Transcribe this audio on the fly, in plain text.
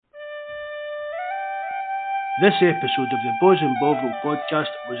This episode of the Bawz and Bovril podcast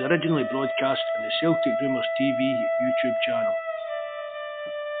was originally broadcast on the Celtic Rumours TV YouTube channel.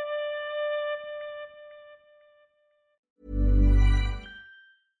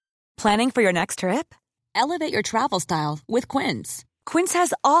 Planning for your next trip? Elevate your travel style with Quince. Quince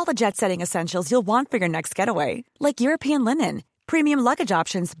has all the jet-setting essentials you'll want for your next getaway, like European linen, premium luggage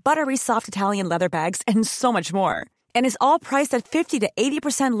options, buttery soft Italian leather bags, and so much more. And is all priced at 50 to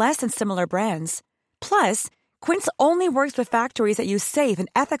 80% less than similar brands. Plus, Quince only works with factories that use safe and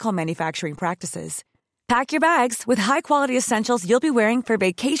ethical manufacturing practices. Pack your bags with high-quality essentials you'll be wearing for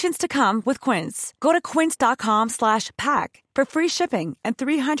vacations to come with Quince. Go to quince.com/pack for free shipping and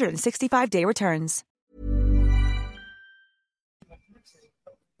 365-day returns.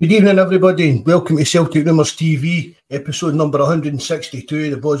 Good evening, everybody. Welcome to Celtic Rumours TV, episode number 162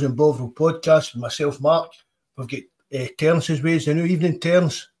 of the Bawz and Bovril podcast with myself, Mark. We've got Terence as well. New evening,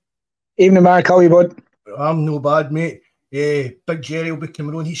 Terence. Evening, Mark. How are you, bud? I'm no bad, mate. Big Jerry will be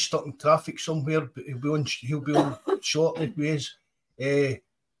coming on. He's stuck in traffic somewhere, but he'll be on shortly with us. The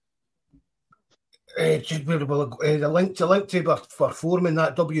link to performing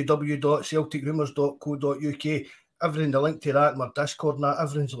that www.celticrumours.co.uk. Everything, the link to that, my Discord and that,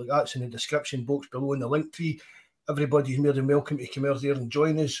 everything's like that's in the description box below in the link tree. Everybody's more than welcome to come out there and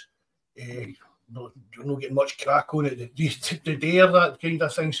join us. You're not getting much crack on it the day or that kind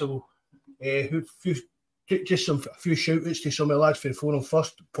of thing. So a few shout outs to some of the lads for the forum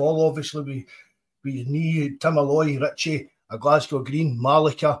first. Paul, obviously, with Nee, Tim Alloy, Richie, a Glasgow Green,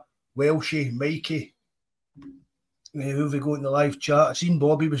 Malika, Welshie, Mikey. Who have we got in the live chat? I seen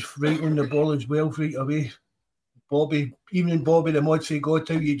Bobby was right on the ball as well right away. Bobby, evening Bobby, the mod for God,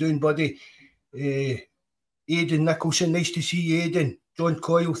 how you doing, buddy? Aidan Nicholson, nice to see you, Aidan. John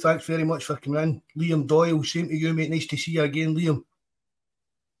Coyle, thanks very much for coming in. Liam Doyle, same to you, mate, nice to see you again, Liam.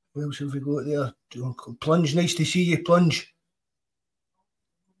 What else have we got there? Plunge, nice to see you, Plunge.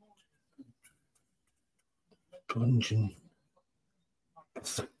 Plunge and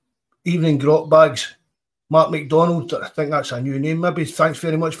evening Grot Bags. Mark McDonald, I think that's a new name maybe. Thanks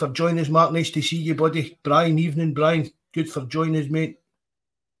very much for joining us, Mark. Nice to see you, buddy. Brian, evening, Brian. Good for joining us, mate.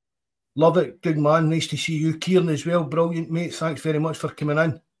 Love it. Good man. Nice to see you. Kieran as well. Brilliant, mate. Thanks very much for coming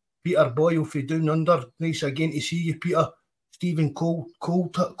in. Peter Boyle for Down Under. Nice again to see you, Peter. Stephen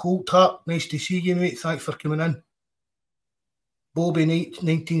Coltart. Nice to see you, mate. Thanks for coming in. Bobby Knight,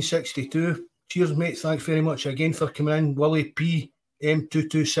 1962. Cheers, mate. Thanks very much again for coming in. Willie P.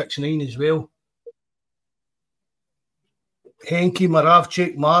 M2269 as well. Henky,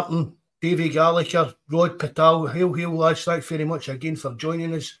 Maravchik, Martin, Davy Gallagher, Rod Patel, hail lads, thanks very much again for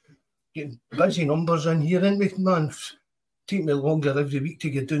joining us. Getting busy numbers in here, ain't we, man? Take me longer every week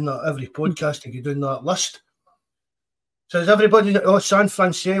to get doing that, every podcast to get doing that list. So is everybody, San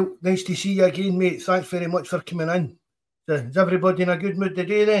Francisco, nice to see you again, mate. Thanks very much for coming in. So is everybody in a good mood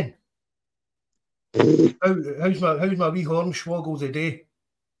today then? How's my wee hornswoggle today?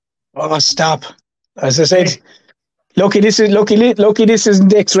 Oh, stop. As I said, lucky this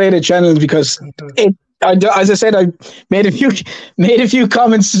isn't X-rated channels because as I said, I made a few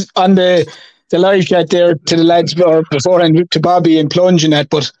comments on the live chat there to the lads beforehand to Bobby and Plunge and that,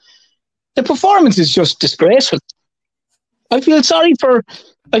 but the performance is just disgraceful. I feel sorry for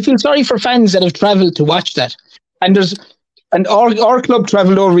fans that have travelled to watch that, and our club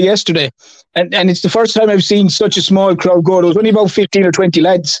travelled over yesterday, and it's the first time I've seen such a small crowd go. There was only about 15 or 20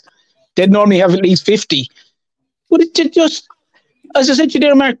 lads. They'd normally have at least 50. But it just, as I said to you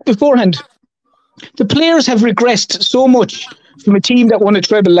there, Mark, beforehand, the players have regressed so much from a team that won a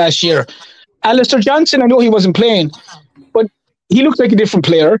treble last year. Alistair Johnson, I know he wasn't playing, but he looks like a different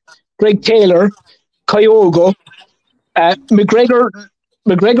player. Greg Taylor, Kyogo, McGregor,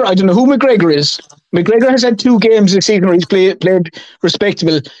 I don't know who McGregor is. McGregor has had 2 games this season where he's played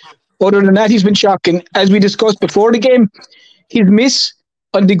respectable. Other than that, he's been shocking. As we discussed before the game, his miss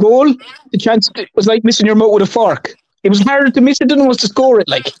on the goal, the chance was like missing your mouth with a fork. It was harder to miss it than it was to score it,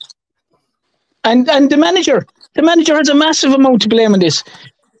 like. And the manager has a massive amount to blame on this.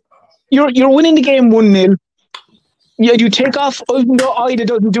 You're winning the game 1-0. You take off, even though Ida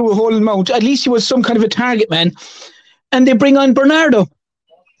doesn't do a whole amount, at least he was some kind of a target man. And they bring on Bernardo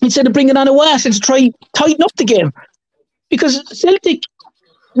instead of bringing on a Wass to try tighten up the game. Because Celtic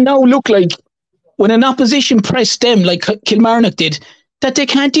now look like when an opposition pressed them like Kilmarnock did, that they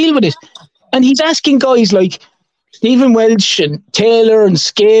can't deal with it. And he's asking guys like Stephen Welsh and Taylor and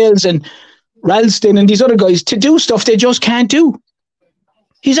Scales and Ralston and these other guys to do stuff they just can't do.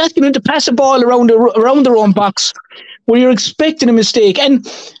 He's asking them to pass a ball around their own box where you're expecting a mistake. And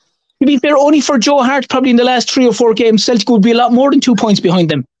to be fair, only for Joe Hart, probably in the last 3 or 4 games, Celtic would be a lot more than 2 points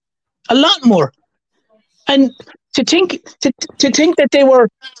behind them. A lot more. And to think that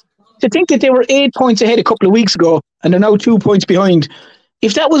they were 8 points ahead a couple of weeks ago, and they're now 2 points behind.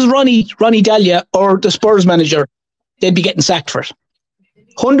 If that was Ronnie Dalia or the Spurs manager, they'd be getting sacked for it.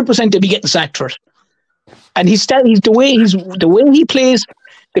 100% they'd be getting sacked for it. And he's the way he plays,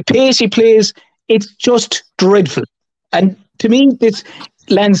 the pace he plays, it's just dreadful. And to me, this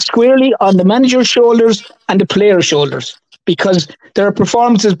lands squarely on the manager's shoulders and the players' shoulders, because their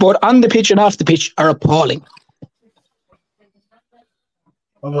performances both on the pitch and off the pitch are appalling.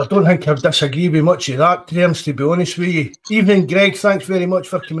 Well, I don't think I disagree with much of that, Terms, to be honest with you. Evening, Greg. Thanks very much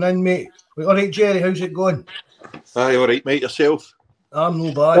for coming in, mate. All right, Jerry, how's it going? Aye, all right, mate. Yourself? I'm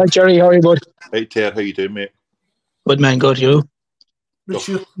no bad. Hi, Jerry. How are you, bud? Right, Ter, how you doing, mate? Good, man. Good, you? What's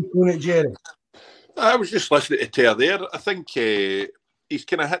your on it, Jerry? I was just listening to Ter there. I think he's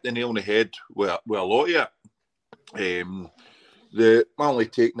kind of hit the nail on the head with a lot of it. My only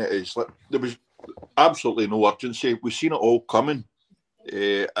taking it is there was absolutely no urgency. We've seen it all coming.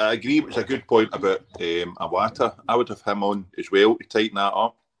 I agree it was a good point about Awata. I would have him on as well to tighten that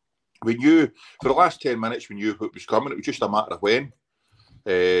up. We knew, for the last 10 minutes, we knew what was coming. It was just a matter of when.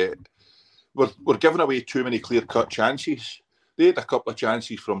 We're giving away too many clear-cut chances. They had a couple of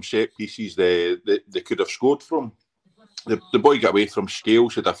chances from set pieces they could have scored from. The boy got away from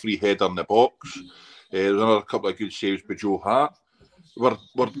Scales, had a free header in the box. There was another couple of good saves by Joe Hart.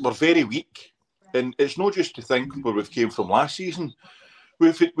 We're very weak. And it's not just to think where we've came from last season.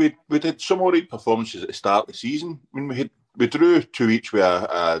 We had some all right performances at the start of the season. I mean, we drew 2 each with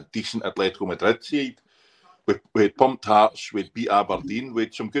a decent Atletico Madrid side. We had pumped Hearts, we had beat Aberdeen. We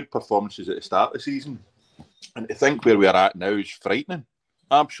had some good performances at the start of the season. And to think where we are at now is frightening.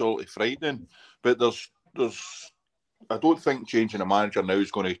 Absolutely frightening. But there's I don't think changing the manager now is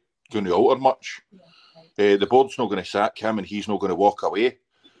going to alter much. The board's not going to sack him and he's not going to walk away.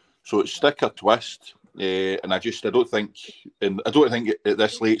 So it's stick or twist. And I don't think at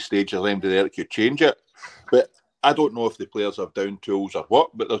this late stage of them there it could change it. But I don't know if the players have down tools or what,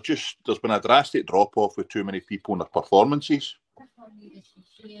 but there's been a drastic drop off with too many people in their performances.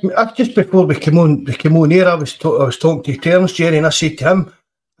 Just before we came on here, I was talking to Terms, Jerry, and I said to him,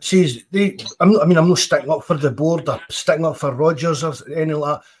 I'm not sticking up for the board or sticking up for Rodgers or anything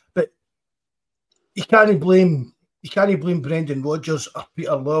like that, but you can't blame Brendan Rodgers or Peter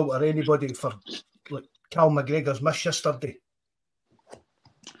Lawwell or anybody for like Cal McGregor's miss yesterday.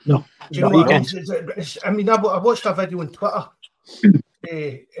 No, do you know what I mean? I watched a video on Twitter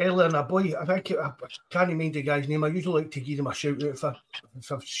earlier, and a boy, I can't mind the guy's name. I usually like to give him a shout out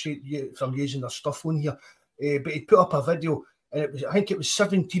if I'm using their stuff on here. But he put up a video, and I think it was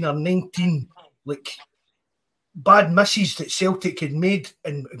 17 or 19 like bad misses that Celtic had made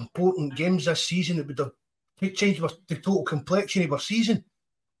in important games this season that would have changed the total complexion of our season.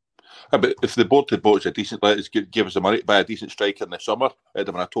 But if the board had bought us a decent, let us give us the money to buy a decent striker in the summer, it'd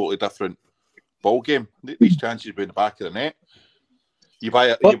have been a totally different ball game. These chances would be in the back of the net. You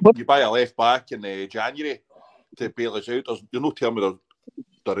buy a left back in January to bail us out. You're not telling me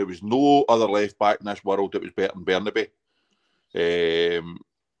there was no other left back in this world that was better than Bernabe. It's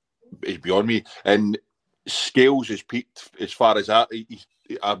beyond me. And Scales has peaked as far as that.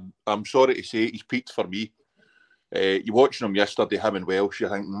 I'm sorry to say he's peaked for me. You watching him yesterday, him and Welsh, you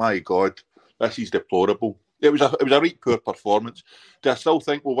think, my God, this is deplorable. It was a right poor performance. Do I still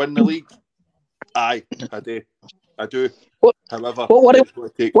think we'll win the league? Aye, I do. However, what I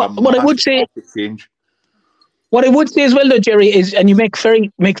would say as well, though, Jerry, is, and you make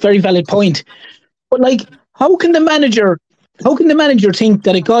very valid point. But like, how can the manager think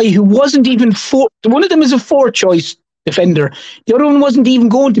that a guy who wasn't even one of them is a 4th choice defender, the other one wasn't even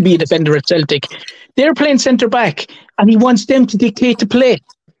going to be a defender at Celtic. They're playing centre back, and he wants them to dictate the play.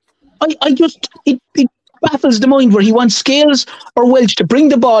 It baffles the mind where he wants Scales or Welch to bring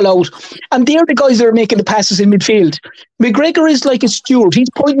the ball out, and they're the guys that are making the passes in midfield. McGregor is like a steward. He's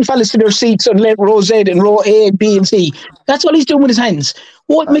pointing fellas to their seats on row Z and row A and B and C. That's all he's doing with his hands.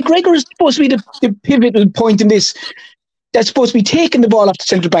 What McGregor is supposed to be the pivotal point in this. That's supposed to be taking the ball off the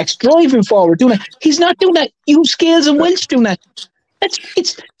centre backs, driving forward, doing that. He's not doing that. You Scales and Welch doing that. And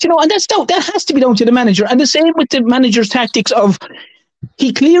that has to be down to the manager. And the same with the manager's tactics of,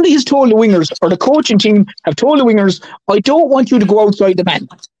 he clearly has told the wingers, or the coaching team have told the wingers, I don't want you to go outside the man.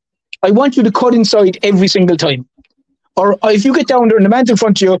 I want you to cut inside every single time. Or if you get down there and the man's in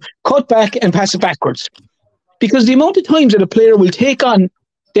front of you, cut back and pass it backwards. Because the amount of times that a player will take on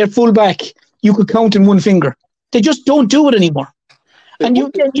their full back, you could count in one finger. They just don't do it anymore. And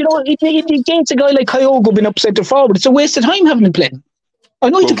it gets a guy like Kyogo being up centre forward. It's a waste of time having him playing. I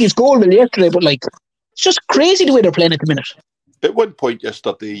know he took his goal yesterday, but like, it's just crazy the way they're playing at the minute. At one point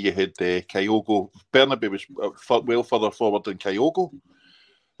yesterday, you had Kyogo. Bernabe was well further forward than Kyogo,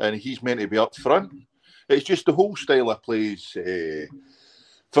 and he's meant to be up front. It's just the whole style of plays.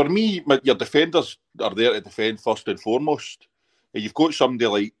 For me, your defenders are there to defend first and foremost. You've got somebody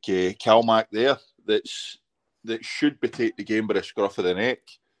like Calmac there that should be taking the game by the scruff of the neck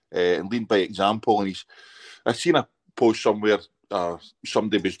and lead by example. And I've seen a post somewhere,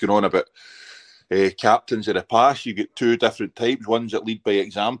 somebody was going on about captains of the past. You get two different types, ones that lead by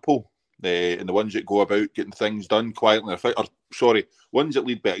example and the ones that go about getting things done quietly. Ones that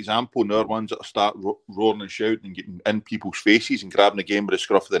lead by example and the other ones that start roaring and shouting and getting in people's faces and grabbing the game by the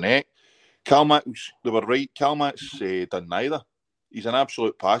scruff of the neck. They were right. Calmac's done neither. He's an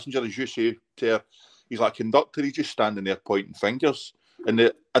absolute passenger, as you say, Ter. He's like a conductor. He's just standing there pointing fingers. And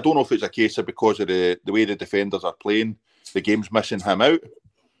I don't know if it's a case of because of the way the defenders are playing, the game's missing him out.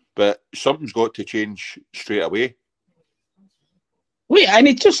 But something's got to change straight away. Well, yeah, and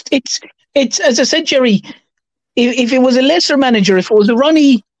it's as I said, Jerry, if it was a lesser manager, if it was a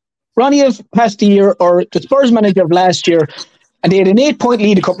Ronnie of past year or the Spurs manager of last year, and they had an 8-point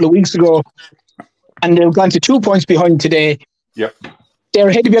lead a couple of weeks ago, and they've gone to 2 points behind today. Yep. They're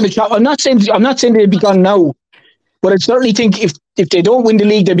ahead to be on the top. I'm not saying they'd be gone now, but I certainly think if they don't win the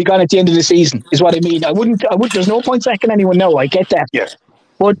league, they'll be gone at the end of the season, is what I mean. I wouldn't there's no point sacking anyone now, I get that. Yes.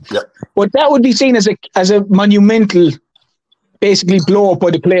 But that would be seen as a monumental, basically, blow up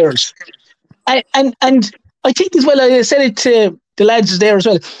by the players. And I think as well, I said it to the lads there as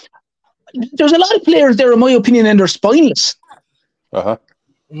well, there's a lot of players there, in my opinion, and they're spineless. Uh-huh.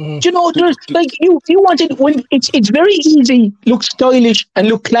 Do you know, there's like you wanted when it's very easy, look stylish and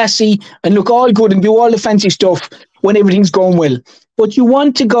look classy and look all good and do all the fancy stuff when everything's going well. But you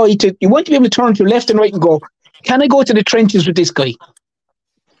want to be able to turn to left and right and go, can I go to the trenches with this guy?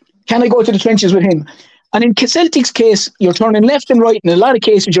 Can I go to the trenches with him? And in Celtic's case, you're turning left and right. In a lot of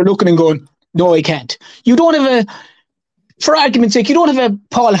cases, you're looking and going, no, I can't. You don't have for argument's sake, you don't have a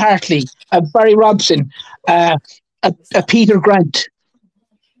Paul Hartley, a Barry Robson, a Peter Grant,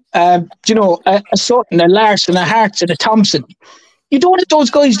 a Sutton, a Larson, a Hartson, a Thompson. You don't have those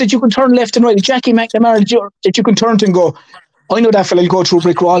guys that you can turn left and right, a Jackie McNamara that you can turn to and go, I know that fella will go through a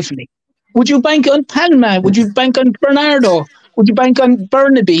brick wall for me. Would you bank on Palma? Would you bank on Bernardo? Would you bank on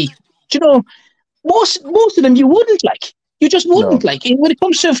Burnaby? Do you know, most of them you wouldn't like. You just wouldn't like. And when it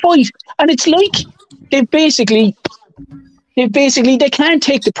comes to a fight, and it's like they can't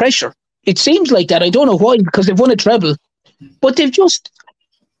take the pressure. It seems like that. I don't know why, because they've won a treble. But they've just,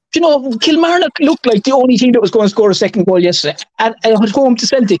 Kilmarnock looked like the only team that was going to score a second goal yesterday at home to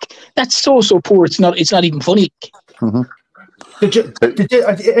Celtic. That's so poor. It's not even funny. Mm-hmm.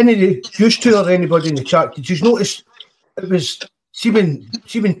 Did any used to or anybody in the chat? Did you notice it was see when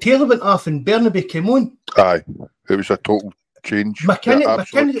Taylor went off and Bernabe came on? Aye, it was a total change.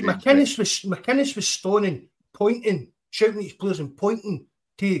 McInnes was stoning, pointing, shouting at his players and pointing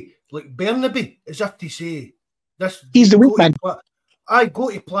to like Bernabe as if to say, "This he's the weak man." I go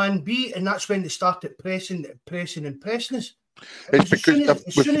to Plan B, and that's when they started pressing us. As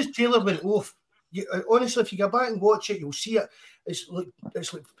soon as Taylor went off, honestly, if you go back and watch it, you'll see it. It's like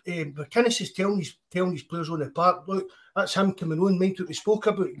McInnes is telling his players on the park, look, that's him coming on, mind what we spoke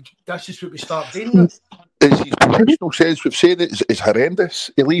about. That's just what we start doing now. His professional sense, we've said it, is horrendous.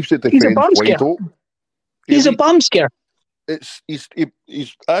 He leaves the defence wide open. He's a bomb scare. He's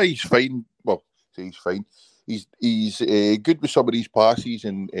fine. Well, he's fine. He's good with some of these passes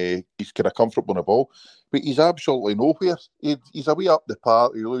and he's kind of comfortable on the ball, but he's absolutely nowhere. He's a way up the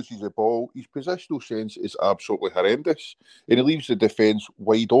park. He loses the ball. His positional sense is absolutely horrendous, and he leaves the defence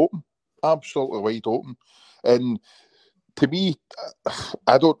wide open, absolutely wide open. And to me,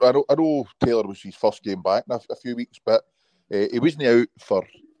 I know Taylor was his first game back in a few weeks, but he wasn't out for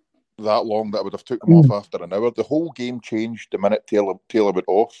that long that I would have took him off after an hour. The whole game changed the minute Taylor went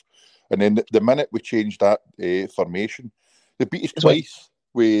off. And then the minute we changed that formation, they beat us twice.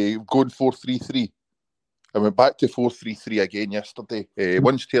 We going 4-3-3. I went back to 4-3-3 again yesterday.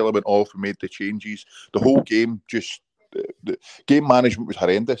 Once Taylor went off and made the changes, the whole game the game management was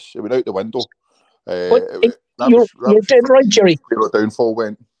horrendous. It went out the window. You're dead right, Jerry. Where the downfall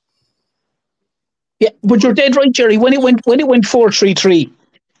went. Yeah, but you're dead right, Jerry. When it went 4-3-3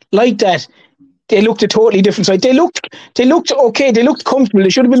 like that, they looked a totally different side. They looked okay. They looked comfortable. They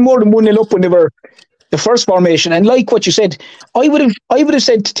should have been more than 1-0 up when they were the first formation. And like what you said, I would have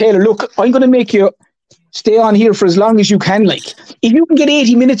said to Taylor, look, I'm going to make you stay on here for as long as you can. Like, if you can get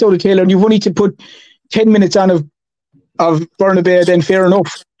 80 minutes out of Taylor and you've only to put 10 minutes on of Bernabe, then fair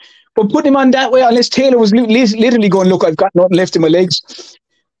enough. But put him on that way, unless Taylor was literally going, look, I've got nothing left in my legs.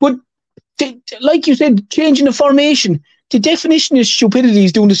 But like you said, changing the formation, the definition of stupidity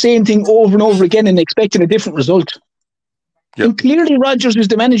is doing the same thing over and over again and expecting a different result. Yep. And clearly Rodgers is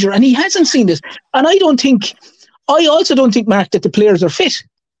the manager and he hasn't seen this. And I also don't think, Mark, that the players are fit.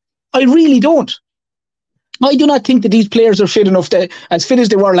 I really don't. I do not think that these players are fit enough, as fit as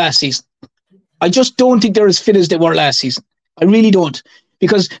they were last season. I just don't think they're as fit as they were last season. I really don't.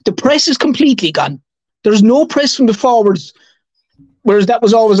 Because the press is completely gone. There's no press from the forwards, whereas that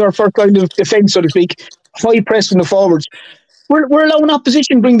was always our first line of defence, so to speak. High press from the forwards. We're allowing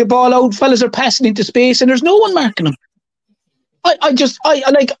opposition bring the ball out. Fellas are passing into space, and there's no one marking them. I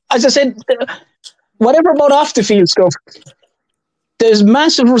like, as I said, whatever about off the field stuff, there's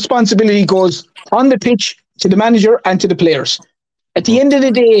massive responsibility goes on the pitch to the manager and to the players. At the end of the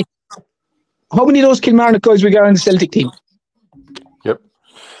day, how many of those Kilmarnock guys we got on the Celtic team? Yep.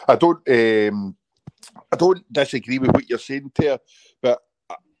 I don't disagree with what you're saying, Ter, but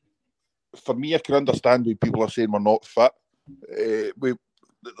for me, I can understand when people are saying we're not fit.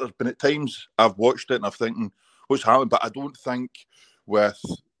 There's been at times I've watched it and I'm thinking, what's happened? But I don't think with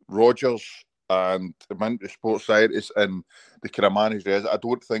Rodgers and the amount of sports scientists and the kind of manager, I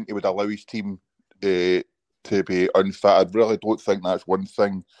don't think he would allow his team to be unfit. I really don't think that's one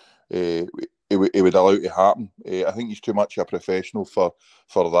thing he would allow to happen. I think he's too much a professional for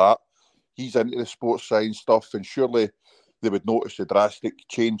that. He's into the sports science stuff, and surely they would notice the drastic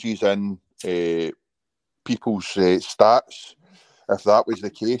changes in people's stats if that was the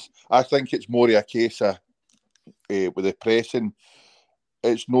case. I think it's more a case of with the pressing.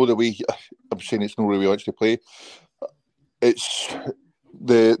 It's not the way I'm saying. It's not the way he wants to play. It's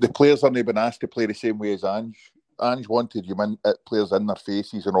the players aren't been asked to play the same way as Ange. Ange wanted players in their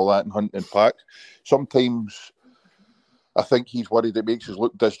faces and all that and hunt and pack. Sometimes I think he's worried it makes us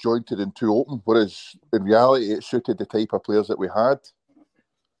look disjointed and too open, whereas in reality it suited the type of players that we had.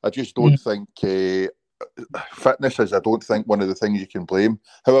 I just don't think fitness is, I don't think, one of the things you can blame.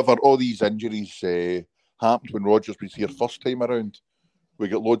 However, all these injuries happened when Rodgers was here first time around. We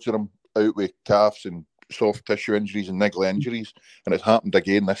got loads of them out with calves and soft tissue injuries and niggly injuries, and it's happened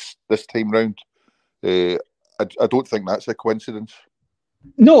again this time round. I don't think that's a coincidence.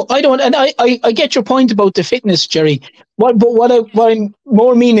 No, I don't, and I get your point about the fitness, Jerry. What I'm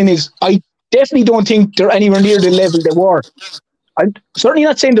more meaning is I definitely don't think they're anywhere near the level they were. I'm certainly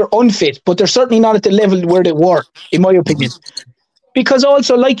not saying they're unfit, but they're certainly not at the level where they were, in my opinion. Because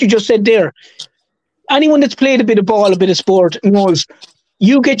also, like you just said there, anyone that's played a bit of ball, a bit of sport, knows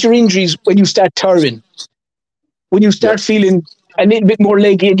you get your injuries when you start tiring. When you start feeling a little bit more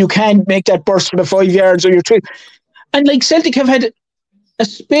leggy and you can't make that burst for the 5 yards or your trip. And like Celtic have had a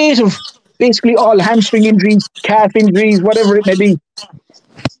spate of basically all hamstring injuries, calf injuries, whatever it may be.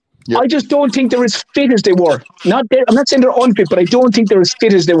 Yep. I just don't think they're as fit as they were. I'm not saying they're unfit, but I don't think they're as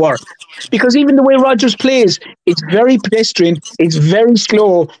fit as they were. Because even the way Rodgers plays, it's very pedestrian, it's very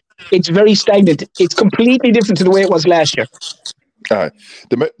slow, it's very stagnant. It's completely different to the way it was last year.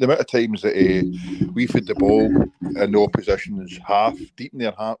 The amount of times that we feed the ball in the opposition's half, deep in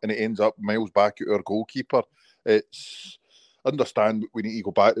their half, and it ends up miles back at our goalkeeper. It's understand we need to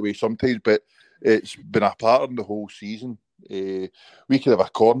go back the way sometimes, but it's been a pattern the whole season. We could have a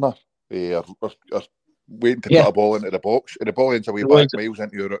corner or waiting to put a ball into the box, and the ball ends away back miles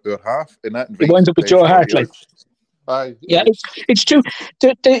into our half, and that it winds up with Joe Hart. It's true.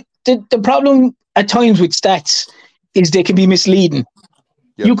 The problem at times with stats is they can be misleading.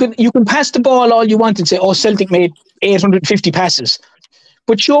 Yep. You can pass the ball all you want and say, "Oh, Celtic made 850 passes,"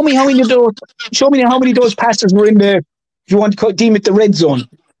 but show me how many of those passes were in the, if you want to deem it, the red zone.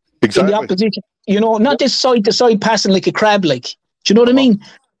 Exactly. In the opposition, not this side to side passing like a crab. Like, do you know what I mean?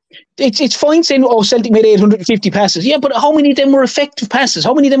 It's fine saying, "Oh, Celtic made 850 passes." Yeah, but how many of them were effective passes?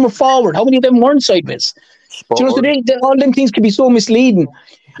 How many of them were forward? How many of them weren't sideways? Do you know, all them things can be so misleading.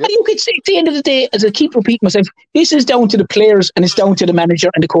 Yep. And you could say at the end of the day, as I keep repeating myself, this is down to the players and it's down to the manager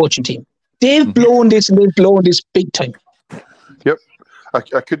and the coaching team. They've blown this and they've blown this big time. Yep, I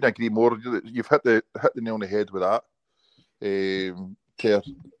couldn't agree more. You've hit the nail on the head with that. Ter,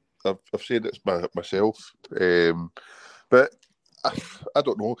 I've said it myself, but I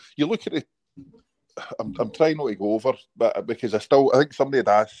don't know. You look at it. I'm trying not to go over, but because I think somebody had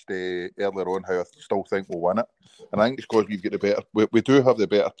asked earlier on how I still think we'll win it, and I think it's because we've got the better. We do have the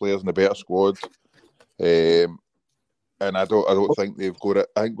better players and the better squad, and I don't think they've got it.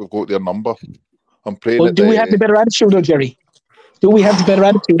 I think we've got their number. I'm praying. Well, do we have the better attitude, though, Jerry? Do we have the better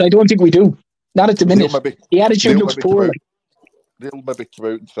attitude? I don't think we do. Not at the minute. The attitude looks poor. They'll maybe come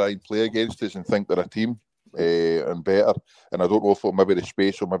out and try and play against us and think they're a team. And better, and I don't know if maybe the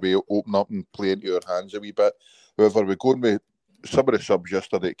space will maybe open up and play into our hands a wee bit. However, we're going with some of the subs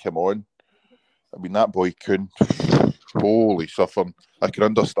yesterday that came on. I mean, that boy Kuhn, Holy suffering. I can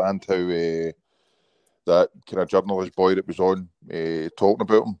understand how that kind of journalist boy that was on talking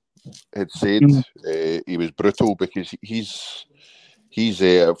about him had said he was brutal, because he's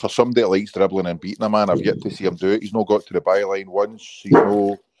for somebody that likes dribbling and beating a man, I've yet to see him do it. He's not got to the byline once.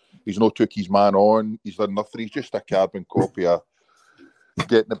 He's no took his man on. He's done nothing. He's just a carbon copy of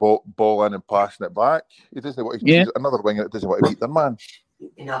getting the ball in and passing it back. He doesn't want. He's another winger that doesn't want to beat their man.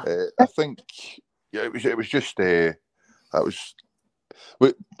 I think it was just that was.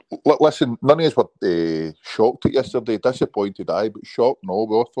 Listen, none of us were shocked at yesterday. Disappointed, but shocked. No,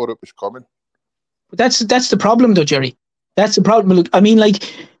 we all thought it was coming. That's the problem, though, Jerry. That's the problem. Look, I mean,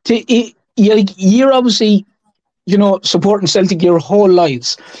 you're obviously, supporting Celtic your whole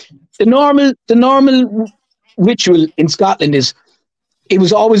lives. The normal ritual in Scotland is it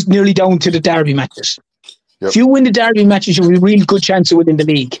was always nearly down to the derby matches. Yep. If you win the derby matches, you have a real good chance of winning the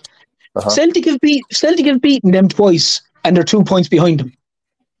league. Uh-huh. Celtic have beaten them twice, and they're 2 points behind them.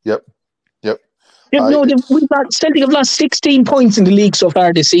 Yep. Celtic have lost 16 points in the league so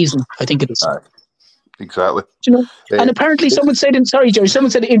far this season, I think it is. Exactly. And apparently someone said in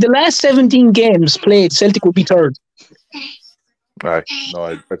the last 17 games played, Celtic would be third. Right.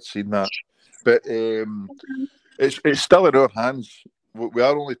 No, I'd seen that. But it's still in our hands. We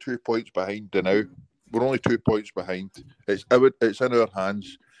are only 2 points behind now. We're only 2 points behind. It's in our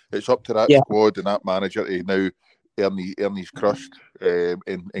hands. It's up to that squad and that manager to now earn his crust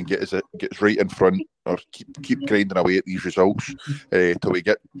and get us right in front, or keep grinding away at these results till we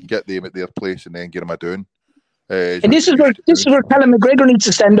get them at their place and then get them a doing. And this is where Callum McGregor needs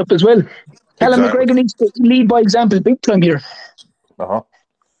to stand up as well. Callum McGregor needs to lead by example big time here.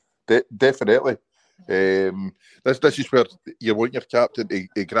 Definitely. This is where you want your captain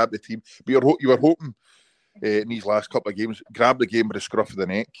to grab the team. But you were hoping in these last couple of games, grab the game by the scruff of the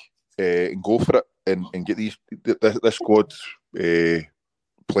neck and go for it and get this squad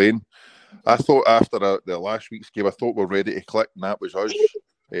playing. I thought after the last week's game, I thought we were ready to click, and that was us.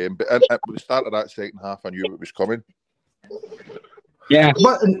 But at the start of that second half, I knew it was coming. Yeah.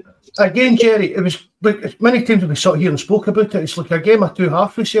 But again, Jerry, it was like many times we sat here and spoke about it. It's like a game of two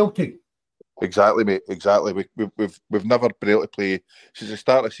halves with Celtic. Exactly, mate. Exactly. We've never been able to play since the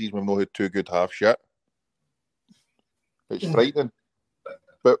start of the season. We've not had two good halves yet. It's frightening.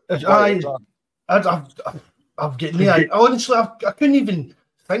 But I've getting me. Honestly, I couldn't even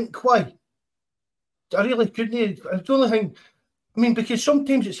think why. I really couldn't. I don't think. I mean, because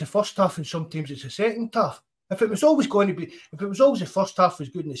sometimes it's the first half and sometimes it's the second half. If it was always the first half was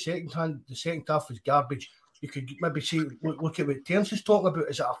good and the second half was garbage, you could maybe say, look at what Terence is talking about.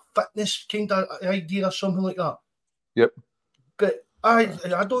 Is it a fitness kind of idea or something like that? Yep. But I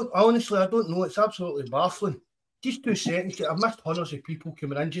don't know. It's absolutely baffling. Just 2 seconds. I've missed hundreds of people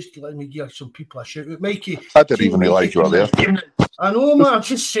coming in just to let me give some people a shout out. Mikey. I didn't even realise you were there. I know, man. I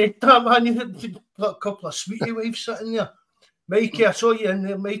just said that, man. You had a couple of sweetie wives sitting there. Mikey, I saw you in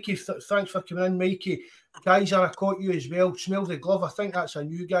there. Mikey, thanks for coming in. Mikey, Kaiser, I caught you as well. Smell the glove. I think that's a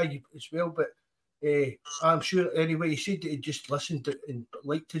new guy as well, but I'm sure anyway. He said that he just listened and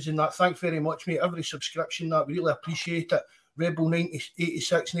liked us and that. Thanks very much, mate. Every subscription, that we really appreciate it. Rebel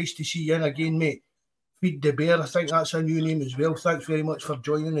 9086, nice to see you in again, mate. Feed the Bear, I think that's a new name as well. Thanks very much for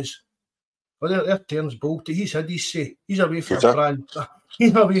joining us. Well, their turns bolted. He's had his say. He's away for a brand.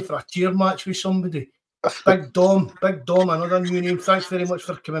 He's away for a tier match with somebody. Big Dom, another new name. Thanks very much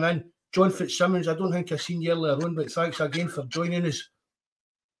for coming in. John Fitzsimmons, I don't think I've seen you earlier on, but thanks again for joining us.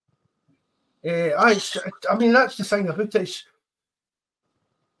 I mean, that's the thing about it.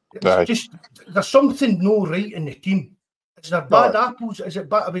 It's just, there's something no right in the team. Is there bad apples? Is it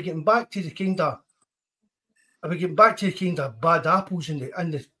bad? Are we getting back to the kind of bad apples in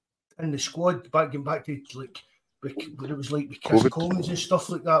the squad? Getting back to like when it was like with Chris Coleman and stuff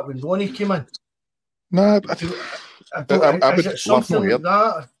like that when Ronnie came in. No, is it something like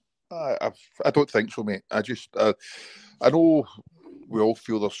that? I don't think so, mate. I know we all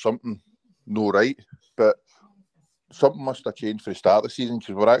feel there's something no right, but something must have changed for the start of the season,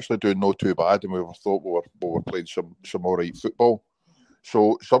 because we're actually doing not too bad, and we thought we were playing some all right football.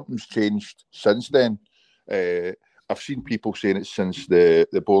 So something's changed since then. I've seen people saying it since the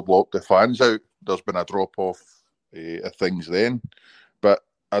board locked the fans out. There's been a drop off of things then, but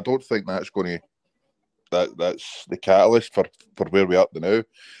I don't think that's going to. That's the catalyst for where we are now.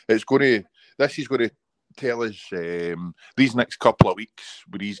 This is going to tell us these next couple of weeks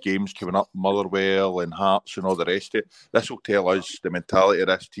with these games coming up, Motherwell and Hearts and all the rest of it. This will tell us the mentality of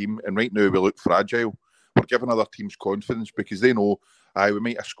this team. And right now we look fragile. We're giving other teams confidence because they know, they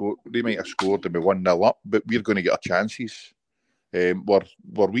might have scored and we 1-0 up, but we're going to get our chances.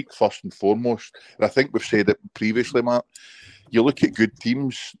 We're weak first and foremost. And I think we've said it previously, Matt. You look at good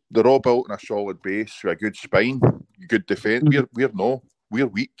teams, they're all built on a solid base, with a good spine, good defence. We're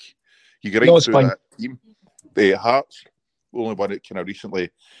weak. You get right through that team. Hearts, the only one that kind of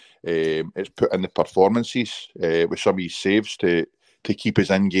recently it's put in the performances with some of his saves to keep us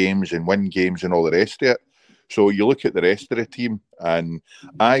in games and win games and all the rest of it. So you look at the rest of the team, and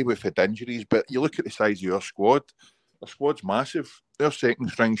we've had injuries, but you look at the size of your squad. The squad's massive. Their second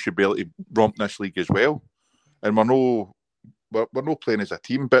string should be able to romp this league as well. And we're not playing as a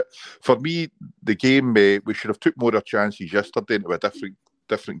team. But for me, the game, we should have took more of chances yesterday into a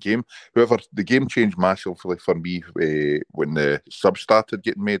different game. However, the game changed massively for me when the subs started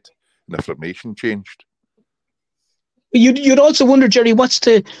getting made and the formation changed. You'd also wonder, Jerry, what's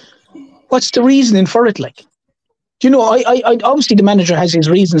the reasoning for it? Like, you know, I obviously the manager has his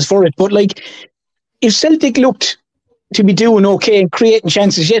reasons for it, but like, if Celtic looked to be doing okay and creating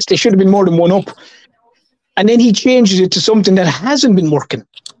chances, yes, they should have been more than one up. And then he changes it to something that hasn't been working.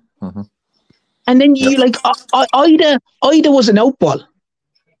 Mm-hmm. And then you Ida was an out ball.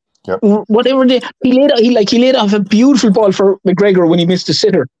 Yep. Whatever he laid off a beautiful ball for McGregor when he missed the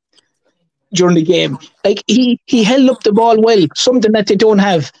sitter during the game. Like he held up the ball well, something that they don't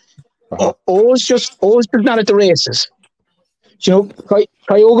have. Uh-huh. O's just not at the races. You know,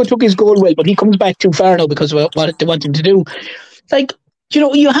 Kyogo took his goal well, but he comes back too far now because of what they want him to do. Like, you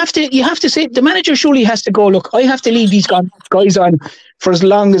know, you have to say the manager surely has to go, look, I have to leave these guys on for as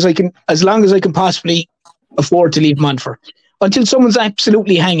long as I can possibly afford to leave them on for, until someone's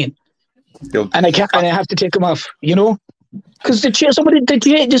absolutely hanging, and I have to take them off. You know, because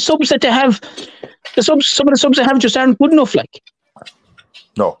the subs that they have, some of the subs they have just aren't good enough. Like,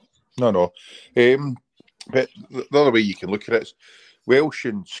 no. But the other way you can look at it is Welsh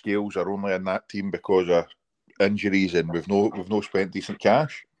and Scales are only in that team because of injuries, and we've no spent decent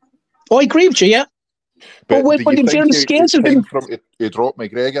cash. Oh, I agree with you, yeah. But in fairness, Scales have been to drop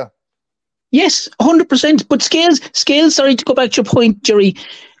McGregor. Yes, 100%. But Scales. Sorry to go back to your point, Jerry.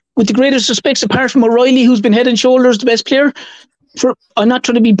 With the greatest respects, apart from O'Reilly, who's been head and shoulders the best player. I'm not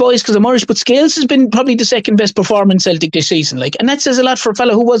trying to be biased because I'm Irish, but Scales has been probably the second best performer in Celtic this season. Like, and that says a lot for a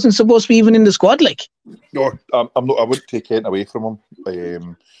fella who wasn't supposed to be even in the squad. Like, no, I'm not. I wouldn't take it away from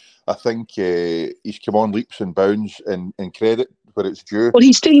him. I think he's come on leaps and bounds and credit where it's due. But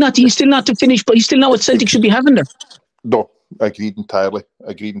he's still not the finish. But he's still not what Celtic should be having there. No, agreed entirely.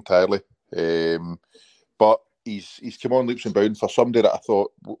 But he's come on leaps and bounds for somebody that I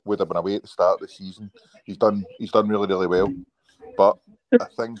thought would have been away at the start of the season. He's done really, really well. But I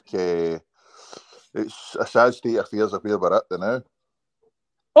think it's a sad state of affairs of where we're at now.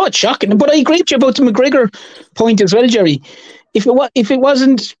 Oh, it's shocking. But I agree with you about the McGregor point as well, Jerry. If it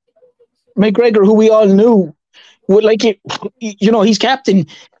wasn't McGregor, who we all knew, would like it, you know, he's captain.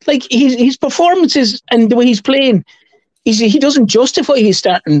 Like his performances and the way he's playing, he doesn't justify his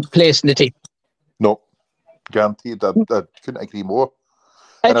starting place in the team. No, guaranteed. I couldn't agree more.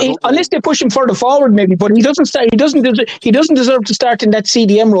 Unless they push him further forward, maybe, but he doesn't start. He doesn't deserve to start in that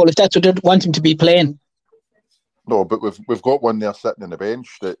CDM role if that's what they want him to be playing. No, but we've got one there sitting on the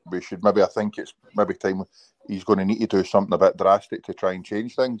bench that we should maybe. I think it's maybe time he's going to need to do something a bit drastic to try and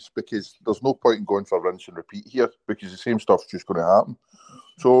change things, because there's no point in going for rinse and repeat here, because the same stuff's just going to happen.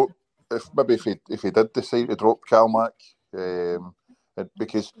 So if he did decide to drop Calmac,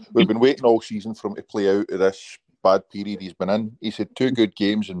 because we've been waiting all season for him to play out of this bad period he's been in. He's had 2 good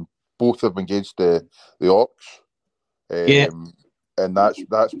games and both have been against the Orcs. And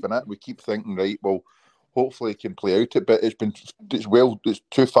that's been it. We keep thinking, right, well, hopefully he can play out it, but it's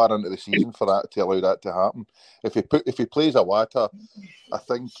too far into the season for that to allow that to happen. If he plays Awata, I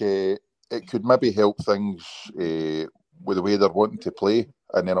think it could maybe help things with the way they're wanting to play,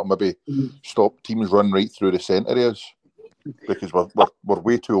 and then it'll maybe stop teams running right through the centre areas, because we're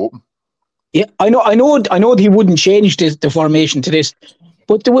way too open. Yeah, I know he wouldn't change the formation to this,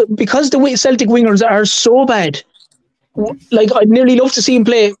 but because the way Celtic wingers are so bad, like I'd nearly love to see him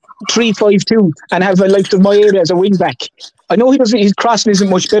play 3-5-2 and have like the Maeda as a wing back. I know his crossing isn't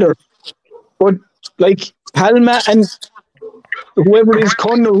much better, but like Palma and whoever it is,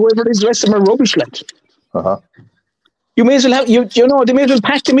 Con or whoever it is, the rest of them are rubbish. Like, you may as well have they may as well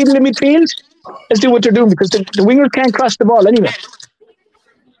pack the middle of midfield as do what they're doing, because the wingers can't cross the ball anyway.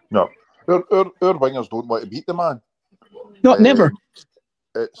 No. Our wingers don't want to beat the man. Not never.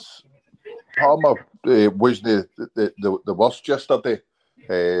 It's Palmer was the worst yesterday.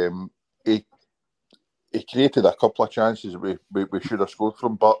 He created a couple of chances we should have scored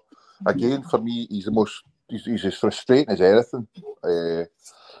from, but again, for me, he's as frustrating as anything.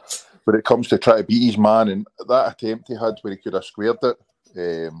 when it comes to trying to beat his man, and that attempt he had where he could have squared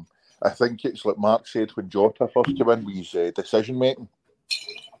it. I think it's like Mark said when Jota first came in with his decision making.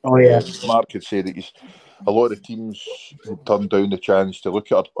 Oh yeah. Mark had said that a lot of the teams turned down the chance to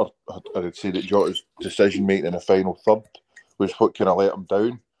look at, or I'd say that Jota's decision making in the final third was what kind of let him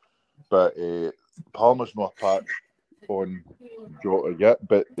down. But Palmer's not a patch on Jota yet.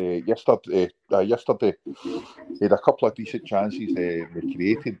 But yesterday he had a couple of decent chances they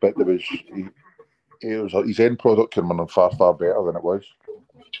created, but there was his end product came in far better than it was.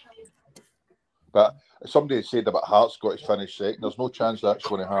 But somebody said about Hearts got to finish second. There's no chance that's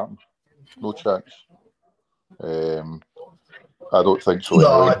going to happen. No chance. I don't think so.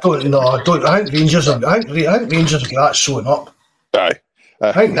 No, I don't. I think Rangers have got that sewn up. Aye.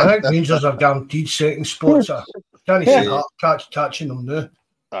 I think Rangers are guaranteed second spots. I can't see Hearts catching them now.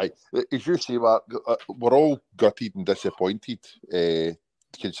 Aye. As you say, Mark, we're all gutted and disappointed.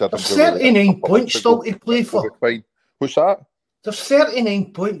 Considering there's 39 points still to play for. What's that? There's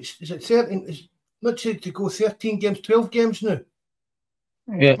 39 points. Is it 13? Is not to go 13 games, 12 games now.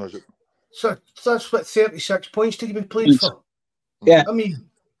 Yeah. So that's what 36 points to be played for. Yeah. I mean,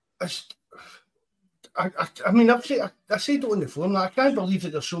 I said it on the phone. I can't believe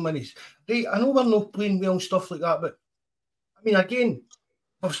that there's so many. I know we're not playing well and stuff like that, but I mean, again,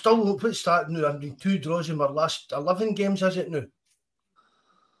 we've still put start now. I've been 2 draws in my last 11 games, is it now?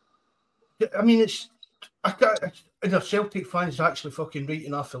 I mean, and the Celtic fans actually fucking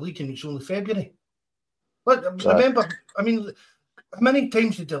writing off the league, and it's only February. But remember, I mean, how many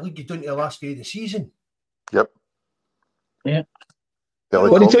times did the league get down to the last day of the season? Yep. Yeah.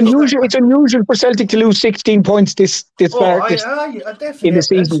 But it's unusual for Celtic to lose 16 points this far in the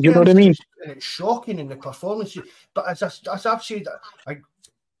season. You know what I mean? It's shocking in the performance. But as I've said,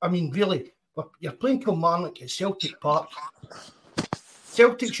 I mean, really, you're playing Kilmarnock at Celtic Park.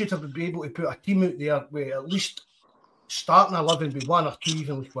 Celtic should have been able to put a team out there with at least starting 11 with 1 or 2,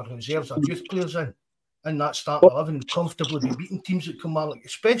 even with reserves or youth players in that starting 11, comfortably be beating teams at Kilmarnock,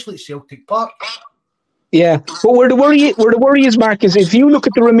 especially at Celtic Park. Yeah, but where the worry is, Mark, is if you look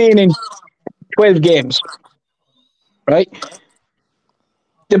at the remaining 12 games, right?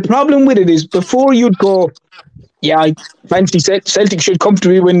 The problem with it is before you'd go, yeah, I fancy Celtic should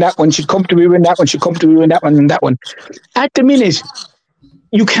comfortably win that one, should comfortably win that one, should comfortably win that one and that one. At the minute,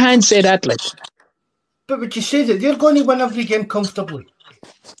 you can't say that, like. But would you say that they're going to win every game comfortably?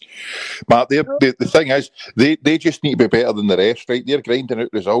 Matt, the thing is, they just need to be better than the rest, right? They're grinding out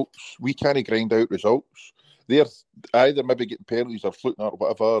results. We can't grind out results. They're either maybe getting penalties or fluting or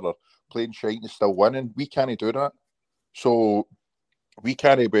whatever, or playing shite and still winning. We can't do that. So we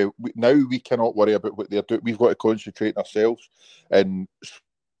can't be. Now we cannot worry about what they're doing. We've got to concentrate on ourselves. And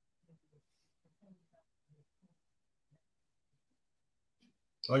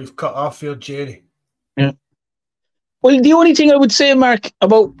you've cut off here, Jerry. Yeah. Well, the only thing I would say, Mark,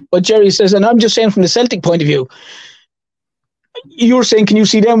 about what Jerry says, and I'm just saying from the Celtic point of view, you're saying, can you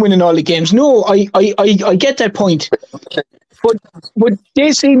see them winning all the games? No, I get that point, but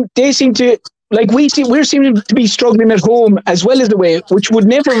they seem to, like, we're seeming to be struggling at home as well as away, which would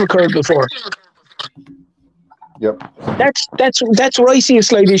never have occurred before. Yep. That's where I see a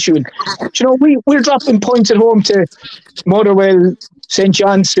slight issue. And, you know, we're dropping points at home to Motherwell, St.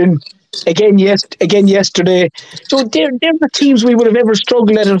 Johnstone. Again yesterday. So they're the teams we would have ever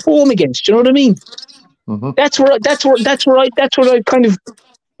struggled at home against. Do you know what I mean? Mm-hmm. That's where I kind of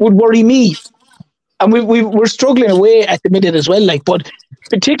would worry me. And we're struggling away at the minute as well. Like, but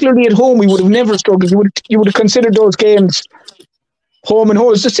particularly at home, we would have never struggled. You would have considered those games home and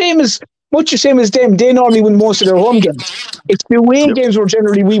home. It's much the same as them. They normally win most of their home games. It's the away games where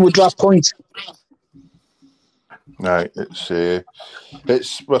generally we would drop points. Right, we're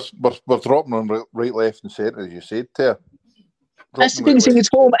dropping them right, left, and centre, as you said there. That's the biggest thing. It's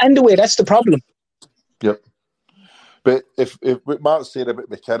home and away. That's the problem. Yep. But if what Mark said about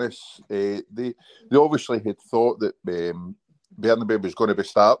McInnes, they obviously had thought that Bernabeu was going to be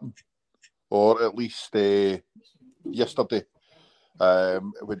starting, or at least yesterday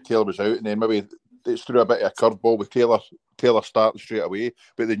when Taylor was out, and then maybe it's threw a bit of a curveball with Taylor starting straight away.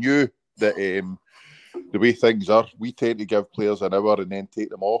 But they knew that. The way things are, we tend to give players an hour and then take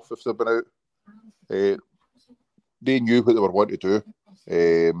them off if they've been out. They knew what they were wanting to do.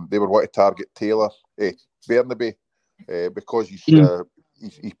 They were wanting to target Bernabeu, because his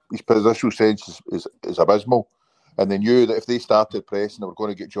positional sense is abysmal. And they knew that if they started pressing, they were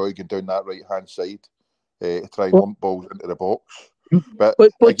going to get Joygan down that right-hand side to try and lump balls into the box. But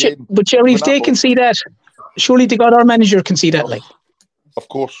Jerry, if they can see that, surely the God our manager can see that. Like, of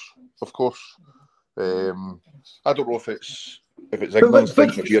course. I don't know if it's if it's ignorance,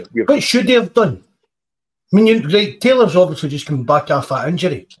 what should they have done? I mean, Taylor's obviously just coming back off that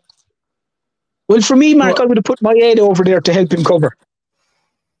injury. Well, for me, Mark, I would have put my head over there to help him cover.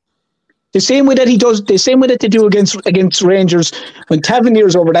 The same way that he does, the same way that they do against Rangers when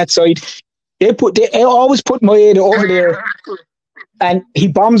Tavernier's over that side. They always put my head over there, and he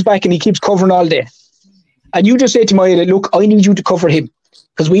bombs back and he keeps covering all day. And you just say to Maeda, look, I need you to cover him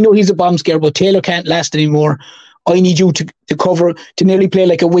because we know he's a bomb scare, but Taylor can't last anymore. I need you to cover, to nearly play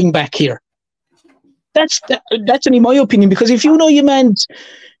like a wing back here. That's only my opinion, because if you know your man's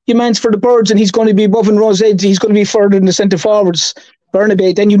for the birds and he's going to be above and Rosette, he's going to be further in the centre forwards,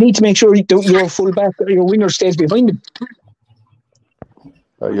 Bernabé, then you need to make sure your full back or your winger stays behind him.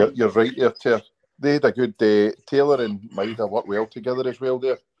 You're right there, Ter. They had a good Taylor and Maeda work well together as well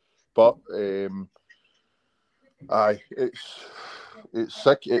there. But it's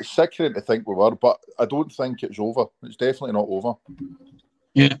sickening to think we were, but I don't think it's over. It's definitely not over.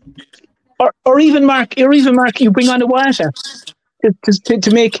 Yeah. Or even Mark, you bring on the Wata to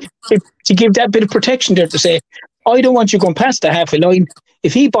give that bit of protection there, to say, I don't want you going past the halfway line.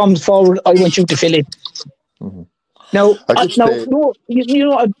 If he bombs forward, I want you to fill in. Mm-hmm. Now,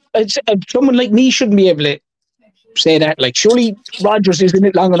 someone like me shouldn't be able to say that. Like, surely Rodgers is in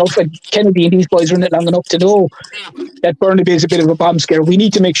it long enough, and Kennedy and these boys are in it long enough to know that Bernabé is a bit of a bomb scare. We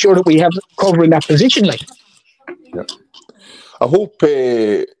need to make sure that we have cover in that position. Like, yeah. I hope,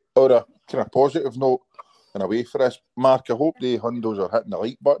 on a kind of positive note, and away for this, Mark, I hope the Hundos are hitting the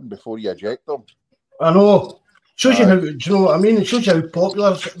like button before you eject them. I know. Shows you how, do you know what I mean? It shows you how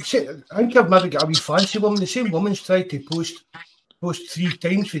popular. I think I've maybe got a wee fancy woman. The same woman's tried to post 3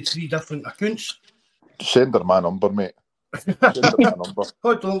 times with 3 different accounts. Send her my number, mate. Send her my number.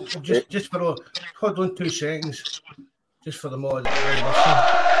 Hold on, hold on 2 seconds. Just for the mod.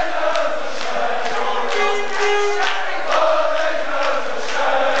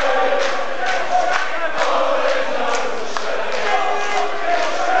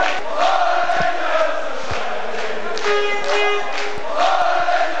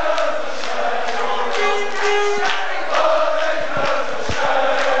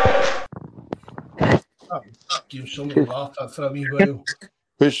 Give someone a laugh at for a wee while.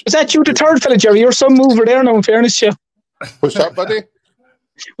 Was that you, the third fella, Jerry? You're some mover there now, in fairness to you. What's that, buddy?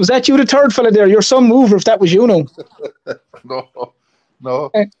 Was that you, the third fella there? You're some mover if that was you now. No.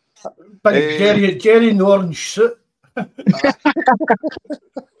 But Jerry in the orange suit.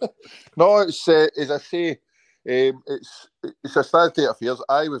 No, it's as I say, it's a sad state of affairs.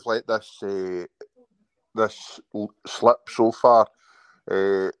 I was let this slip so far.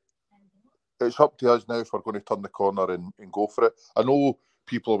 It's up to us now if we're going to turn the corner and go for it. I know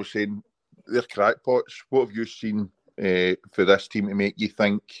people were saying they're crackpots. What have you seen for this team to make you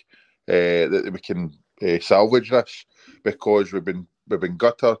think that we can salvage this? Because we've been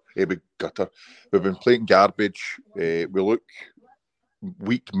gutter. We've been playing garbage. We look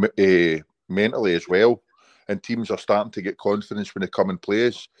weak mentally as well, and teams are starting to get confidence when they come and play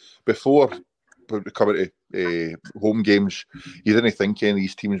us. Before coming to home games, you didn't think any of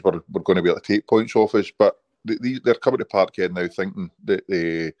these teams were going to be able to take points off us, but they're coming to Parkhead now thinking that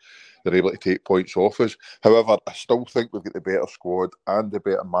they're able to take points off us. However, I still think we've got the better squad and the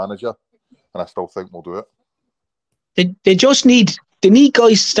better manager, and I still think we'll do it. They need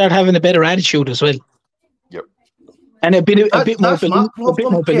guys to start having a better attitude as well. Yep. And a bit more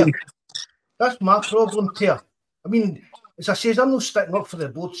belief. That's my problem here. I mean, as I say, I'm not sticking up for the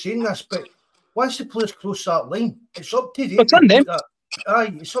board saying this, but once the players cross that line, it's up to them. It's on them.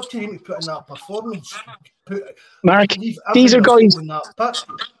 It's up to them to put in that performance. Mark, these are guys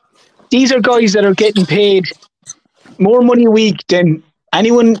that are getting paid more money a week than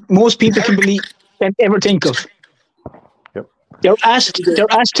most people can ever think of. Yep. They're asked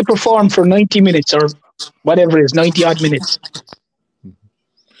to perform for 90 minutes or whatever it is, 90 odd minutes.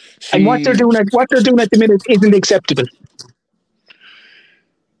 And what they're doing at the minute isn't acceptable.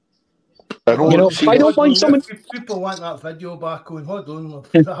 I don't mind someone. People want that video back on. Hold on, I'll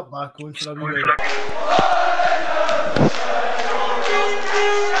put that back on for a wee while.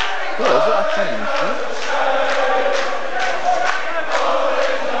 What is it? I can't even see it.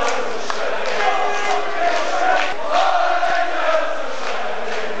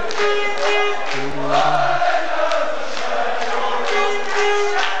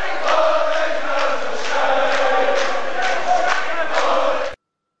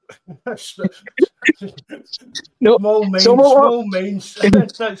 No, small minds.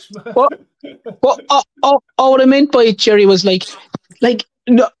 What I meant by it, Jerry, was like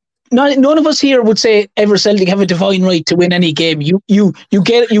none of us here would say ever Celtic have a divine right to win any game. You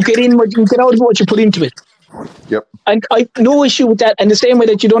get out of what you put into it. Yep. And I've no issue with that. And the same way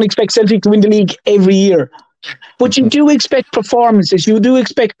that you don't expect Celtic to win the league every year. But you do expect performances. You do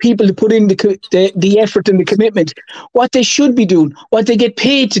expect people to put in the effort and the commitment. What they should be doing, what they get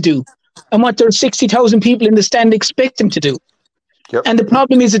paid to do, and what their 60,000 people in the stand expect them to do. Yep. And the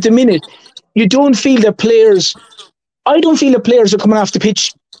problem is at the minute, you don't feel that players... I don't feel that players are coming off the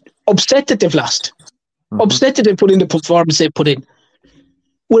pitch upset that they've lost. Upset that they put in the performance they put in.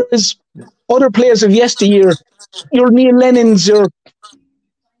 Whereas other players of yesteryear, your Neil Lennons, your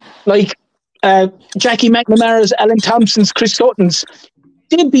like Jackie McNamara's, Alan Thompson's, Chris Sutton's,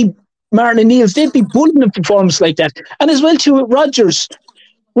 they'd be Martin O'Neill's, they'd be bullying a performance like that. And as well too, Rodgers,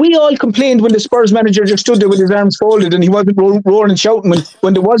 we all complained when the Spurs manager just stood there with his arms folded and he wasn't roaring and shouting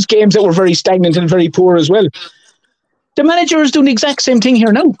when there was games that were very stagnant and very poor as well. The manager is doing the exact same thing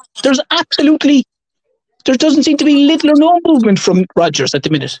here now. There doesn't seem to be little or no movement from Rodgers at the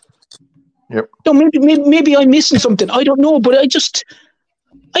minute. Yep. No, maybe I'm missing something. I don't know, but I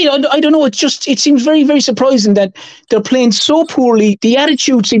don't know. It seems very, very surprising that they're playing so poorly. The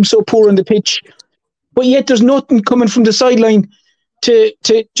attitude seems so poor on the pitch, but yet there's nothing coming from the sideline to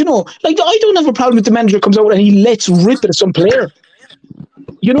like, I don't have a problem if the manager comes out and he lets rip at some player.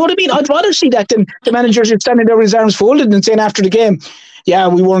 You know what I mean? I'd rather see that than the manager just standing there with his arms folded and saying after the game, yeah,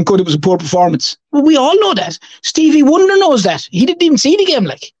 we weren't good, it was a poor performance. Well, we all know that. Stevie Wonder knows that. He didn't even see the game,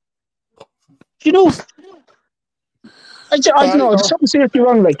 like. You know? I don't know, there's something seriously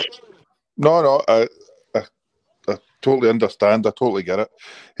wrong, like. No, I totally understand. I totally get it.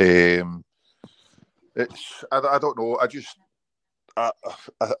 I don't know. I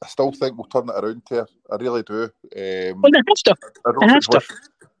still think we'll turn it around here. I really do. Well, they have to.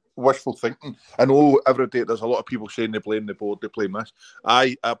 Wishful thinking. I know every day there's a lot of people saying they blame the board, they blame this.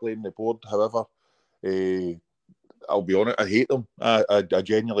 I blame the board. However, I'll be honest, I hate them. I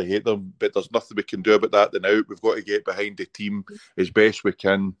genuinely hate them, but there's nothing we can do about that now. We've got to get behind the team as best we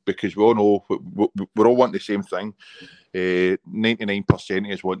can, because we all know we're all wanting the same thing.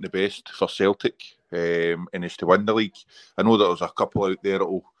 99% is wanting the best for Celtic, and it's to win the league. I know that there's a couple out there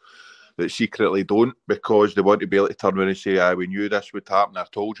that secretly don't, because they want to be able to turn around and say, we knew this would happen, I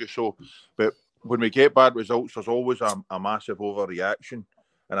told you so. But when we get bad results, there's always a massive overreaction.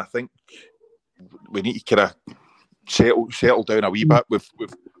 And I think we need to kind of settle down a wee bit.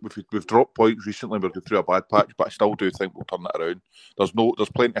 We've dropped points recently, we're going through a bad patch, but I still do think we'll turn it around. There's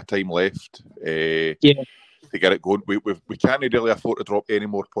plenty of time left to get it going. We can't really afford to drop any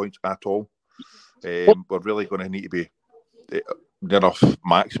more points at all. We're really going to need to be enough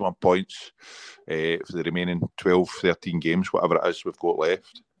maximum points for the remaining 12, 13 games, whatever it is we've got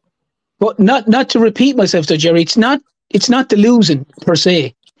left. But not to repeat myself though, Jerry, it's not the losing per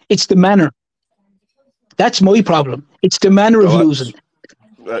se, it's the manner. That's my problem. It's the manner of losing.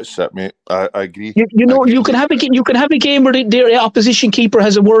 That's it, mate. I agree. You can have a game where the opposition keeper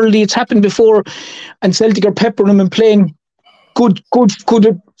has a worldie. It's happened before, and Celtic are peppering them and playing good,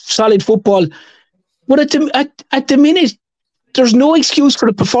 solid football. But at the minute, there's no excuse for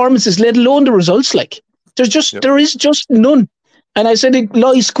the performances, let alone the results. Like there is just none. And I said it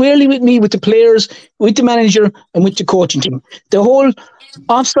lies squarely with me, with the players, with the manager, and with the coaching team. The whole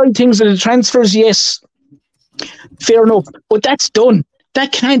offside things and the transfers, yes, fair enough, but that's done.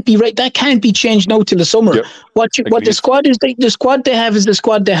 That can't be right. That can't be changed now till the summer. Yep. What the squad is, the squad they have is the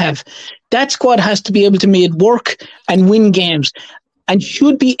squad they have. That squad has to be able to make it work and win games, and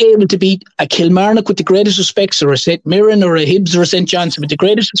should be able to beat a Kilmarnock, with the greatest respects, or a St Mirren or a Hibs or a St Johnstone, with the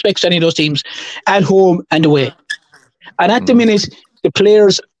greatest respects to any of those teams, at home and away. And at the minute, the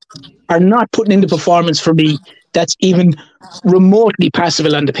players are not putting in the performance for me that's even remotely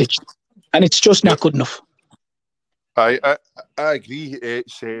passable on the pitch, and it's just not good enough. I agree.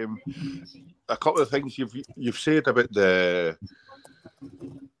 It's a couple of things you've said about the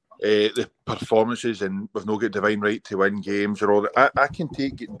performances, and we've not got divine right to win games or all that. I can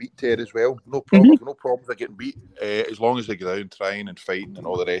take getting beat there as well. No problem. No problems with getting beat, as long as they go down trying and fighting and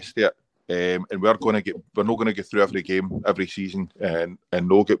all the rest of it. And we're not going to get through every game every season and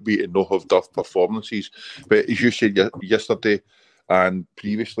no get beat and no have duff performances. But as you said yesterday and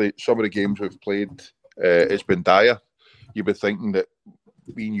previously, some of the games we've played, it's been dire. You've been thinking that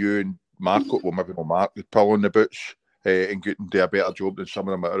you and Marco, well, maybe not Mark, would pull on the boots and get and do a better job than some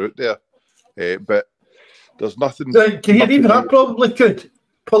of them that are out there. But there's nothing. Can you even that probably could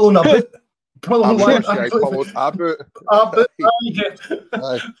pull on a boot? Pull on a boot.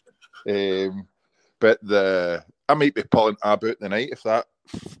 But I might be pulling a boot tonight if that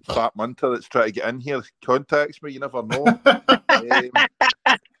fat munter that's trying to get in here contacts me. You never know.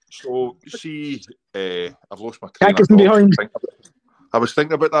 So see, I've lost my train of thought. I was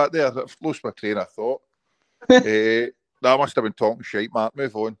thinking about that there. I've lost my train of thought. That must have been talking shite, Mark.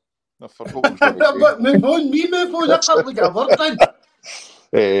 Move on. I forgot what I was going to say. Move on, me move on. That's not like a word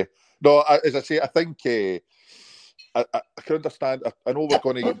then. No, as I say, I think I can understand. I know we're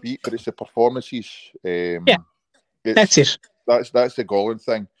going to get beat, but it's the performances. That's it. That's the galling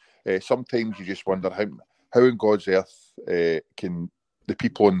thing. Sometimes you just wonder how in God's earth can the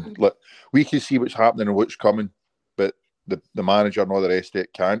people we can see what's happening and what's coming, but the manager and all the rest of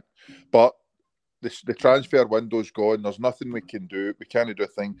it can't. But the transfer window's gone. There's nothing we can do. We can't do a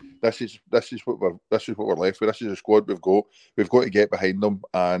thing. This is what we're left with. This is the squad we've got. We've got to get behind them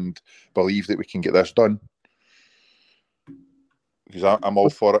and believe that we can get this done. Because I'm all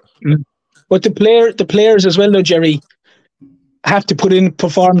for it. But the players as well, though, Jerry, have to put in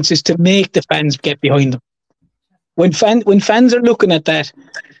performances to make the fans get behind them. When fans are looking at that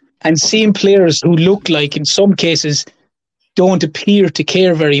and seeing players who look like, in some cases, don't appear to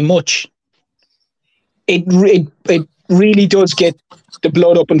care very much, it really does get the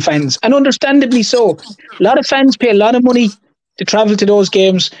blood up in fans, and understandably so. A lot of fans pay a lot of money to travel to those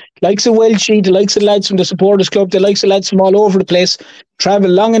games. Likes of Welshie, the likes of lads from the supporters club, the likes of lads from all over the place, travel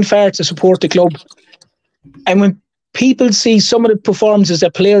long and far to support the club. And when people see some of the performances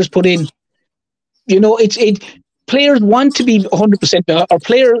that players put in, players want to be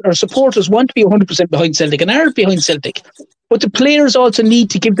 100%, or supporters want to be 100% behind Celtic and are behind Celtic. But the players also need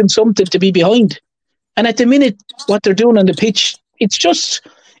to give them something to be behind. And at the minute, what they're doing on the pitch,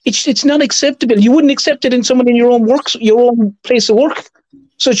 it's not acceptable. You wouldn't accept it in someone in your own place of work.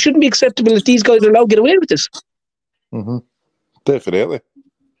 So it shouldn't be acceptable that these guys are allowed to get away with this. Mm-hmm. Definitely.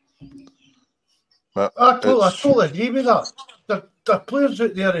 I totally agree with that. There are players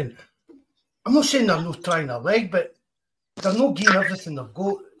out there, and I'm not saying they're not trying their leg, but they're not giving everything they've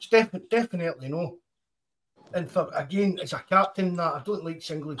got. It's definitely no. And again, as a captain, I don't like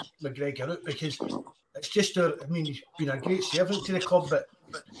singling McGregor out, because it's just he's been a great servant to the club, but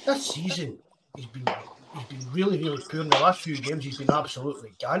this season he's been really, really poor. In the last few games, he's been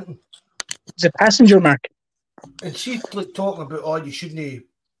absolutely ganting. He's a passenger, Mark. And see, talking about you shouldn't,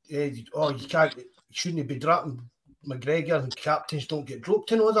 you shouldn't be dropping McGregor, and captains don't get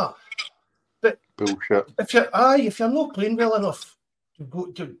dropped and all that. But bullshit. If you're not playing well enough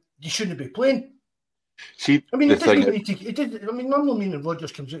you shouldn't be playing. See, I mean, I'm not meaning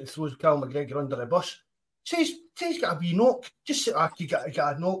Rodgers comes out and throws Cal McGregor under a bus. Says he's got a wee knock. Just say, he got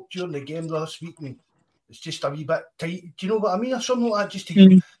a knock during the game last week, and it's just a wee bit tight. Do you know what I mean? Or something like that. Just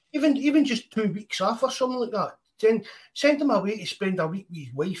to even just 2 weeks off or something like that. Then send him away to spend a week with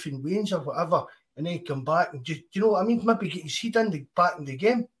his wife in Waynes or whatever, and then come back and just, do you know what I mean? Maybe get his head back in the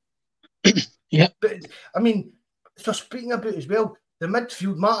game. Yeah. But I mean, so speaking about as well, the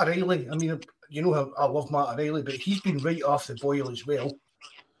midfield, Matt O'Reilly. I mean, you know how I love Matt O'Reilly, but he's been right off the boil as well.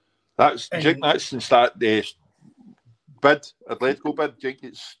 That's since that Atletico bid. Do you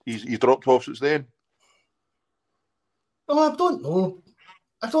think he's dropped off since then? Well, I don't know.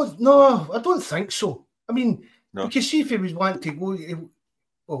 I don't think so. I mean, you can see if he was wanting to go.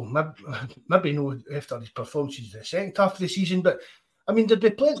 Maybe no after his performances in the second half of the season, but I mean, there'll be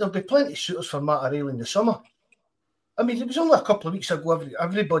plenty of suitors for Matt O'Reilly in the summer. I mean, it was only a couple of weeks ago,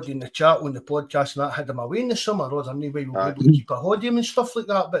 everybody in the chat on the podcast and that had him away in the summer, or there no way we'll be able to keep a hold of him and stuff like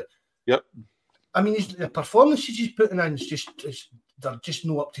that. But yep. I mean, the performances he's putting in they're just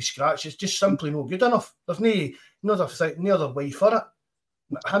no up to scratch. It's just simply no good enough. There's no other way for it.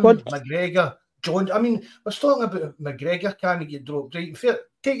 McGregor, John. I mean, we're talking about McGregor can't get dropped. Right? Fair,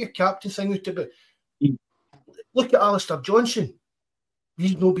 take your captain thing out of it. Look at Alistair Johnson.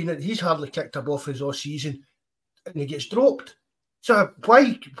 He's hardly kicked a ball for his all season, and he gets dropped. So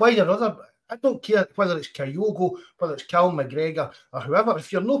why there other? I don't care whether it's Kyogo, whether it's Cal McGregor or whoever.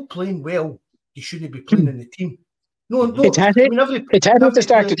 If you're not playing well, you shouldn't be playing in the team. No. It had at the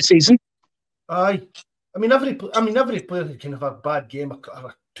start of the season. Aye. I mean, every player can have a bad game,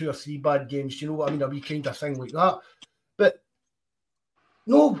 or 2 or 3 bad games. You know what I mean? A wee kind of thing like that. But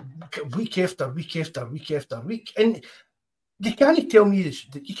no, week after week after week after week, and you can't tell me this.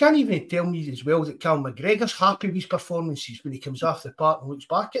 You can't even tell me as well that Cal McGregor's happy with his performances when he comes off the park and looks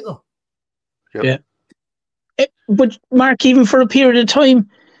back at them. Yep. Yeah. But Mark, even for a period of time,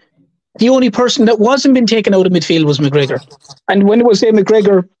 the only person that wasn't been taken out of midfield was McGregor. And when it was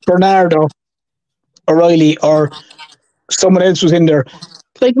McGregor, Bernardo, O'Reilly, or someone else was in there,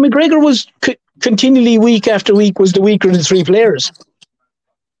 like McGregor was continually week after week was the weaker of the 3 players.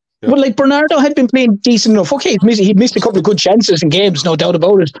 Yep. But like Bernardo had been playing decent enough. Okay, he'd missed a couple of good chances in games, no doubt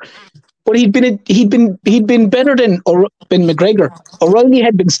about it. But he'd been better than McGregor. O'Reilly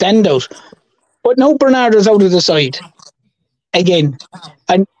had been standout. But now Bernardo's out of the side again,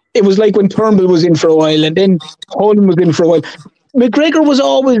 and it was like when Turnbull was in for a while and then Holden was in for a while.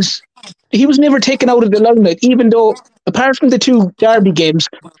 McGregor he was never taken out of the limelight, even though, apart from the 2 derby games,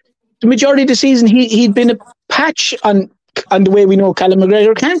 the majority of the season he'd been a patch on the way we know Callum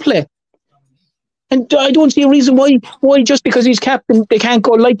McGregor can play. And I don't see a reason why just because he's captain they can't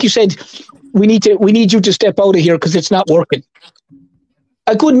go, like you said, we need you to step out of here because it's not working.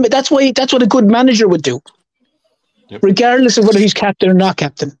 That's what a good manager would do. Yep. Regardless of whether he's captain or not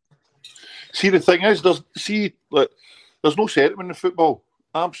captain. See, the thing is, there's no sentiment in football.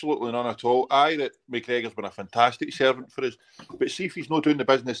 Absolutely none at all. That McGregor's been a fantastic servant for us. But see, if he's not doing the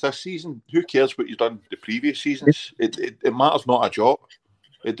business this season, who cares what he's done the previous seasons? It matters not a jot.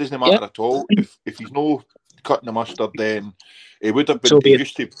 It doesn't matter at all. If he's not cutting the mustard, then it would have been.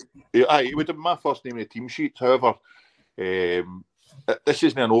 He would have been my first name in the team sheet. However, this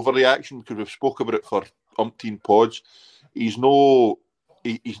isn't an overreaction because we've spoke about it for umpteen pods. He's no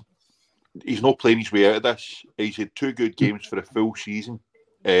playing his way out of this. He's had 2 good games for a full season,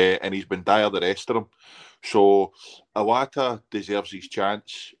 and he's been dire the rest of them. So Iwata deserves his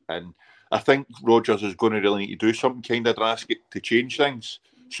chance, and I think Rodgers is going to really need to do something kind of drastic to change things.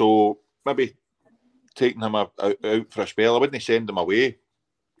 So maybe taking him out for a spell. I wouldn't send him away,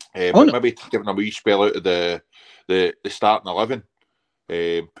 but maybe giving him a wee spell out of the starting 11.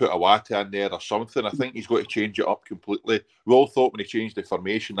 Put Iwata in there or something. I think he's got to change it up completely. We all thought when he changed the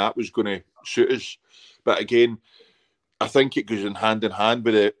formation that was going to suit us. But again, I think it goes in hand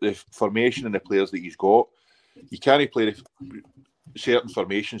with the formation and the players that he's got. You can't play certain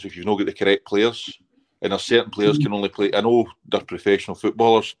formations if you've not got the correct players. And there's certain players can only play, I know they're professional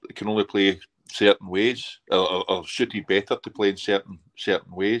footballers, can only play certain ways or suited better to play in certain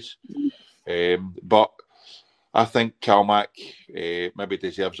ways. But I think Calmac maybe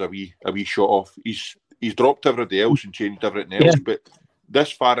deserves a wee shot off. He's dropped everybody else and changed everything else, but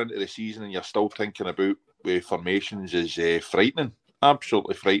this far into the season and you're still thinking about formations is frightening,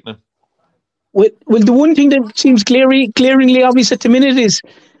 absolutely frightening. Well, the one thing that seems glaringly obvious at the minute is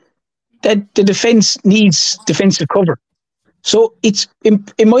that the defence needs defensive cover. So it's, in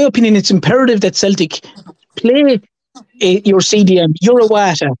my opinion, it's imperative that Celtic play your CDM, your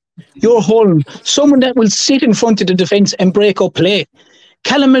Iwata, your Holm, someone that will sit in front of the defence and break up play.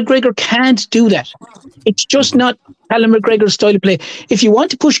 Callum McGregor can't do that. It's just not Callum McGregor's style of play. If you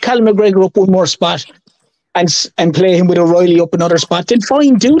want to push Callum McGregor up one more spot and play him with O'Reilly up another spot, then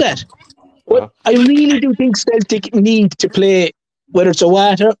fine, do that. But I really do think Celtic need to play, whether it's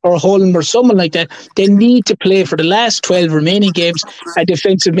Iwata or Holm or someone like that, they need to play for the last 12 remaining games a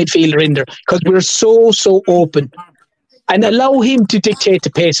defensive midfielder in there because we're so open. And allow him to dictate the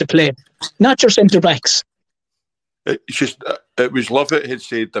pace of play, not your centre-backs. It's just, it was Lovett had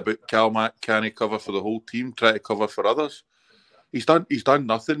said about Calmac, can he cover for the whole team, try to cover for others. He's done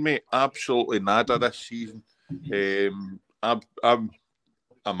nothing, mate. Absolutely nada this season. I'm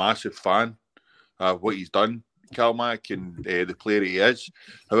a massive fan of what he's done, Calmac, and the player he is.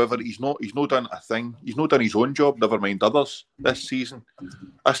 However, he's not done a thing. He's not done his own job, never mind others, this season.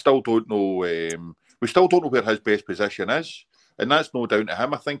 I still don't know... we still don't know where his best position is, and that's no down to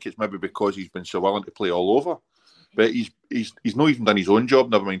him. I think it's maybe because he's been so willing to play all over, but he's not even done his own job,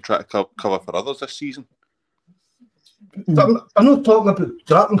 never mind try to cover for others this season. I'm not talking about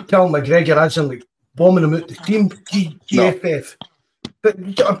dropping Callum McGregor as in like bombing him out the team, GFF, but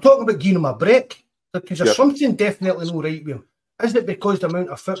I'm talking about giving him a break because there's something definitely no right with him. Is it because the amount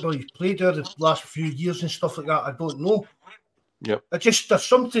of football he's played over the last few years and stuff like that? I don't know. Yep. There's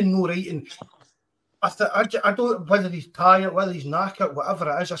something no right in. I don't, whether he's tired, whether he's knackered,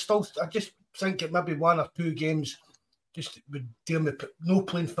 whatever it is. I just think it maybe 1 or 2 games just would do him no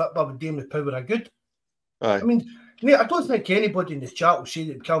playing football would do him the power of good. Aye. I mean, mate, I don't think anybody in the chat will say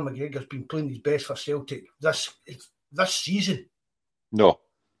that Cal McGregor's been playing his best for Celtic this season. No.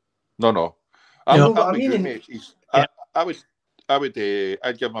 I'd give him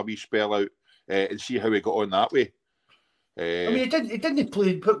a wee spell out and see how he got on that way. I mean, he didn't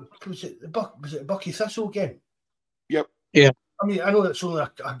play. Was it Bucky Thistle game? Yep. Yeah. I mean, I know it's only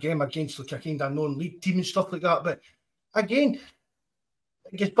a game against like a kind of non-league team and stuff like that, but again,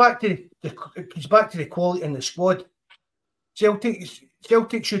 it gets back to the quality in the squad.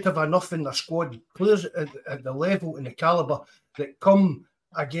 Celtic should have enough in their squad, players at the level and the calibre that come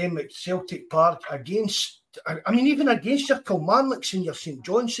a game at Celtic Park against. I mean, even against your Kilmarnocks and your St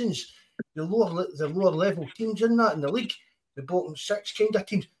Johnsons. The lower level teams in that in the league, the bottom 6 kind of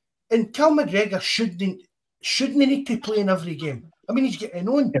teams. And Cal McGregor shouldn't need to play in every game. I mean, he's getting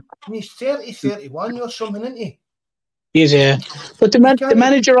on. I mean, he's 30, 31 or something, isn't he? He is, yeah. But the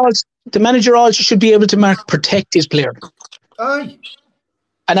manager also should be able to protect his player. Aye.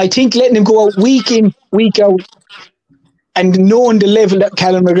 And I think letting him go out week in, week out, and knowing the level that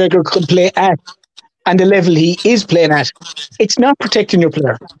Callum McGregor can play at, and the level he is playing at, it's not protecting your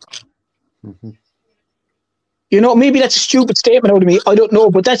player. Mm-hmm. You know, maybe that's a stupid statement out of me. I don't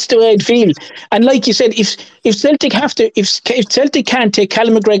know, but that's the way I'd feel. And like you said, if Celtic if Celtic can't take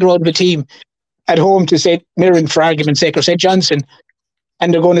Callum McGregor out of a team at home to say Mirren for argument's sake, or say Johnson,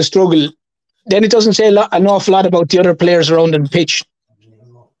 and they're going to struggle, then it doesn't say an awful lot about the other players around on the pitch.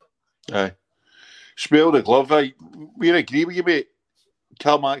 Aye. Smell the glove. We agree with you, mate.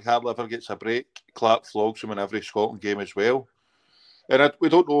 Calmac Hadliver gets a break. Clark flogs him in every Scotland game as well. And we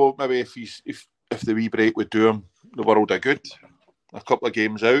don't know maybe if the wee break would do him the world of good. A couple of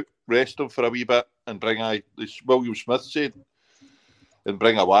games out, rest him for a wee bit, and bring as William Smith said, and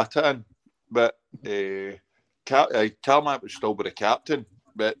bring a Wata in. But Calmac would still be the captain.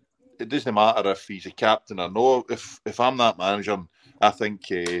 But it doesn't matter if he's a captain or no. If I'm that manager, I think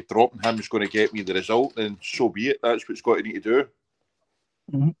dropping him is going to get me the result, and so be it. That's what it's got to need to do.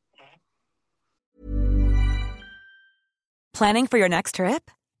 Mm-hmm. Planning for your next trip?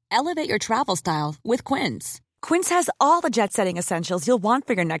 Elevate your travel style with Quince. Quince has all the jet-setting essentials you'll want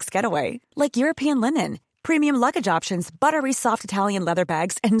for your next getaway, like European linen, premium luggage options, buttery soft Italian leather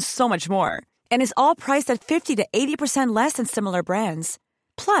bags, and so much more. And is all priced at 50 to 80% less than similar brands.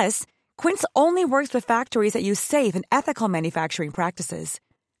 Plus, Quince only works with factories that use safe and ethical manufacturing practices.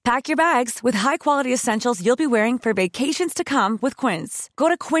 Pack your bags with high-quality essentials you'll be wearing for vacations to come with Quince. Go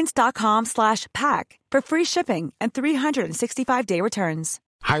to quince.com/pack for free shipping and 365-day returns.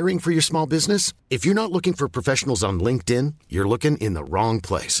 Hiring for your small business? If you're not looking for professionals on LinkedIn, you're looking in the wrong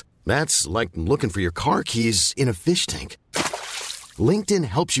place. That's like looking for your car keys in a fish tank. LinkedIn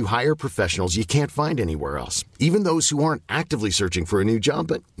helps you hire professionals you can't find anywhere else, even those who aren't actively searching for a new job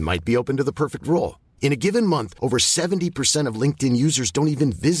but might be open to the perfect role. In a given month, over 70% of LinkedIn users don't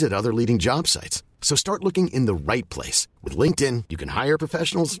even visit other leading job sites. So start looking in the right place. With LinkedIn, you can hire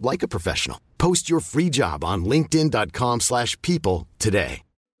professionals like a professional. Post your free job on linkedin.com/people today.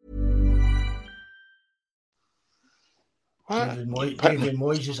 David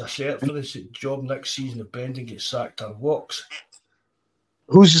Moyes is a cert for this job next season if Brendan gets sacked or walks.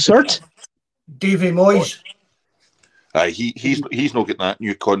 Who's the cert? Davy Moyes. He's not getting that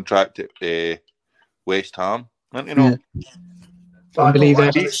new contract at West Ham, you know. Yeah. I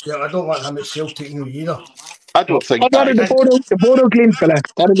don't want him at Celtic either. I don't think. The Bodo Glint fella.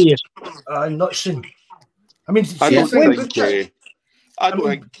 That'll be it. Nutson. I mean, I don't think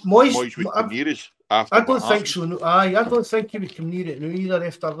Moyes would come near us after. I don't think so. I don't think he would come near it now either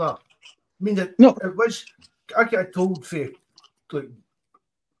after that. I mean, it was. I get told for like.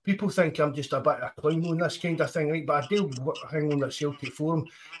 People think I'm just a bit of a clown on this kind of thing, right? But I do hang on that Celtic forum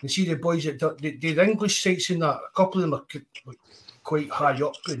and see the boys that the English sites in that. A couple of them are quite high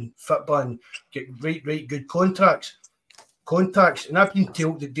up in football and get right good contacts. And I've been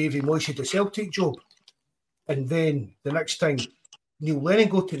told that Davy Moyes had a Celtic job, and then the next time Neil Lennon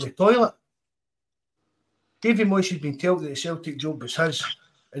go to the toilet, Davy Moyes had been told that the Celtic job was his,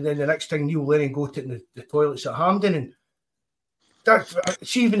 and then the next time Neil Lennon go to the toilets at Hampden and.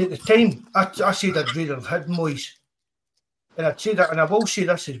 See, even at the time, I said I'd rather have had Moyes. And I'd say that, and I will say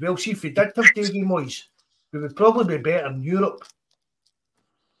this as well. See, if we did have Davy Moyes, we would probably be better in Europe.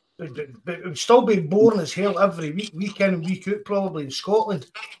 But it would still be boring as hell every week in and week out, probably in Scotland.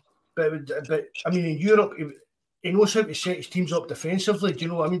 But I mean, in Europe, he knows how to set his teams up defensively. Do you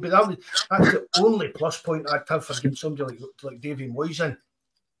know what I mean? But that's the only plus point I'd have for getting somebody like Davy Moyes in.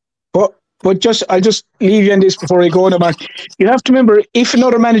 But I'll just leave you on this before I go on, man. You have to remember, if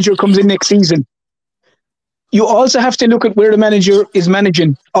another manager comes in next season, you also have to look at where the manager is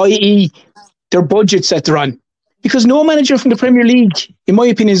managing, i.e. their budgets that they're on. Because no manager from the Premier League, in my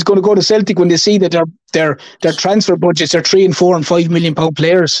opinion, is going to go to Celtic when they see that their transfer budgets are £3 and £4 and £5 million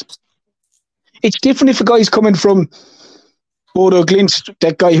players. It's different if a guy's coming from Bodo Glint,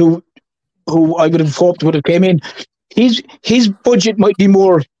 that guy who I would have hoped would have came in. His budget might be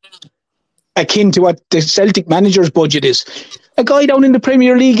more akin to what the Celtic manager's budget is. A guy down in the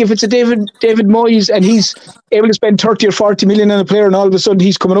Premier League, if it's a David Moyes and he's able to spend 30 or 40 million on a player, and all of a sudden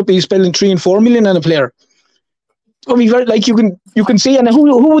he's coming up, he's spending 3 and 4 million on a player. I mean, like you can see, and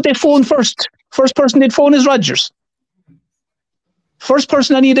who would they phone first? First person they'd phone is Rodgers. First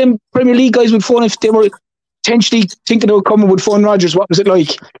person any of them Premier League guys would phone if they were potentially thinking of coming would phone Rodgers. What was it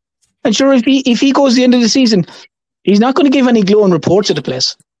like? And sure, if he goes the end of the season, he's not going to give any glowing reports of the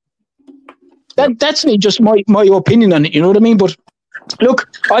place. That's me, just my opinion on it, you know what I mean? But look,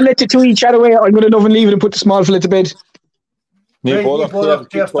 I'll let the two each chat away. I'm going to love and leave it and put the small fella to bed.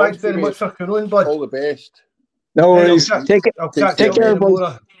 Thanks very much for coming on, bud. All the best. No worries. Take it. I'll catch Take you care, later, boys.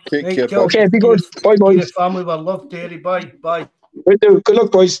 Maura. Take Right, care, Kel. Okay, be good. Bye, To the boys. family, we're love, Terry. Bye. Good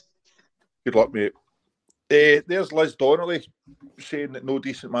luck, boys. Good luck, mate. There's Liz Donnelly saying that no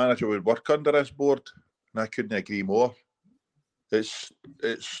decent manager would work under this board, and I couldn't agree more. It's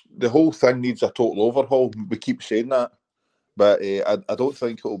the whole thing needs a total overhaul. We keep saying that, but I don't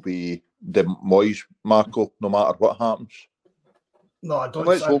think it'll be the Moyes, Marco, no matter what happens. No, I don't.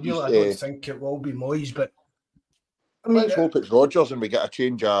 Let's I hope don't think it will be Moyes, but I mean, let's hope it's Rodgers and we get a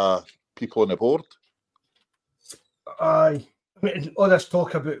change of people on the board. I mean, all this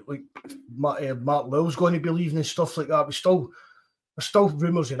talk about like Mark Lowell's going to be leaving and stuff like that, there's still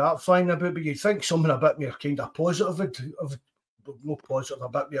rumours of that flying about. But you'd think something a bit more kind of positive, no positive, a bit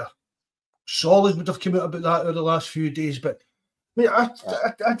more solid would have come out about that over the last few days. But I mean, I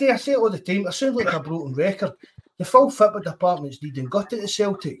say it all the time. I sound like a broken record. The full fitment department's needing gutted at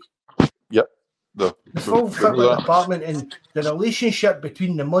Celtic. Yep. The full fitment department and the relationship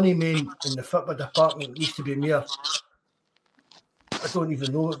between the money men and the fitment department needs to be more, I don't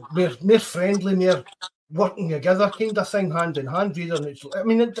even know, more friendly, more working together kind of thing, hand in hand.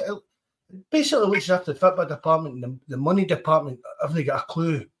 It basically looks after the fitment department and the money department haven't got a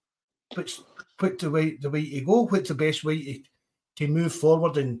clue what's the way to go, what's the best way to move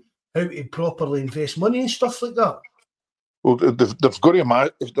forward and how to properly invest money and stuff like that. Well,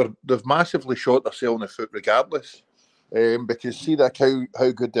 they've massively shot themselves in the foot regardless, because see that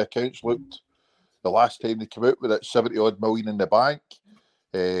how good the accounts looked the last time they came out with it, 70 odd million in the bank.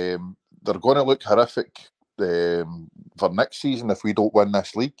 They're going to look horrific for next season if we don't win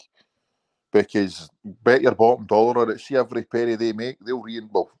this league, because bet your bottom dollar on it. See every penny they make, they'll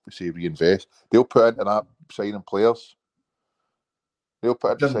reinvest. They'll put into that signing players.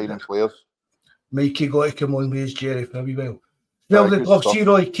 Mikey got to come on with his Jerry for a wee while. Well, they'd love to see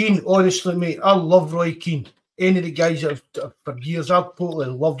Roy Keane. Honestly, mate, I love Roy Keane. Any of the guys that have, for years, I've totally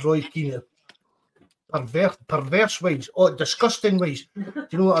loved Roy Keane. Perverse ways, disgusting ways. Do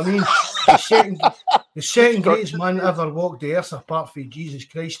you know what I mean? The second greatest man ever walked the earth, apart from Jesus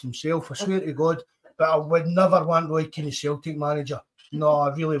Christ himself. I swear to God. But I would never want Roy Keane as Celtic manager. No,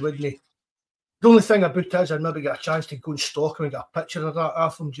 I really wouldn't. The only thing about it is I'd maybe get a chance to go and stalk him and get a picture of that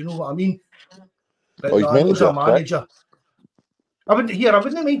off him. Do you know what I mean? But no, I was a manager. I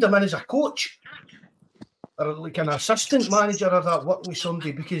wouldn't mind him in as a coach or like an assistant manager or that, working with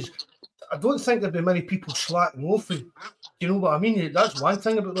somebody, because I don't think there'd be many people slacking off. Do you know what I mean? That's one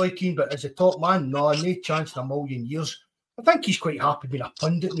thing about Roy Keane, but as a top man, no chance in a million years. I think he's quite happy being a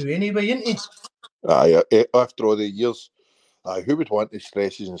pundit now anyway, isn't he? After all the years. Who would want the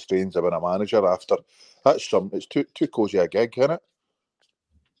stresses and strains of being a manager after? It's too cosy a gig, isn't it?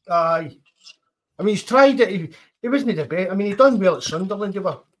 Aye. I mean, he's tried it. He wasn't the best. I mean, he done well at Sunderland. They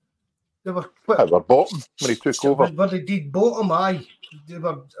were bottom when he took over. But they did bottom, aye. They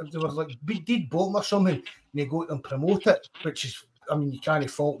were like did bottom or something, and they go and promote it, which is, I mean, you can't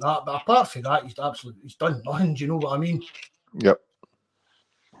fault that. But apart from that, he's done nothing. Do you know what I mean? Yep.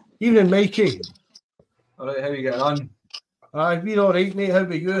 Evening, Mikey. All right, how are you getting on? Aye, we're all right, mate. How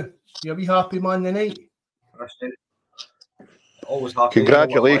about you? You a wee happy man tonight? Always happy.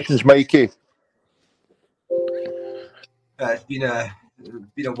 Congratulations, Mikey. It's been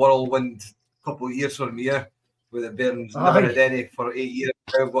a whirlwind couple of years for me here, with the Bairns never had any for 8 years.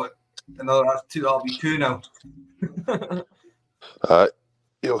 I've got another two. I'll be two now.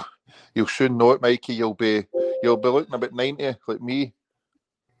 You'll soon know it, Mikey. You'll be looking about 90, like me.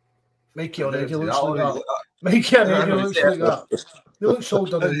 Mikey already looks like that. Mikey already looks like that. He looks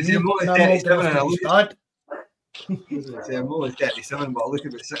older than me, and I'm older than his dad. I'm only 37, but I look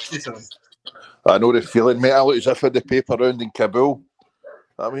about 67. I know the feeling, mate. I look as if I had the paper round in Kabul.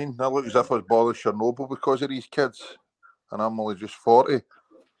 I mean, I look as if I was bothered Chernobyl because of these kids, and I'm only just 40.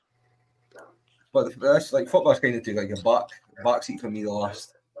 But that's like football's kind of took like a backseat for me the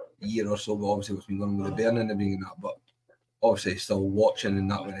last year or so. But obviously, what's been going on with the Bairn and everything and that. But obviously, still watching and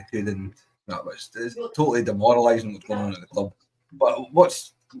that when I could, and that was it's totally demoralising what's going on at the club. But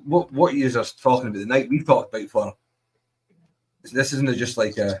what you are talking about the night we've talked about for this isn't just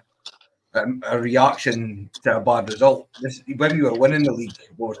like a reaction to a bad result. When we were winning the league,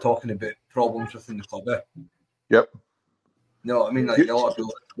 we were talking about problems within the club. Yep. No, I mean, like a lot of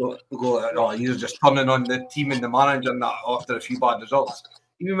people go, "Oh, you're just turning on the team and the manager and that after a few bad results."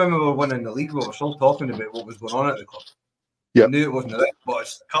 Even when we were winning the league, we were still talking about what was going on at the club. Yeah, knew it wasn't right, but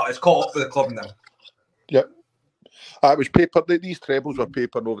it's caught up with the club now. Yep. It was paper. These trebles were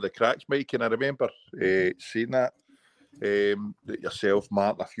papering over the cracks, Mike, and I remember seeing that. That yourself,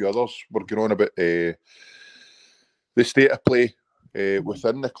 Matt, and a few others were going on about the state of play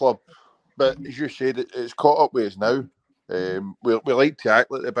within the club. but as you said, it's caught up with us now. We like to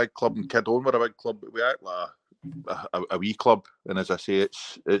act like the big club, and Kidone were a big club, but we act like a wee club. And as I say,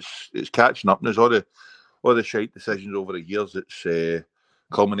 it's catching up. And there's all the shite decisions over the years that's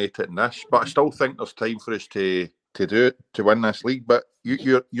culminated in this. But I still think there's time for us to do it, to win this league. But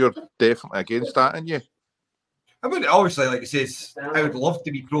you're definitely against that, aren't you? I mean, obviously, like it says, I would love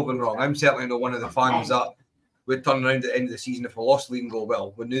to be proven wrong. I'm certainly not one of the fans that would turn around at the end of the season if we lost the league and go,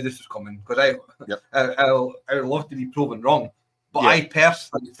 well, we knew this was coming. Because I would love to be proven wrong. But I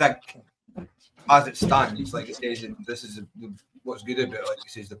personally think, as it stands, like it says, and this is what's good about it, like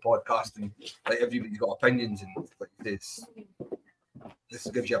it says, the podcast, and like everybody's got opinions, and like it says, this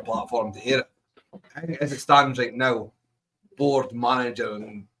gives you a platform to air it. I think as it stands right now, board, manager,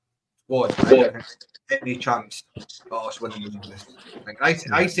 and squad, any chance of us winning the league. Like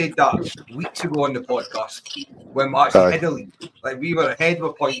I said that weeks ago on the podcast when we actually had a league. Like we were ahead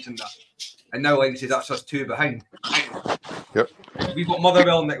with points in that, and now, like I said, that's us 2 behind. Yep. We've got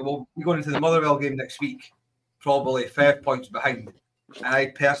Motherwell next. Well, we're going into the Motherwell game next week, probably 5 points behind, and I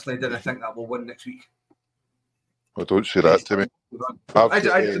personally didn't think that we'll win next week. Well, don't say that to me. I'm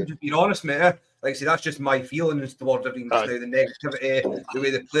just being honest, mate. Like I say, that's just my feelings towards everything just now. The negativity, the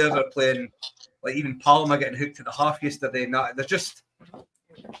way the players are playing. Like even Palmer getting hooked to the half yesterday, and that they're just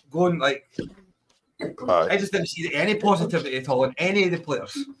going like. I just didn't see any positivity at all in any of the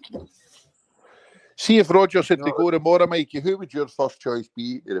players. See, if Rodgers had to go tomorrow, Mikey, who would your first choice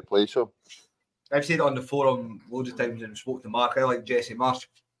be to replace him? I've said it on the forum loads of times and spoke to Mark. I like Jesse Marsh.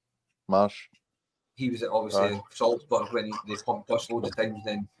 He was obviously Salzburg when they pumped us loads of times,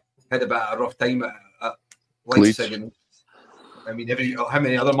 then had a bit of a rough time at Leipzig. And I mean, how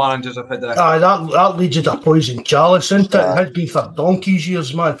many other managers have had that? That Leeds had a poison chalice, isn't it? It had been for donkey's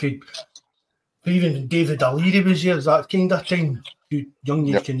years, man. Even David O'Leary was here, that kind of time. You young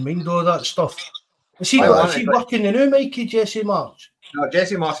you can mind all that stuff. Is he working the new Mikey, Jesse Marsh? No,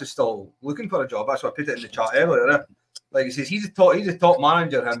 Jesse Marsh is still looking for a job. That's why I put it in the chat earlier. Like he says, he's a top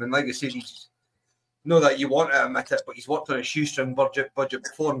manager, him, and like I said, he's know that you want to admit it, but he's worked on a shoestring budget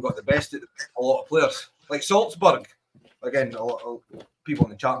before and got the best of a lot of players. Like Salzburg, again, a lot of people in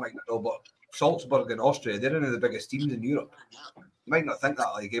the chat might not know, but Salzburg in Austria, they're one of the biggest teams in Europe. You might not think that,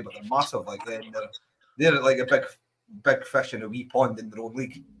 like, but they're massive. Like, they're like a big fish in a wee pond in their own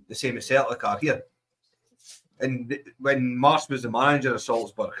league, the same as Celtic are here. And when Marsh was the manager of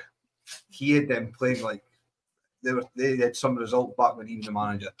Salzburg, he had them playing like they had some result back when he was the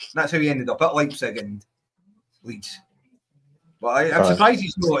manager. And that's how he ended up at Leipzig and Leeds. But I'm surprised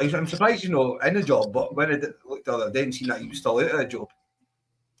he's not in a job. But when I looked the other day and seen that he was still out of a job,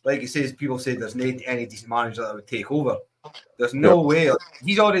 like he says, people say there's no any decent manager that would take over. There's no way.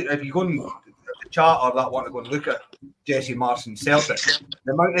 He's already. If you go and the chat or that want to go and look at Jesse Marsh and Celtic,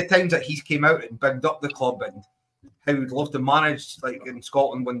 the amount of times that he's came out and bigged up the club and how he'd love to manage like in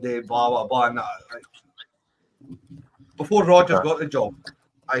Scotland one day, blah blah blah, and that. Like, before Rodgers got the job,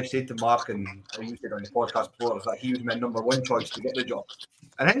 I said to Mark, and I used it on the podcast before, that he was my number one choice to get the job.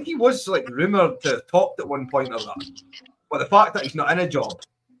 And I think he was like rumoured to have topped at one point or that. But the fact that he's not in a job,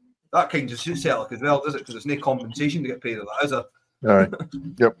 that kind of suits Celtic as well, does it? Because there's no compensation to get paid of that, is there? All right.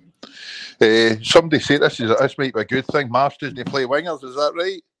 Yep. Somebody said this might be a good thing. Marsh doesn't play wingers, is that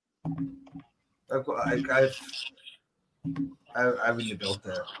right? I wouldn't be able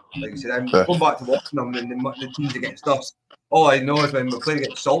to. Like I said, I'm going back to watching them and the teams against us. All I know is when we played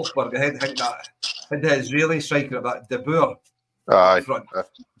against Salzburg, I think that the Israeli striker of that De Boer front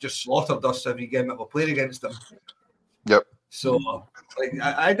just slaughtered us every game that we played against them. Yep. So, like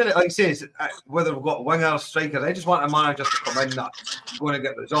I didn't, like I say, whether we've got wingers, strikers, I just want a manager to come in that's going to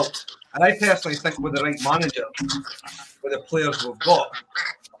get results. And I personally think with the right manager, with the players we've got,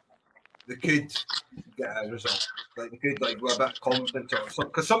 they could get a result. Like they could go a bit confident or something.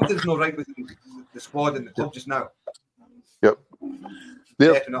 Because something's not right with the squad and the club just now. Yep.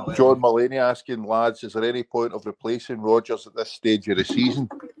 There, John Mulaney asking, lads, is there any point of replacing Rodgers at this stage of the season?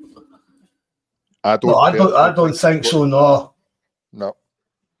 I don't think so. No.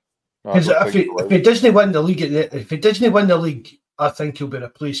 Because if he doesn't win the league, I think he'll be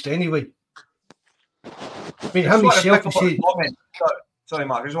replaced anyway. I mean, how many selfish? Sorry,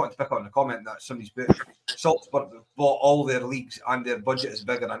 Mark. I just wanted to pick up on the comment that somebody's put. Salzburg bought all their leagues and their budget is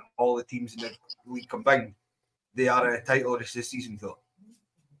bigger than all the teams in the league combined. They are in a title race this season, though.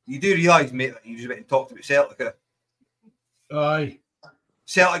 You do realise, mate, that you just went and talked about Celtic. Aye.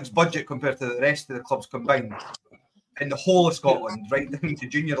 Celtic's budget compared to the rest of the clubs combined in the whole of Scotland, right down to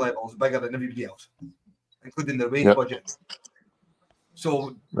junior level, is bigger than everybody else, including their wage budget.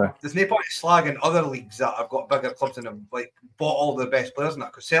 So Right. there's no point slagging other leagues that have got bigger clubs and have like bought all the best players in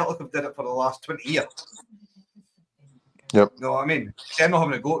that, because Celtic have did it for the last 20 years. Yep. You know what I mean? So I'm not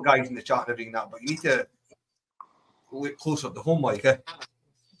having a go at guys in the chat and everything that, but you need to look closer to home, like,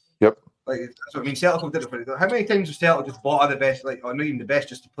 Yep. Like, that's what I mean. Celtic have did it for. How many times has Celtic just bought the best, like, or not even the best,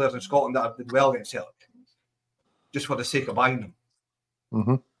 just the players in Scotland that have did well against Celtic, just for the sake of buying them?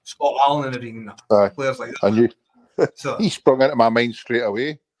 Mm-hmm. Scott Allen and everything, that. Players like that. And you, so, he sprung into my mind straight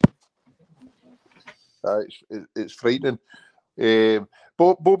away. It's frightening.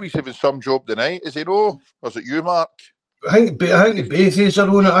 Bobby's having some job tonight, is he no? Or is it you, Mark? I think Bawz are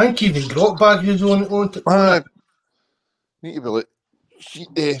on it. I think even Grotbag is on it. Need to be like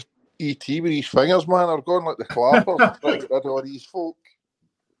ET with his fingers, man. Are going like the clappers, trying to get rid of all these folk.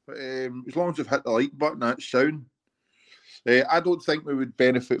 But as long as we've hit the like button, that's sound. I don't think we would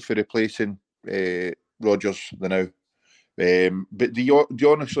benefit for replacing Rodgers now. But do you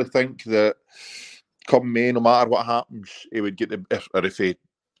honestly think that come May, no matter what happens, he would get if he,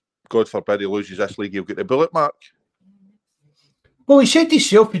 God forbid, he loses this league, he'll get the bullet mark? Well, he said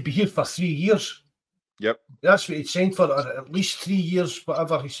himself he'd be here for 3 years. Yep. That's what he'd signed for, at least 3 years,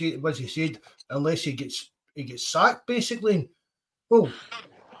 whatever he said, unless he gets sacked, basically. Well,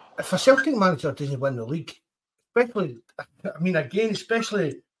 if a Celtic manager doesn't win the league, especially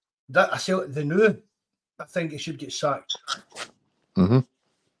the new, I think he should get sacked. Mm-hmm.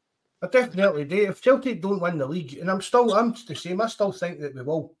 I definitely do. If Celtic don't win the league, and I'm the same, I still think that we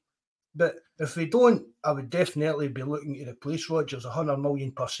will. But if we don't, I would definitely be looking to replace Rodgers 100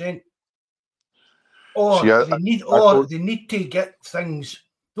 million%. Or they need to get things.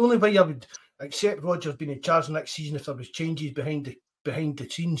 The only way I would accept Rodgers being in charge next season if there was changes behind the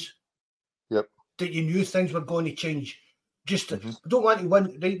scenes. Yep. That you knew things were going to change. We don't want to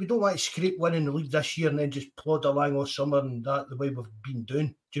win. Right? We don't want to scrape winning the league this year and then just plod along all summer and that the way we've been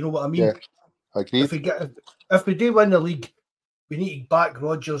doing. Do you know what I mean? Yeah, I agree. If we do win the league, we need to back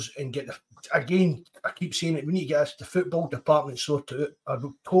Rodgers and get again. I keep saying it. We need to get the football department sorted out. A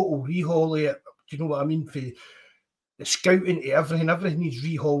total rehaul of it. Do you know what I mean? For the scouting to everything needs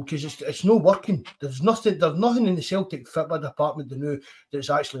rehaul because it's not working. There's nothing in the Celtic football department to know that's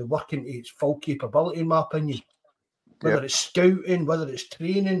actually working to its full capability, in my opinion. Whether it's scouting, whether it's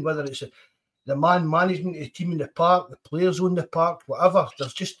training, whether it's the man management of the team in the park, the players on the park, whatever.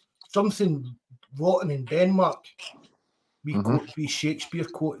 There's just something rotten in Denmark. We Shakespeare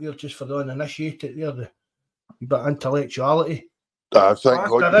quote there just for the uninitiated there, the bit of intellectuality. Thank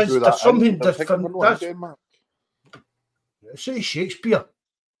God there's something different. Say Shakespeare.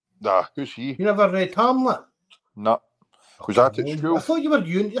 Nah, who's he? You never read Hamlet? No. Was that at school? I thought you were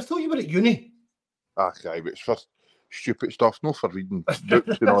at uni. Okay, but it's for stupid stuff, not for reading books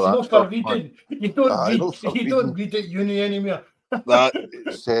and all that. Not for reading. You don't read at uni anymore. I've got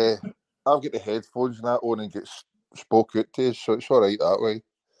the headphones and that on and get spoke out to, so it's all right that way.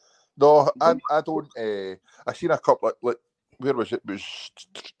 No, I don't. I seen a couple of, like, where was it?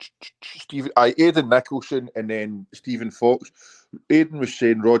 It was Aidan Nicholson and then Stephen Fox. Aidan was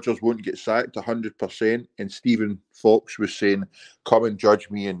saying Rodgers won't get sacked 100%, and Stephen Fox was saying, "Come and judge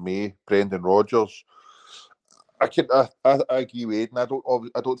me in May, Brendan Rodgers." I agree with Aidan.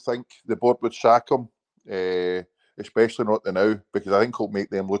 I don't think the board would sack him, especially not now, because I think it'll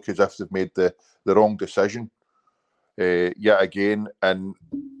make them look as if they've made the wrong decision yet again. And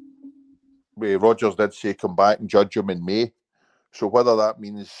Rodgers did say come back and judge him in May. So whether that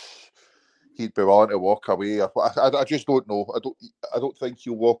means he'd be willing to walk away, I just don't know. I don't think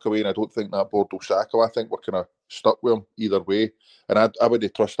he'll walk away, and I don't think that board will sack him. I think we're kind of stuck with him either way, and I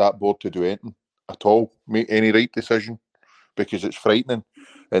wouldn't trust that board to do anything at all, make any right decision, because it's frightening.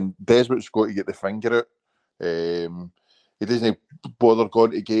 And Desmond's got to get the finger out. He doesn't bother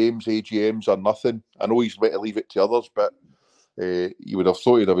going to games, AGMs or nothing. I know he's meant to leave it to others, but you would have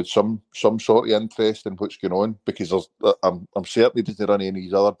thought he'd have had some sort of interest in what's going on, because I'm certain he doesn't run any of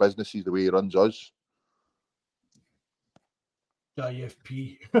his other businesses the way he runs us.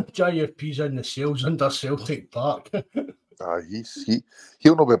 JFP's in the sales under Celtic Park.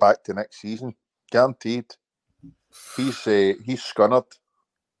 He'll not be back to next season, guaranteed. He's scunnered.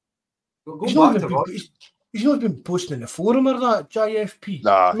 He's not been posting in the forum or that, JFP.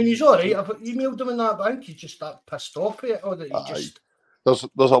 Nah. I mean, he's all right. I've emailed him in that, but I think he's just that pissed off at it. Or that he just... There's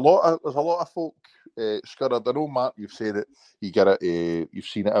a lot of folk scurred. I know, Mark, you've said it. You get it. You've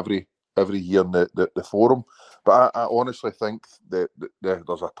seen it every year in the forum. But I honestly think that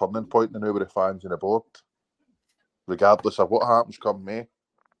there's a turning point now with the fans and the board, regardless of what happens come May.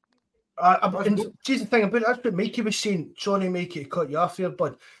 See the thing about it, that's what Mikey was saying. Sorry, Mikey, to cut you off here,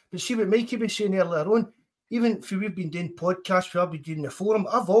 bud. But see what Mikey was saying earlier on. even if we've been doing podcasts, we've been doing the forum,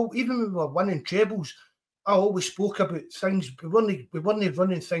 even when we were winning trebles, I always spoke about things. We weren't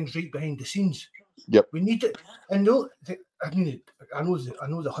running things right behind the scenes. Yep. We need it. And I know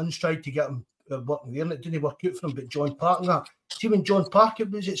the Huns tried to get him working there, and it didn't work out for him. But John Park and that. See, when John Parker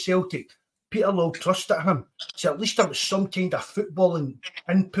was at Celtic, Peter Lowell trusted him. So at least there was some kind of footballing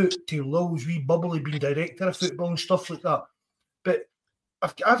input to Lowell's wee bubbly being director of football and stuff like that. But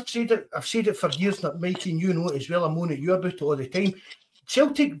I've said it for years, that Mikey, and you know it as well. I'm moaning at you about it all the time.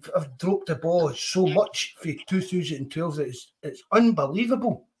 Celtic have dropped the ball so much for 2012 that it's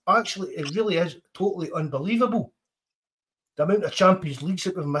unbelievable. Actually, it really is totally unbelievable. The amount of Champions Leagues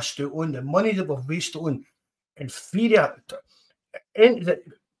that we've missed out on, the money that we've wasted on, inferior. The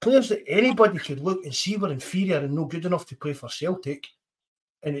players that anybody could look and see were inferior and not good enough to play for Celtic.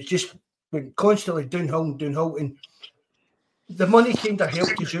 And it's just went constantly downhill. And the money kind of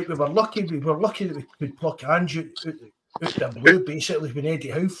helped us out. We were lucky that we could pluck Ange out the blue, basically, when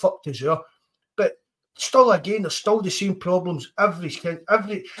Eddie Howe fucked us there. But still, again, there's still the same problems every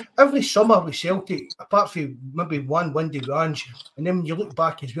summer with Celtic, apart from maybe one windy range. And then when you look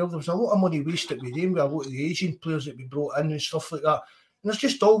back as well, there was a lot of money wasted with them, with a lot of the Asian players that we brought in and stuff like that. And there's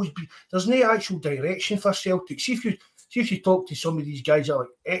just always there's no actual direction for Celtic. See if you talk to some of these guys that are like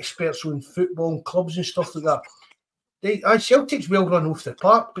experts on football and clubs and stuff like that. Celtic's well run off the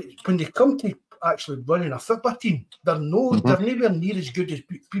park, but when they come to actually running a football team, they're nowhere near as good as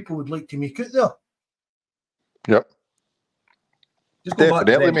people would like to make out there. Yep. Just going back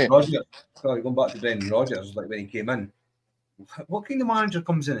to Brendan Rodgers. Sorry, going back to Brendan Rodgers, like when he came in, what kind of manager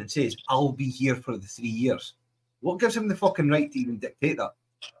comes in and says, "I'll be here for the 3 years"? What gives him the fucking right to even dictate that?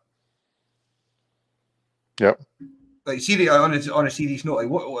 Yep. Like, seriously, on a serious note, like,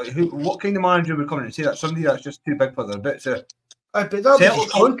 what kind of manager would come in and say that? Somebody that's just too big for their bit to. But that was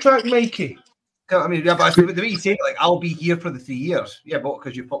his contract, Mikey. I mean, yeah, but the way you say it, like, "I'll be here for the 3 years." Yeah, but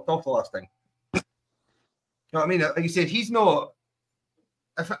because you fucked off the last thing. You know what I mean? Like you said, he's not.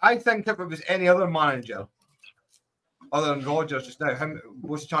 I think if it was any other manager other than Rodgers just now,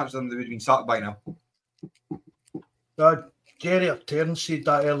 what's the chance of them they would have been sacked by now? Gary or Terence said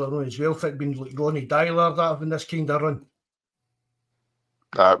that earlier on as well. If it had been like Ronnie Dyler that having this kind of run.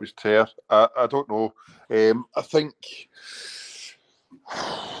 That was Ter. I don't know. I think.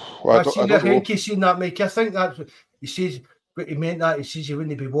 I think he's seen that, Mike. I think that's what he says. What he meant that he says he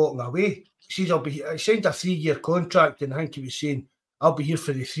wouldn't be walking away. He says I signed a 3-year contract, and I think he was saying I'll be here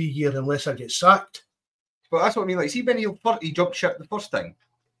for the 3 year unless I get sacked. But that's what I mean. Like, see, when he jumped ship the first time,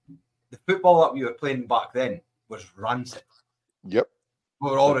 the football that we were playing back then was rancid. Yep. We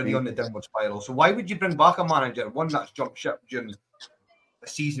were already on the downward spiral. So why would you bring back a manager, one that's jumped ship during a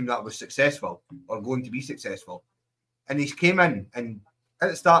season that was successful or going to be successful? And he came in, and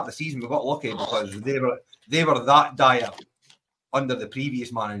at the start of the season, we got lucky because they were that dire under the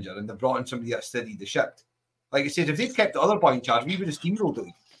previous manager, and they brought in somebody that steadied the ship. Like I said, if they'd kept the other boy in charge, we would have steamrolled the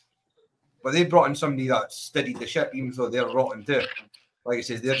league. But they brought in somebody that steadied the ship, even though they're rotten too. Like I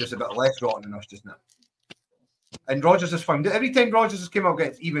said, they're just a bit less rotten than us just now. And Rodgers has found it. Every time Rodgers has come up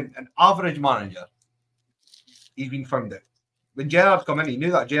against even an average manager, he's been found it. When Gerrard come in, he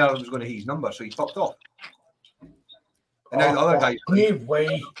knew that Gerrard was going to hit his number, so he fucked off. And now the other guy. No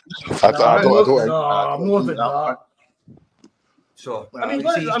way. I'm more than that. So, we're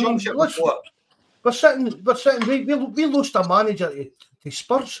sitting right. We lost a manager to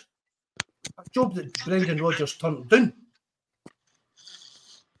Spurs. A job that Brendan Rodgers turned down.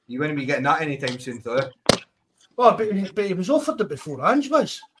 You wouldn't be getting that anytime soon, though. Well, but he was offered it before Ange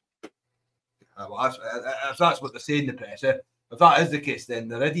was. Well, if that's what they say in the press, if that is the case, then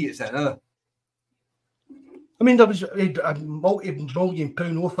they're idiots, then. I mean, there was a multi-million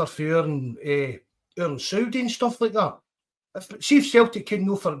pound offer for Aaron Saudi and stuff like that. See if Celtic couldn't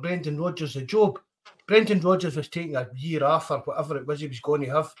offer Brendan Rodgers a job. Brendan Rodgers was taking a year off or whatever it was he was going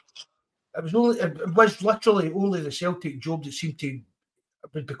to have. It was literally only the Celtic job that seemed to,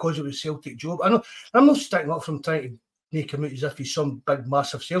 because it was Celtic job. I know I'm not sticking up from trying to make him out as if he's some big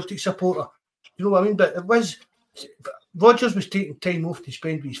massive Celtic supporter. You know what I mean? But it was Rodgers was taking time off to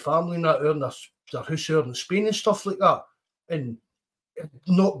spend with his family and that, earning their house out in Spain and stuff like that, and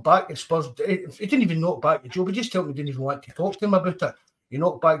knocked back the Spurs. He didn't even knock back the job. He just told me he didn't even want to talk to him about it. He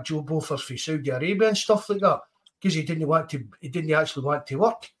knocked back job offers for Saudi Arabia and stuff like that because he didn't actually want to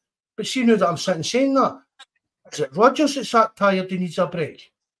work. But see now that I'm sitting saying that, is it Rodgers that's that tired he needs a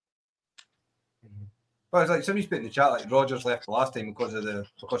break? Well, it's like somebody's put in the chat like Rodgers left the last time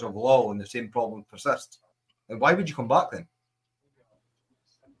because of law and the same problem persists. And why would you come back then?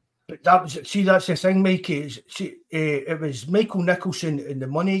 But that's the thing, Mikey. It was Michael Nicholson and the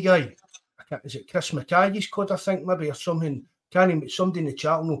money guy. is it Chris Mackay's called, I think, maybe, or something. Somebody in the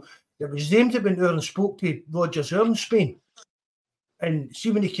chat know. It was them that went over and spoke to Rodgers in Spain. And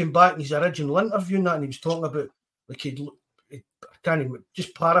see, when he came back in his original interview and that, and he was talking about, like, I can't even,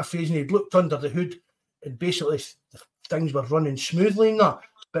 just paraphrasing, he'd looked under the hood and basically things were running smoothly and that.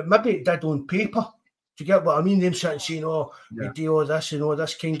 But maybe it did on paper. Do you get what I mean? Them sitting saying, we do all this and all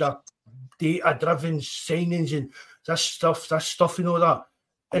this kind of data-driven signings and this stuff and all that.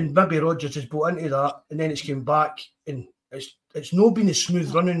 And maybe Rodgers has bought into that, and then it's came back, and it's not been as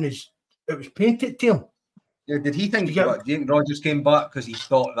smooth running as it was painted to him. Yeah, did he think Rodgers came back because he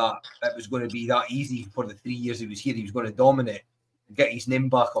thought that it was going to be that easy for the 3 years he was here? He was going to dominate, get his name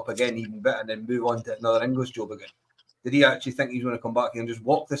back up again even better, and then move on to another English job again. Did he actually think he was going to come back and just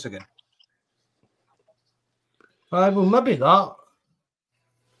walk this again? Well, maybe that.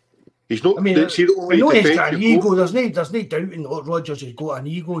 He's not. I mean, he's got an ego. There's no doubting that Rodgers has got an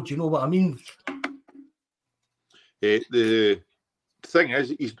ego. Do you know what I mean? The thing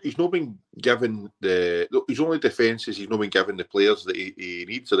is, he's not been given his only defence is he's not been given the players that he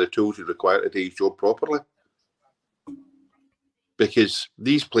needs or the tools he requires to do his job properly. Because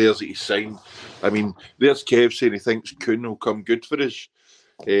these players that he's signed, I mean, there's Kev saying he thinks Kuhn will come good for us.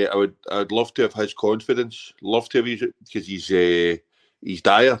 I would love to have his confidence. Love to have his, because he's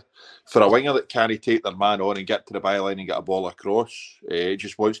dire. For a winger that can't take their man on and get to the byline and get a ball across, he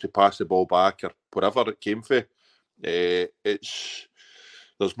just wants to pass the ball back or whatever it came for. There's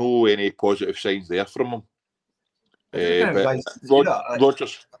no any positive signs there from him.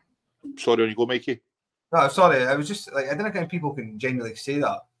 Rodgers, sorry, on you go, Mikey. No, sorry. I was just like, I don't think people can genuinely say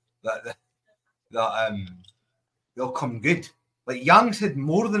that they'll come good. Like, Young's had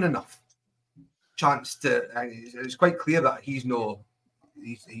more than enough chance to. It's quite clear that he's no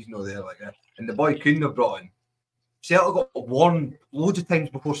there like that. And the boy Kuhn have brought in. Celtic got warned loads of times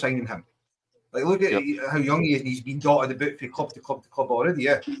before signing him. Like, look at how young he is, and he's been dotted about from club to club to club already.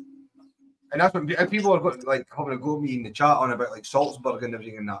 Yeah, and that's what people are going, like, having a go at me in the chat on about, like, Salzburg and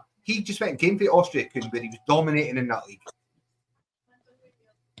everything and that. He just went and came to Austria, Kuhn, where he was dominating in that league.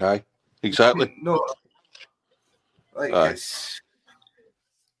 Aye, exactly. No, like, it's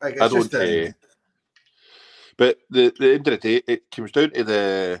I don't. But the end of the day, it comes down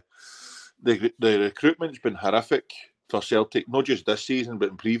to the recruitment's been horrific for Celtic, not just this season, but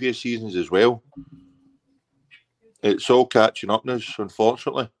in previous seasons as well. It's all catching up now,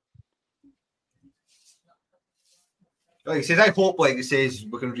 unfortunately. Like he says, I hope, like he says,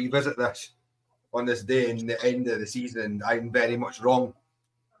 we can revisit this on this day in the end of the season. And I'm very much wrong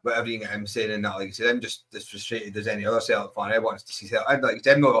with everything I'm saying in that. Like I said, I'm just as frustrated as any other Celtic fan. I want to see Celtic.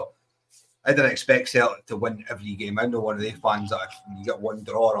 I didn't expect Celtic to win every game. I'm not one of the fans that if you get one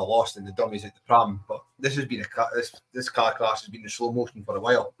draw or a loss and the dummies at the pram. But this has been this car crash has been in slow motion for a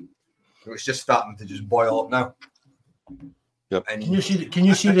while. It's just starting to just boil up now. Yep. And can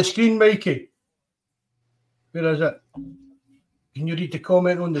you see the screen, Mikey? Where is it? Can you read the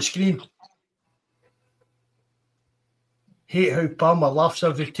comment on the screen? Hate how Palmer laughs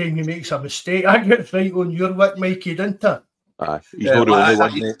every time he makes a mistake. I get right on your wick, Mikey, didn't I? Aye, he's not the only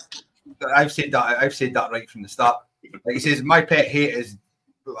one, mate. I've said that right from the start. Like he says, my pet hate is,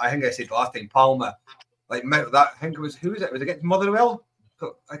 I think I said last time, Palmer. Like that, I think it was, who was it? Was it against Motherwell?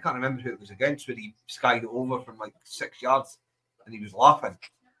 I can't remember who it was against, where he skied it over from like 6 yards and he was laughing.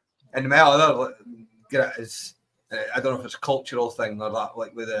 And my other get it is, I don't know if it's a cultural thing or that,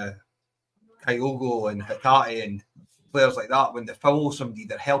 like with Kyogo and Hatate and players like that, when they foul somebody,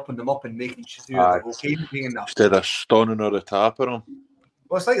 they're helping them up and making sure they're okay being that. Instead of stunning or a tapper them.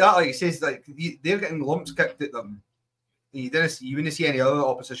 Well, it's like that. Like he says, like they're getting lumps kicked at them. You wouldn't see any other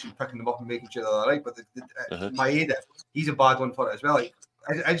opposition picking them up and making sure they're all right. But Maeda, he's a bad one for it as well. Like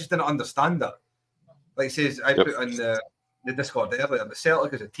I just didn't understand that. Like he says, I put on the Discord earlier, the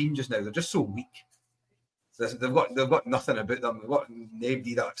Celtic as a team just now, they're just so weak. They've got nothing about them. They've got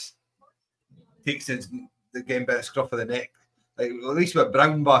nobody that takes the game by the scruff of the neck. Like at least with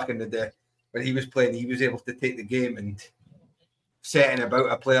Brown back in the day when he was playing, he was able to take the game and setting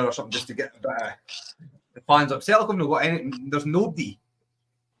about a player or something just to get a bit of the fans up. Celtic have not got any. There's nobody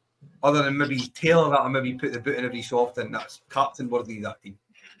other than maybe Taylor that will maybe put the boot in every so often. That's captain worthy of that team.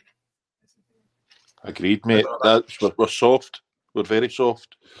 Agreed, mate. We're soft. We're very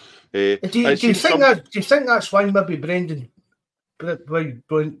soft. Do you think that's why maybe Brendan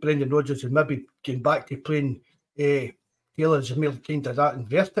Rodgers is maybe getting back to playing Taylor's more kind of that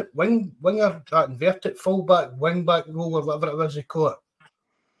inverted winger, that inverted fullback, wing back role or whatever it was they call it,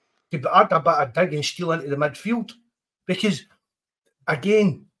 to add a bit of dig and steal into the midfield? Because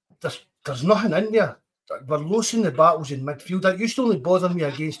again, there's nothing in there. We're losing the battles in midfield. That used to only bother me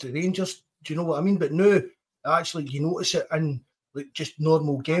against the Rangers Do you know what I mean? But now, actually, you notice it in like just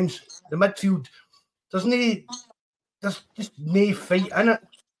normal games. The midfield, there's just no fight in it.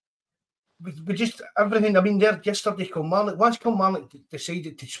 We just everything. I mean, there yesterday, once Kilmarnock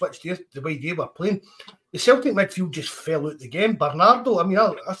decided to switch the way they were playing, the Celtic midfield just fell out the game. Bernardo, I mean,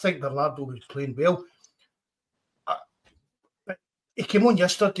 I think Bernardo was playing well. But he came on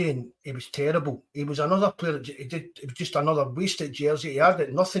yesterday and he was terrible. He was another player. It was just another wasted jersey. He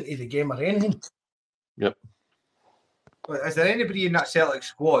added nothing to the game or anything. Yep. But is there anybody in that Celtic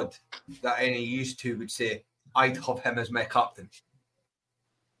squad that any used to would say, I'd have him as my captain?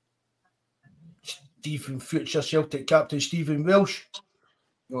 Future Celtic captain Stephen Welsh.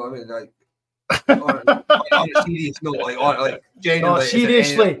 No, I mean, like, on a serious note, like genuinely. No,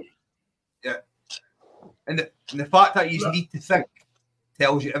 seriously. Yeah. And the fact that you need to think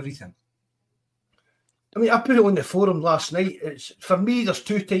tells you everything. I mean, I put it on the forum last night. It's for me, there's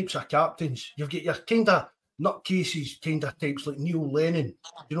two types of captains. You've got your kind of nutcases, kind of types like Neil Lennon.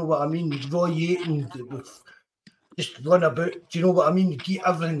 You know what I mean? Roy Ayton, just run about. Do you know what I mean? You get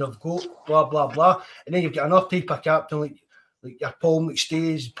everything they've got, blah, blah, blah. And then you've got another type of captain like your Paul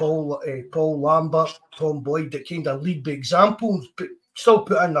McStays, Paul Lambert, Tom Boyd, that kind of lead by examples, but still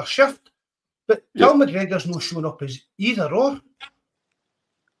put in their shift. But Cal McGregor's not showing up as either or.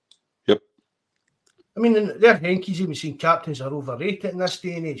 Yep. I mean, their Henkies even seen captains are overrated in this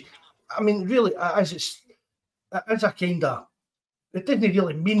day and age. I mean, really, as a kind of, it didn't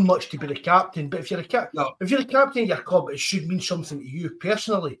really mean much to be the captain, but if you're a captain of your club, it should mean something to you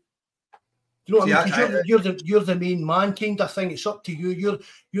personally. Do you know what I mean? Because you're the main man kind of thing. It's up to you.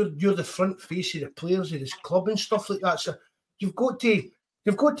 You're the front face of the players of this club and stuff like that. So you've got to be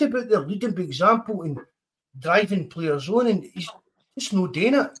the leading by example and driving players on, and he's just no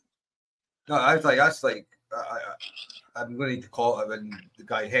doing it. No, I was like, that's like, I'm going to need to call it when the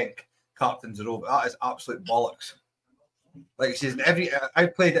guy Henk captains are over. That is absolute bollocks. Like he says, I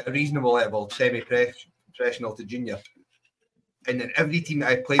played at a reasonable level, semi-professional to junior, and in every team that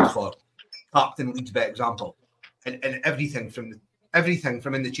I played for, captain leads by example, and everything from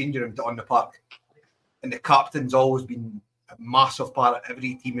in the changing room to on the park, and the captain's always been a massive part of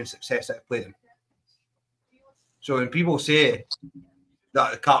every team in success that I've played in. So when people say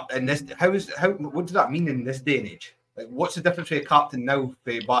that the captain, what does that mean in this day and age? Like, what's the difference between a captain now,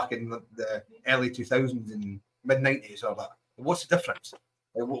 back in the early 2000s and mid-90s or that? What's the difference?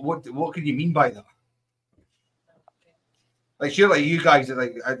 Like, what can you mean by that? Like, surely you guys are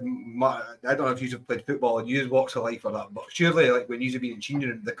like, I don't know if you've played football and you walks of life or that, but surely, like, when you've been in changing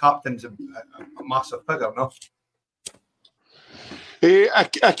room, the captain's a massive figure, no?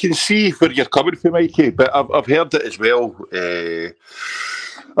 I can see where you're coming from, Mikey, but I've heard it as well.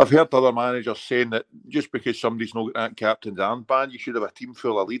 I've heard other managers saying that just because somebody's not got that captain's armband, you should have a team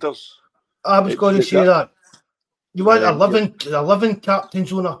full of leaders. I was going to say that. You want 11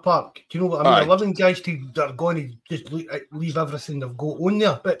 captains on a park. Do you know what I mean? 11 guys that are going to just leave everything they've got on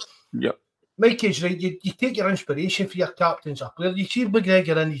there. But Mikey's right. You take your inspiration for your captains up there. You see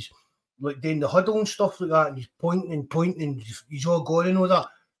McGregor and he's like doing the huddle and stuff like that, and he's pointing, he's all going and all that.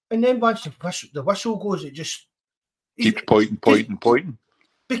 And then once the whistle goes, it just keeps pointing.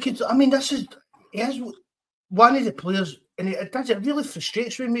 Because I mean, he is one of the players, and it really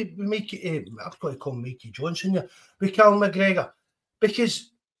frustrates me. We make it. I've got to call Mikey Johnson here with Cal McGregor,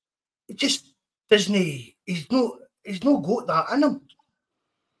 because it just doesn't. He's not got that in him.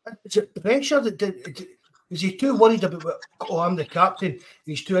 Is it pressure is he too worried about I'm the captain?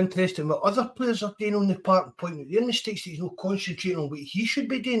 He's too interested in what other players are doing on the park and pointing at their mistakes. He's not concentrating on what he should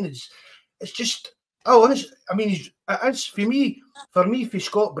be doing. It's just. Oh, honest. I mean, it's for me. If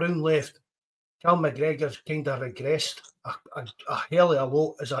Scott Brown left, Cal McGregor's kind of regressed a hell of a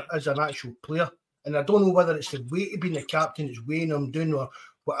lot as an actual player, and I don't know whether it's the weight of being the captain that's weighing him down or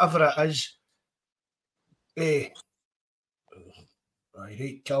whatever it is. I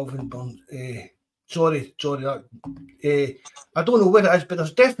hate Calvin Burns. Sorry. I don't know what it is, but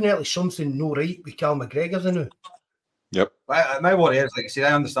there's definitely something no right with Cal McGregor now. Yep. My worry is, like I said,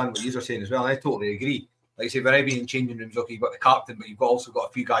 I understand what you're saying as well, and I totally agree. Like I say, when I've been in changing rooms, okay, you've got the captain, but you've also got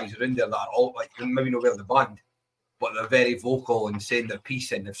a few guys around there that are all, like, maybe not well the band, but they're very vocal and saying their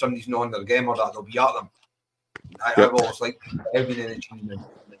piece, and if somebody's not on their game or that, they'll be at them. I've always liked I've been in the changing room.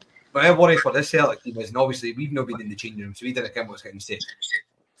 But I worry for this Celtic team is, and obviously we've not been in the changing room, so we didn't know what's getting said.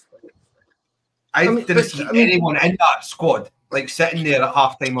 I didn't see anyone in that squad, like, sitting there at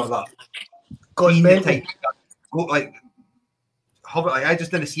half-time or that. I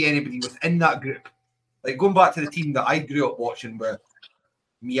just didn't see anybody within that group. Like, going back to the team that I grew up watching with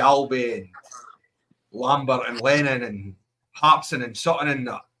Mialbe and Lambert and Lennon and Harpson and Sutton and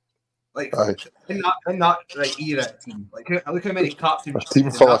that. Like Aye. in that like era team, like look how many captains. A team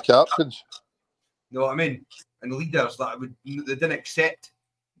full of captains. You know what I mean? And leaders that they didn't accept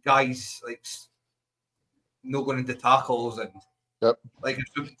guys like not going into tackles and like you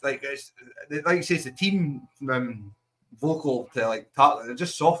say, it's the team vocal to like tackle. They're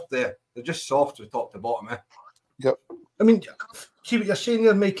just soft there. They're just soft from top to bottom. Yep. I mean, see what you're saying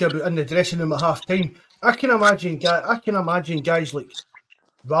there, Mike, about in the dressing room at half time. I can imagine guys like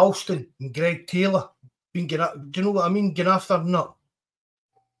Ralston and Greg Taylor being do you know what I mean? Getting after nut.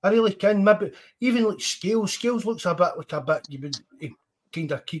 I really can. Maybe even like Scales. Scales looks a bit. He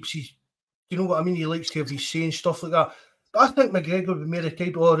kind of keeps his. You know what I mean? He likes to have his saying stuff like that. But I think McGregor would be more the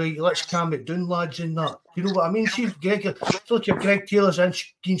type. All right, let's calm it down, lads, and that. You know what I mean? See if Gregor. It's like if Greg Taylor's in,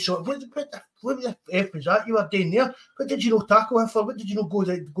 sort of. What the F was that you were doing there? What did you not tackle him for? What did you not go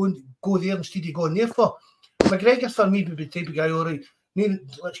there instead of going there for? McGregor for me would be the type of guy. All right,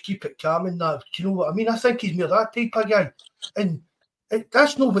 let's keep it calm and that. Do you know what I mean? I think he's more that type of guy, and.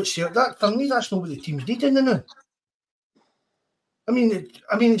 That's not what that for me. That's not what the team's needing now. I mean,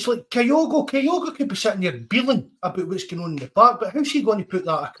 it's like Kyogo. Kyogo could be sitting there beeling about what's going on in the park, but how's he going to put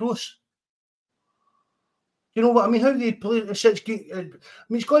that across? You know what I mean? How they play? It's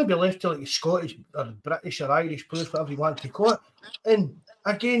going to be left to like Scottish or British or Irish players, whatever you want to call it. And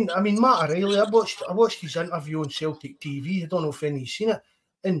again, I mean, Matt O'Reilly. I watched his interview on Celtic TV. I don't know if anybody's seen it,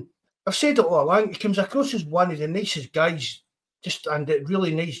 and I've said it all along. He comes across as one of the nicest guys. And a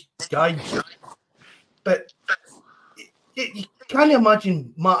really nice guy. But you can't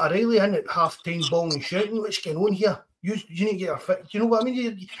imagine Matt O'Reilly in at half-time bawling and shouting, what's going on here? You need to get a fit. Do you know what I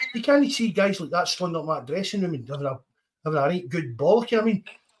mean? You can't see guys like that standing up in that dressing room and having a right good bollock. I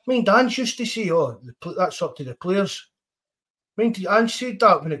mean, Dan's used to say, that's up to the players. I mean, Ange said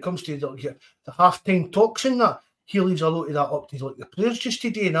that when it comes to the half-time talks and that, he leaves a lot of that up to like the players just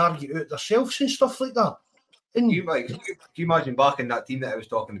today and argue out themselves and stuff like that. Can you imagine back in that team that I was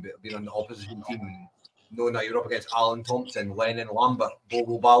talking about, being on the opposition team and knowing that you're up against Alan Thompson, Lennon Lambert,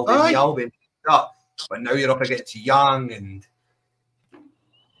 Bobo Baldi, Albin, that, but now you're up against Young and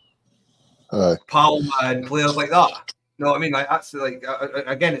Palma and players like that. You know what I mean? Like that's like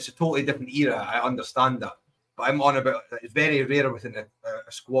again, it's a totally different era. I understand that, but I'm on about it's very rare within a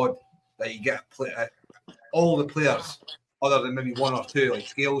squad that you get all the players, other than maybe one or two, like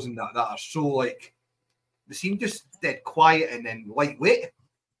Scales and that are so like. They seem just dead quiet and then lightweight.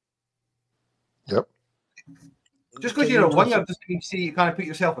 Yep. Just because you're a winger doesn't mean to say you can't put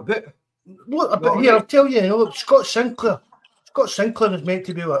yourself a bit. Look, but here, I'll tell you, Scott Sinclair is meant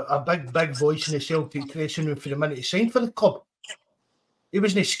to be a big voice in the Celtic dressing room for the minute he signed for the club. He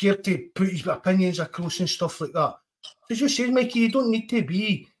wasn't scared to put his opinions across and stuff like that. As you say, Mikey, you don't need to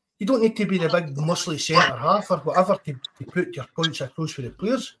be the big muscly centre half or whatever to put your points across for the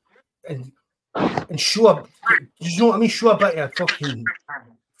players. And show you know what I mean? Show a bit of fucking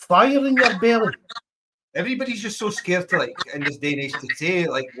fire in your belly. Everybody's just so scared to like in this day and age to say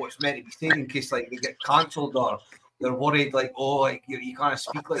like what's meant to be said in case like they get cancelled or they're worried like like you can't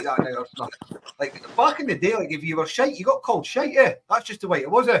speak like that now or something. Like back in the day, like if you were shite, you got called shite. Yeah, that's just the way it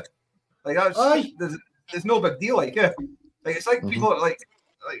was. Like that's there's no big deal. Like like it's like people like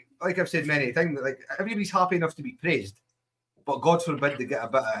I've said many times. Like everybody's happy enough to be praised, but God forbid they get a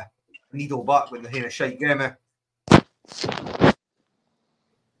bit of needle back when they're in a shite game.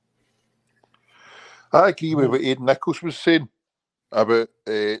 I agree with what Aidan Nichols was saying about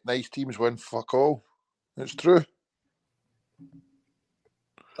nice teams win fuck all. It's true.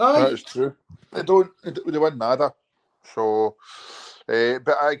 That is true. They win nada. So,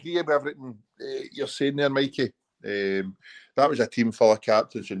 but I agree with everything you're saying there, Mikey. That was a team full of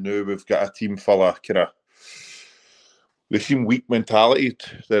captains, and now we've got a team full of kind of. They seem weak mentality.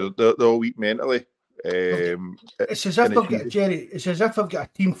 They're all weak mentally. It's as if I've got a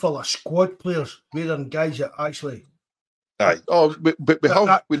team full of squad players rather than guys that actually. Aye. Oh, but we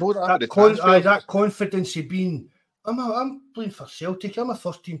know that. That confidence of being. I'm playing for Celtic. I'm a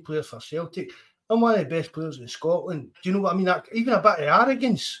first-team player for Celtic. I'm one of the best players in Scotland. Do you know what I mean? Even a bit of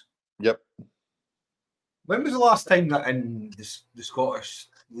arrogance. Yep. When was the last time that in the Scottish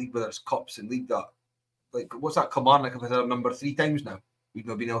League, whether it's cups and league, that like what's that Kilmarnock have had a number 3 times now? We've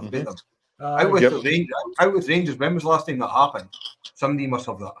not been able to beat them. Out with Rangers. When was the last time that happened? Somebody must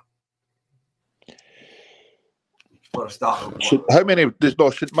have that. For a start. So how many?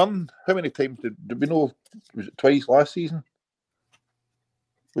 St Mirren. How many times did we know? Was it twice last season?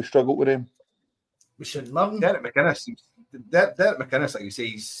 We struggled with him. With St Mirren. Derek McInnes, like you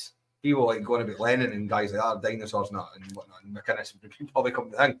say, he will like going about Lennon and guys like that, dinosaurs and that and whatnot. And McInnes would probably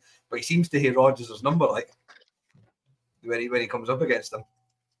come to the thing, but he seems to hear Rodgers' number like when he comes up against them.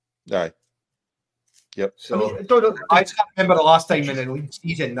 Aye. Yep. So I don't know. I can't remember the last time in the league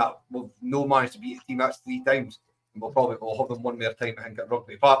season that we've no managed to beat a team. That's 3 times. And we'll have them one more time, I think, at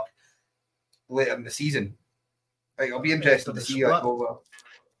Rugby Park later in the season. I'll be interested to see that go.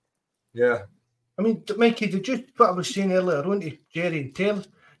 Yeah. I mean, Mikey, did you, what I was saying earlier on to Jerry and Taylor,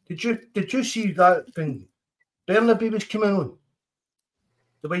 did you see that when Bernabe was coming on?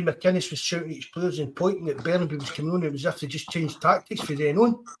 The way McInnes was shouting at his players and pointing at Bernabe was coming on, it was as if they just changed tactics for then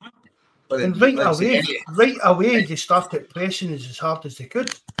on. And right away, they started pressing as hard as they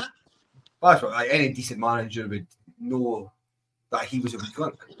could. That's what any decent manager would know, that he was a weak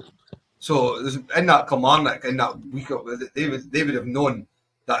link. So in that Kilmarnock, in that week, they would have known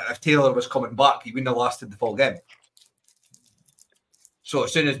that if Taylor was coming back, he wouldn't have lasted the full game. So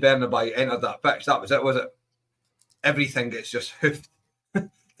as soon as Bernabe entered that pitch, that was it, was it? Everything gets just hoofed to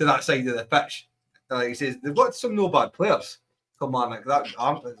that side of the pitch. Like he says, they've got some no bad players. Kilmarnock, that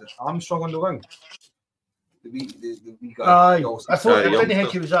Armstrong on the wing. The wee guy. I didn't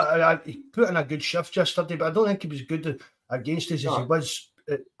think he was. He put in a good shift yesterday, but I don't think he was good against us as he was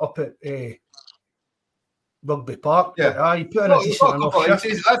up at Rugby Park. Yeah, he put in a decent enough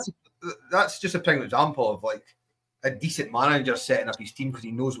shift. That's just a prime example of like a decent manager setting up his team because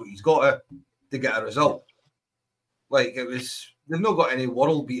he knows what he's got to get a result. Like it was, they've not got any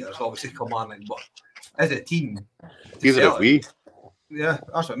world beaters, obviously, Kilmarnock, but as a team, either have we. Yeah,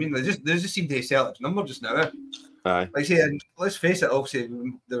 that's what I mean. They just seem to have Celtic's number just now. Aye. Like I say, and let's face it, obviously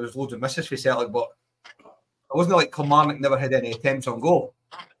there was loads of misses for Celtic, but it wasn't like Kilmarnock never had any attempts on goal.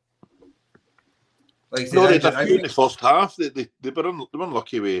 Like I say, no, they had a few in the first half. They were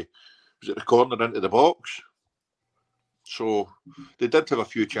unlucky with, was it the corner into the box? So they did have a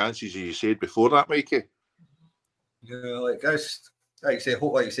few chances, as you said before that, Mikey. Yeah, like I say,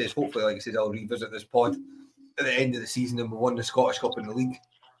 hopefully, I'll revisit this pod at the end of the season and we won the Scottish Cup in the league.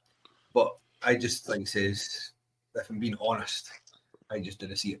 But I just, like I says, if I'm being honest, I just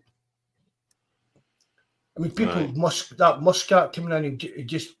didn't see it. I mean, people that Muscat coming in and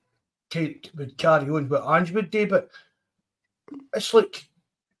just would carry on what Ange would do, but it's like,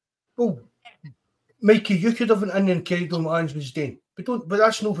 well, Mikey, you could have went in and carried on what Ange was doing, but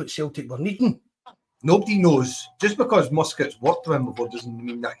that's not what Celtic were needing. Nobody knows. Just because Muscat's worked with him before doesn't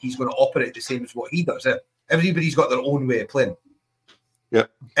mean that he's going to operate the same as what he does. Everybody's got their own way of playing. Yeah.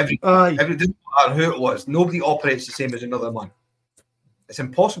 Every doesn't matter who it was. Nobody operates the same as another man. It's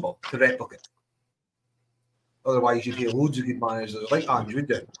impossible to replicate. Otherwise, you'd hear loads of good managers like Ange, would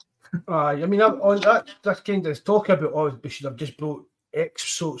you? I mean, on that kind of talk about, we should have just brought X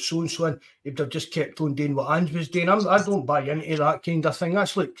so and so in. If they've just kept on doing what Ange was doing, I don't buy into that kind of thing.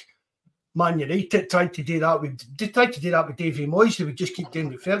 That's like Man United tried to do that with Davy Moyes. They would just keep doing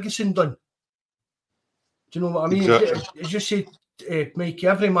what Ferguson done. Do you know what I mean? Exactly. As you say, Mikey,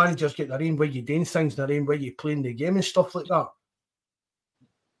 every manager's got their own way you doing things, their own way you playing the game and stuff like that.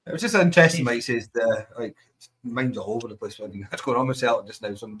 It was just interesting, Mike says, like, mine's all over the place. What's going on with Celtic just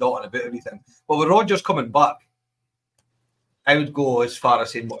now, so I'm dotting about everything. But with Rodgers coming back, I would go as far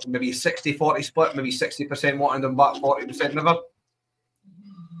as saying maybe a 60-40 split, maybe 60% wanting them back, 40% never.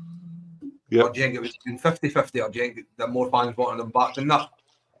 Yeah. Or do you think it was 50-50, or do you think that more fans wanted them back than that?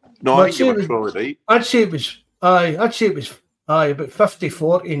 No, I think you were probably right. I'd say it was about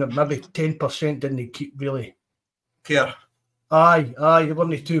 50-40 and maybe 10% didn't keep really care. They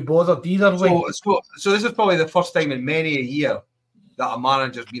weren't too bothered either way. So this is probably the first time in many a year that a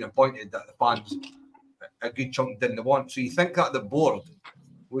manager's been appointed that the fans a good chunk didn't want. So you think that the board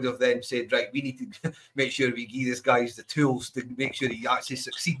would have then said, right, we need to make sure we give this guys the tools to make sure he actually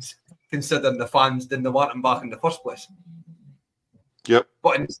succeeds, considering the fans didn't want him back in the first place. Yep.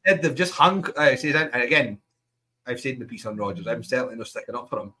 But instead they've just and again, I've said in the piece on Rodgers, I'm certainly not sticking up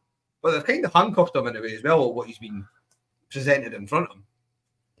for him. But they've kind of handcuffed him in a way as well, what he's been presented in front of him.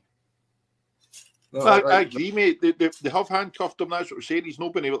 No, I agree, mate. They have handcuffed him. That's what we're saying. He's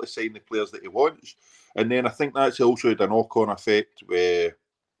not been able to sign the players that he wants. And then I think that's also had a knock-on effect with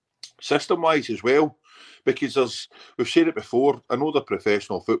system-wise as well. Because we've said it before, I know they're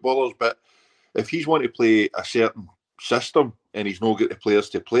professional footballers, but if he's wanting to play a certain system and he's not got the players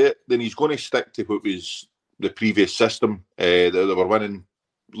to play it, then he's going to stick to what was the previous system that they were winning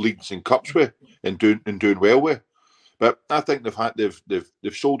leagues and cups with and doing well with. But I think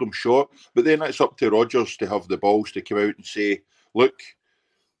they've sold him short. But then it's up to Rodgers to have the balls to come out and say, look,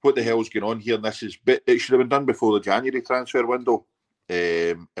 what the hell's going on here? And it should have been done before the January transfer window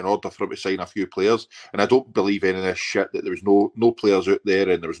in order for him to sign a few players. And I don't believe any of this shit that there was no players out there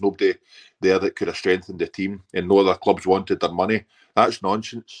and there was nobody there that could have strengthened the team and no other clubs wanted their money. That's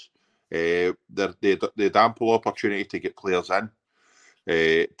nonsense. They had ample opportunity to get players in.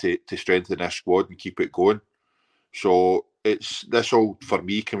 to strengthen this squad and keep it going. So this all for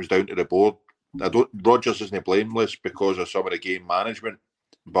me comes down to the board. Rodgers isn't blameless because of some of the game management,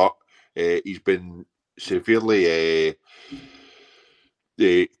 but he's been severely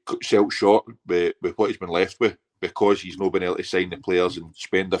self short with what he's been left with, because he's not been able to sign the players and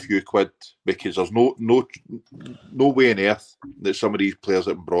spend a few quid, because there's no way on earth that some of these players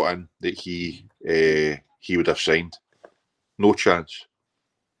that have been brought in that he would have signed. No chance.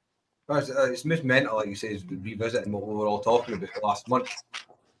 It's most mental, like you say, is revisiting what we were all talking about last month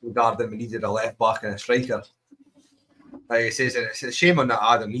regarding we needed a left back and a striker. Like it says, it's a shame on that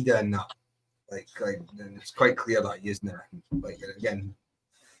Adam Needa in that. Like and it's quite clear that he isn't there. Like again,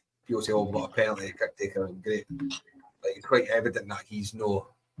 people say, "Oh, what a penalty, a kick taker, and great." Like it's quite evident that he's no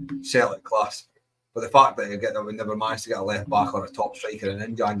Celtic class. But the fact that we never managed to get a left back or a top striker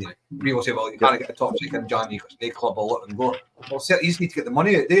in January. People say, "Well, you can't get a top striker in January because no club will let them go." Well, Celtic just need to get the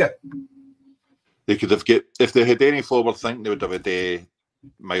money out there. They could have if they had any forward think, they would have had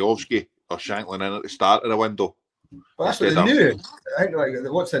Majowski or Shanklin in at the start of the window. But that's what they knew. I think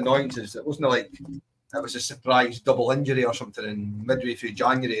what's the annoyance is it wasn't like it was a surprise double injury or something in midway through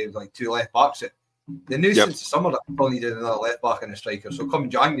January with like 2 left backs. They knew since the summer that people needed another left back and a striker. So come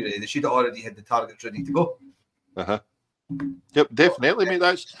January, they should have already had the targets ready to go. Yep, definitely,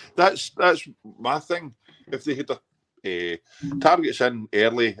 mate. That's my thing. If they had the targets in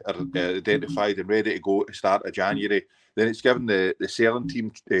early or identified and ready to go at the start of January, then it's given the selling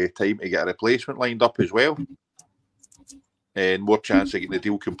team time to get a replacement lined up as well, and more chance of getting the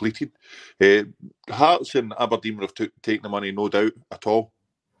deal completed. Hearts and Aberdeen would have taken the money, no doubt at all,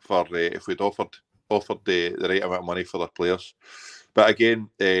 for if we'd offered the right amount of money for their players. But again,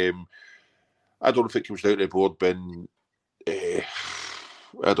 I don't know if it comes down to the board being,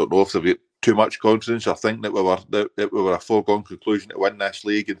 I don't know if they've got too much confidence or think that we were a foregone conclusion to win this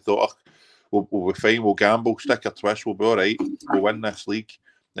league and thought, we'll be fine, we'll gamble, stick a twist, we'll be all right, we'll win this league.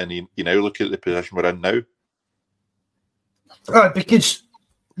 And you now look at the position we're in now. Because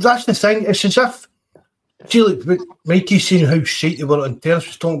that's the thing. It's as if, see, like Mikey's saying how shite they were, and Terence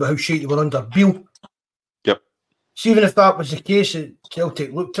was talking about how shite they were under Beale. Yep. See, even if that was the case,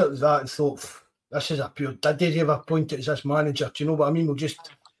 Celtic looked at that and thought, this is a pure diddy they've appointed as this manager. Do you know what I mean?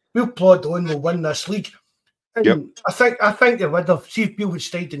 We'll plod on, we'll win this league. And I think they would have. See if Beale had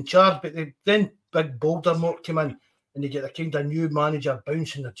stayed in charge, but then big Baldermore came in and they get a kind of new manager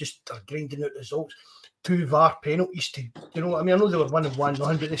bouncing. They're grinding out results. 2 VAR penalties to, you know what I mean? I know they were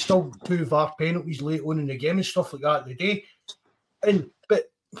 1-1, but they still 2 VAR penalties late on in the game and stuff like that the day.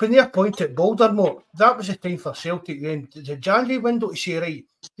 But when they appointed Baldermore, that was the time for Celtic then. The January window to say, right,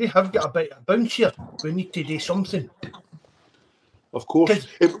 they have got a bit of bounce here. We need to do something. Of course.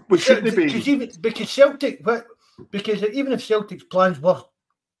 We shouldn't be. Because Celtic, because even if Celtic's plans were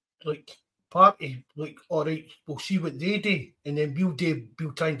like party, like, all right, we'll see what they do, and then we'll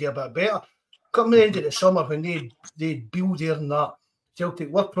try and do a bit better. Come the end of the summer when they'd build there and that,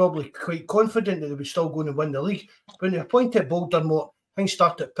 Celtic were probably quite confident that they were still going to win the league. When they appointed Baldermore, things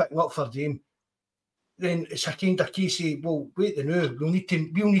started picking up for them. Then it's a kind of case of, well, wait a minute, we'll need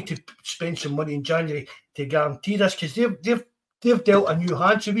to spend some money in January to guarantee this, because they've dealt a new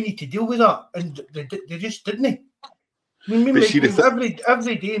hand, so we need to deal with that. And they just didn't. I mean,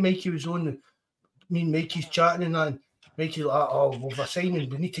 every day Mikey was on, Mikey's chatting and that, and Mikey's like, oh, we're signing,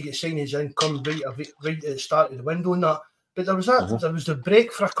 we need to get signings in, come right at the start of the window and that. But there was the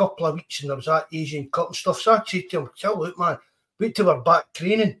break for a couple of weeks, and there was that Asian Cup and stuff. So I said to him, chill out, man, wait till we're back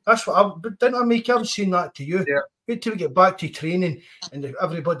training. That's what didn't I make? I was saying that to you. Yeah. Wait till we get back to training and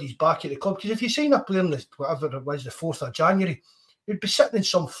everybody's back at the club. Because if you sign a player on whatever it was, the 4th of January, he'd be sitting in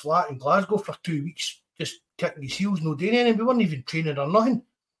some flat in Glasgow for 2 weeks, just kicking his heels, no doing anything. We weren't even training or nothing.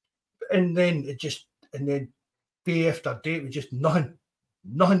 And then day after day, it was just nothing.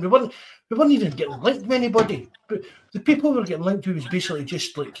 We weren't even getting linked with anybody. But the people we were getting linked to was basically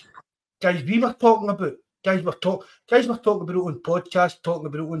just like guys we were talking about. Guys were talking about it on podcasts, talking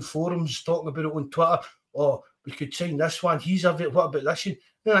about it on forums, talking about it on Twitter. Oh, we could sign this one. He's a bit. What about this? And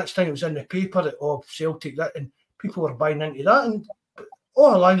the next thing it was in the paper that Celtic that, and people were buying into that. And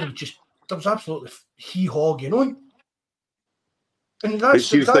all along there was absolutely hee-haw going on. And that's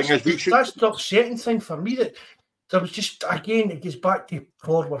the upsetting thing for me, that there was just, again, it goes back to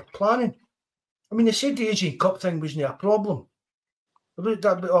forward planning. I mean, they said the Asian Cup thing wasn't a problem.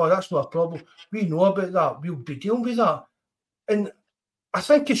 That's not a problem. We know about that. We'll be dealing with that. And I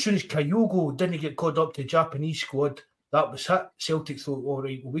think as soon as Kyogo didn't get called up to the Japanese squad, that was it. Celtic thought, all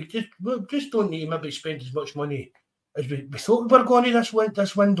right, we just don't need to maybe spend as much money as we thought we were going to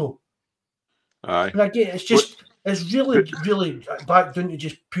this window. Aye. And again, it's just It's really back down to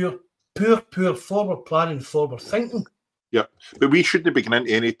just pure forward planning, forward thinking. Yeah, but we shouldn't be getting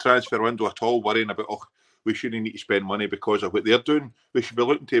into any transfer window at all worrying about, we shouldn't need to spend money because of what they're doing. We should be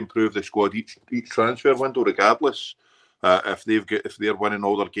looking to improve the squad each transfer window, regardless if they're winning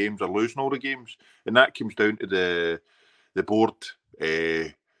all their games or losing all the games, and that comes down to the board.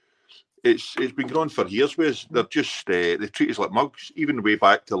 It's been going on for years. They're just they treat us like mugs. Even way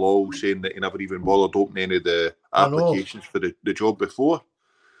back to Lowell saying that he never even bothered opening any of the applications for the job before.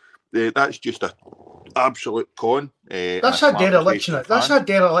 That's just an absolute con. That's a dereliction. That's a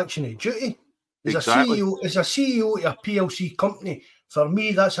dereliction of duty. As exactly. as a CEO of a PLC company, for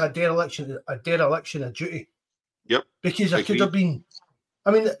me, that's a dereliction of duty. Yep. Because I could have been. I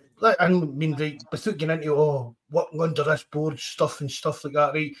mean, without getting into working under this board stuff and stuff like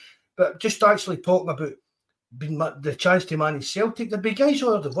that, right? But just actually talking about the chance to manage Celtic, there'd be guys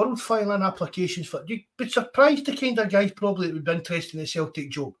all over the world filing applications for. You'd be surprised the kind of guys probably that would be interested in the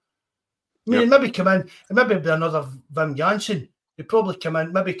Celtic job. I mean, maybe come in, and maybe be another Wim Jansen. He'd probably come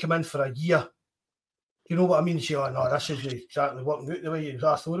in for a year. You know what I mean? Say, oh no, this isn't exactly working out the way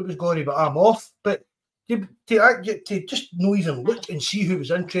I thought it was going to, but I'm off. But to just not even look and see who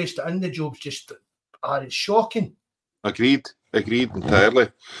was interested in the job's just, it's shocking. Agreed entirely.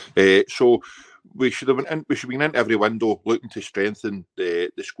 So we should be in every window looking to strengthen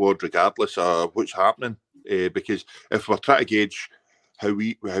the squad regardless of what's happening. Because if we're trying to gauge how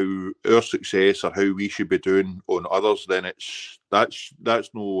our success or how we should be doing on others, then that's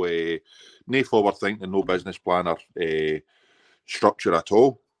no forward thinking, no business plan or structure at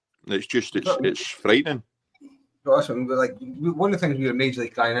all. It's frightening. But that's one of the things we were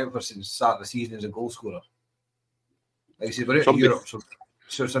majorly crying out for since the start of the season is a goal scorer. Like I said, we're out in Europe,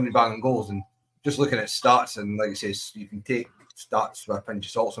 so somebody banging goals, and just looking at stats, and like I say, you can take stats with a pinch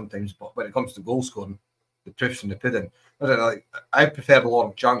of salt sometimes, but when it comes to goal scoring, the proof's in the pudding. I prefer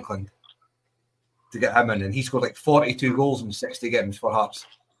Lord Shankland to get him in, and he scored 42 goals in 60 games for Hearts,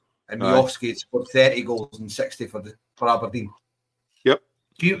 and Miofsky scored 30 goals in 60 for Aberdeen. Yep.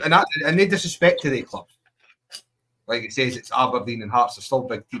 And no disrespect to the clubs. Like it says, it's Aberdeen and Hearts are still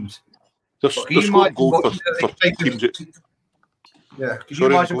big teams. Can you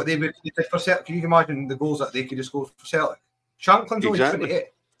imagine what they would do for Celtic? Can you imagine the goals that they could have scored for Celtic? Shankland's only 28.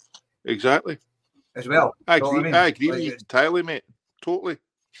 Exactly. As well. I agree with you entirely, mate. Totally.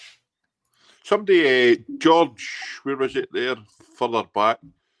 Somebody, George, where was it there? Further back.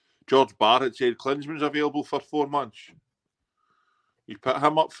 George Barrett said Klinsman's available for 4 months. You put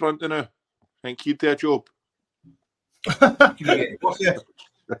him up front now. I think he'd do a job.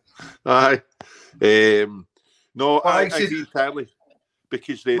 Aye. No, I agree entirely.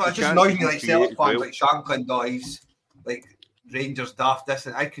 Because it just annoys me Celtic fans like Shankland dies, Rangers daft this,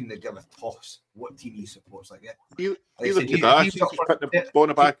 and I couldn't give a toss what team he supports. He's putting the ball in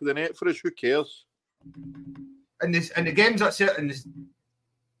the back of the net for us. Who cares? And the games that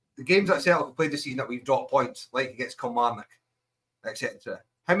Celtic played this season that we've dropped points, like against Kilmarnock, etc.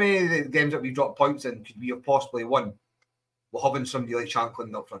 How many of the games that we've dropped points in could we have possibly won with having somebody like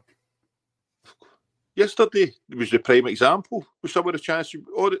Shankland up front? Yesterday was the prime example with some of the chances.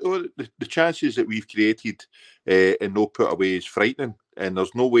 All the chances that we've created and no put away is frightening. And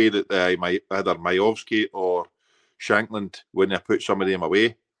there's no way that either Miofsky or Shankland wouldn't have put some of them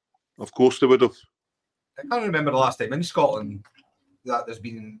away. Of course they would have. I can't remember the last time in Scotland that there's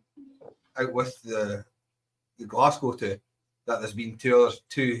been out with the Glasgow two, that there's been two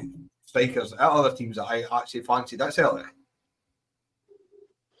strikers at other teams that I actually fancied at Celtic.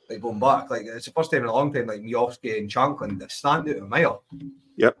 Going back, it's the first time in a long time, Miofsky and Shankland that stand out a mile.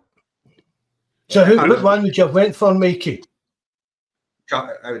 Yep. So what one would you have went for, Mikey?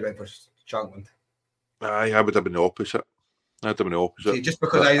 I would have went for Shankland. I would have been the opposite. See, just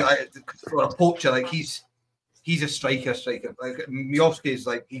because I for a poacher, he's a striker. Miofsky is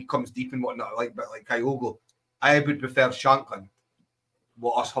he comes deep and whatnot, but Kyogo. I would prefer Shankland.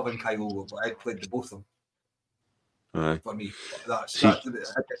 What us having Kyogo, but I'd played the both of them. Aye. For me, that's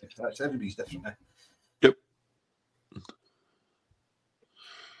everybody's different. Yep.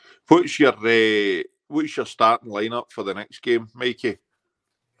 What's your starting lineup for the next game, Mikey?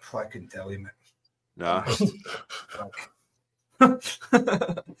 I couldn't tell you, mate. Nah. It's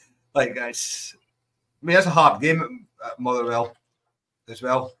a hard game at Motherwell as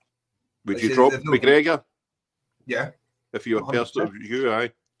well. Would you drop McGregor? Yeah. If you were personal,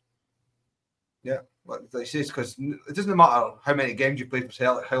 aye. Yeah. Like I say, because it doesn't matter how many games you played for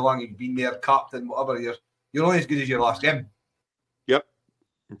Celtic, how long you've been there, captain, whatever. You're only as good as your last game. Yep,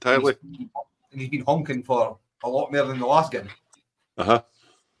 entirely. And he's been honking for a lot more than the last game.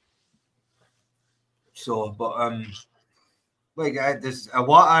 So, but there's a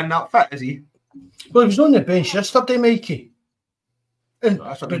Wata in that fit, is he? Well, he was on the bench yesterday, Mikey. And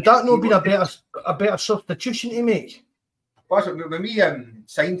would that not been a better substitution to make? When we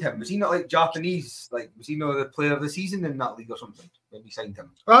signed him, was he not like Japanese? Like, was he not the player of the season in that league or something? When we signed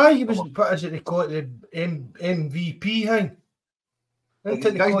him, he was. What is it they call it? The MVP thing.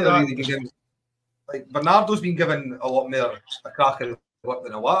 Like Bernardo's been given a lot more a crack at the whip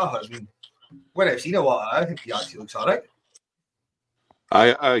than Wata has. I mean, when I've seen Wata, I think he actually looks alright.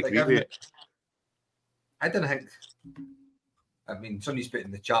 I agree with you. I don't think. I mean, somebody's put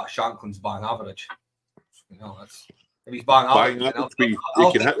in the chat Shanklin's bang average. You know, that's if he's bang average, you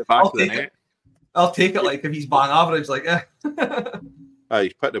can hit the back of the net. I'll take it like if he's bang average, like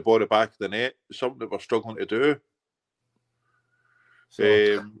he's put the ball at the back of the net. Something that we're struggling to do.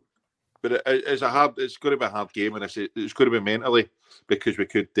 But it's going to be a hard game, and it's going to be mentally because we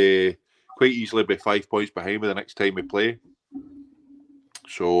could quite easily be 5 points behind with the next time we play.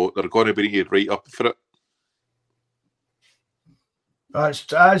 So they're going to be right up for it. It's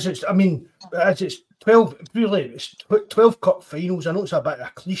 12. Really, it's 12 cup finals. I know it's a bit of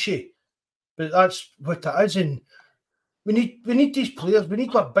a cliche, but that's what it is. And we need these players. We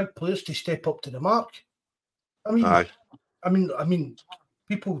need our big players to step up to the mark. I mean,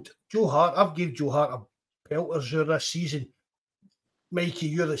 people. Joe Hart. I've gave Joe Hart a pelter this season. Mikey,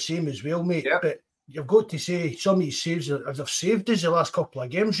 you're the same as well, mate. Yep. But you've got to say some of his saves have saved us the last couple of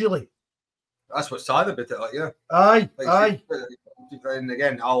games. Really, that's what's sad about it. Like, yeah. Aye. And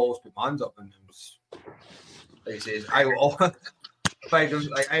again, I'll always put my hands up, and like he says, I will. Just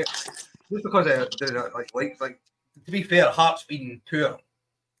because like to be fair, Hart's been poor.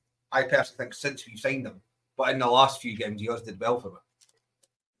 I personally think since we signed him, but in the last few games, he has did well for me.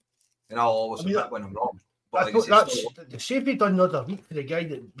 And I'll always admit when I'm wrong. But I thought that's the save he done the other week for the guy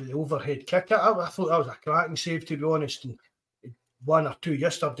with the overhead kick. I thought that was a cracking save, to be honest, and one or two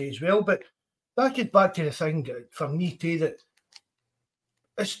yesterday as well. But that gets back to the thing for me too that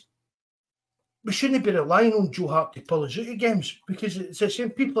we shouldn't be relying on Joe Hart to pull us out of games because it's the same.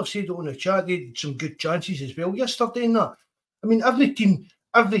 People have said it on the chat. They had some good chances as well yesterday in that. I mean, every team,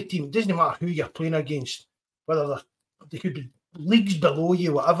 it doesn't matter who you're playing against, whether they could be leagues below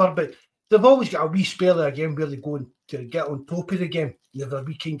you, whatever, but they've always got a wee spell of a game where they go to get on top of the game. They have a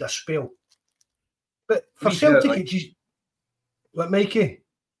wee kind of spell. But for Celtic, what, Mikey?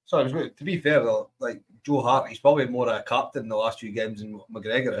 Sorry, to be fair though, like Joe Hart, he's probably more a captain in the last few games than what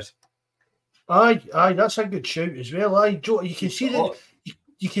McGregor is. Aye, that's a good shout as well. Aye, Joe, you can see that.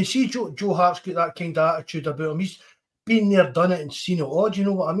 You can see Joe Hart's got that kind of attitude about him. He's been there, done it, and seen it all. Do you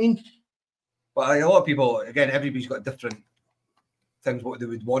know what I mean? But like, a lot of people, again, everybody's got different things what they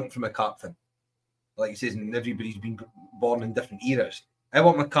would want from a captain. Like he says, and everybody's been born in different eras. I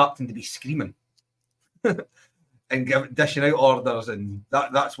want my captain to be screaming and dishing out orders, and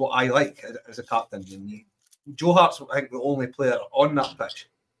that's what I like as a captain. And Joe Hart's, I think, the only player on that pitch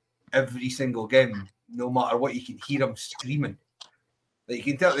every single game, no matter what, you can hear him screaming. Like you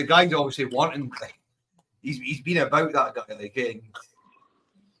can tell the guy's obviously wanting. Like, he's been about that guy. Like,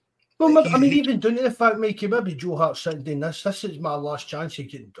 well, I mean, even down to the fact, Mikey, maybe Joe Hart's sitting doing this. This is my last chance to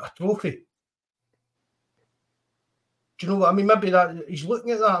get a trophy. Do you know what I mean? Maybe that he's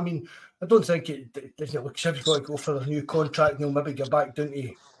looking at that. I mean, I don't think it doesn't look as if he's got to go for a new contract and he'll maybe get back down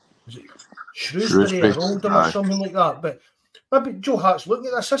to Shrewsbury or Oldham or something like that. But maybe Joe Hart's looking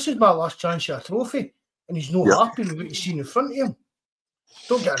at this. This is my last chance at a trophy, and he's not happy with what he's seen in front of him.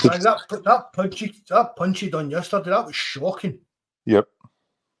 Don't get me wrong. That punch he done yesterday, that was shocking. Yep.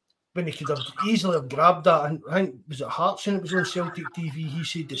 When he could have easily have grabbed that, and I think was it Hartson? It was on Celtic TV. He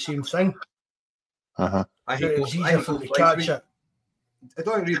said the same thing. It was easier for him to catch it. I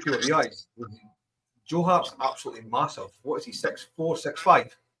don't really feel realise Joe Hart's absolutely massive. What is he? 6'4",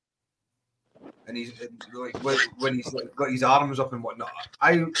 6'5", and he's like when he's like, got his arms up and whatnot.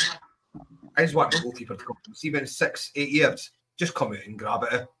 I just want the goalkeeper to come. See, when 6-8 years, just come out and grab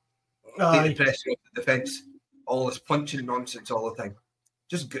it. Take the pressure off the defence. All this punching nonsense all the time.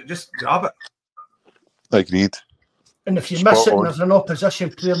 Just grab it. Agreed. And if you miss it and there's an opposition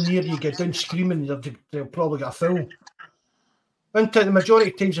player near you, get down screaming, they'll probably get a foul. And the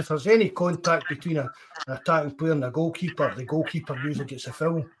majority of times, if there's any contact between an attacking player and the goalkeeper usually gets a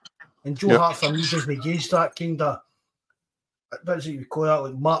foul. And Joe Hart, for me, doesn't gauge that kind of, what is it you call that,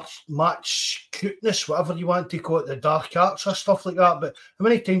 like match cuteness, whatever you want to call it, the dark arts or stuff like that. But how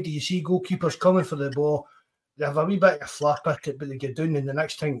many times do you see goalkeepers coming for the ball? They have a wee bit of a flap at it, but they get down, and the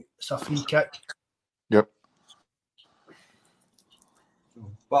next time it's a free kick. Yep.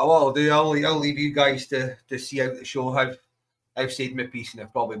 But what I'll do, I'll leave you guys to see out the show. I've said my piece, and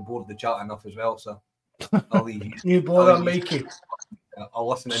I've probably bored the chat enough as well. So I'll leave you. You bother, Mikey. I'll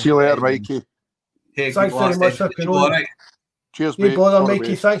listen. See you later, Mikey. Hey, Thanks very much for coming on. Right. Cheers, You mate. bother, Sorry, Mikey.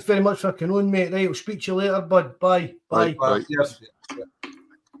 mate. Thanks very much for coming on, mate. Right, I'll speak to you later, bud. Bye. Bye. Right. Yes.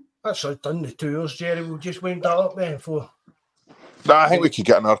 That's all done the 2 hours, Jerry. We'll just wind that up then for. Nah, I think we could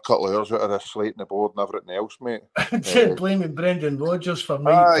get another couple of hours out of this slating the board and everything else, mate. Blaming Brendan Rodgers for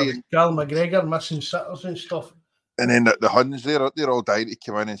Carl McGregor missing sitters and stuff. And then the Huns, they're all dying to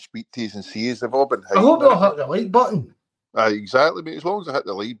come in and speak to us and see us. They've all been I hope they'll hit the like button. Exactly, mate. As long as they hit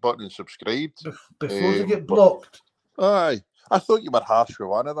the like button and subscribed. Before they get blocked. Aye. I thought you were harsh with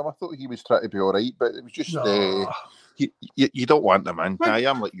one of them. I thought he was trying to be all right, but it was just... You don't want them in. I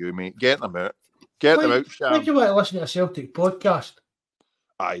am like you, mate. Get them out. Get them out, Sam. Why do you want to listen to a Celtic podcast?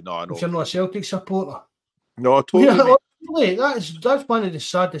 Aye, no, I know. If you're not a Celtic supporter. No, totally. Yeah, that's one of the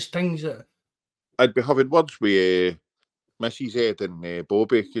saddest things that... I'd be having words with Mrs. Ed and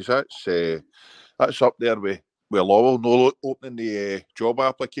Bobby, because that's up there with Lowell, no opening the job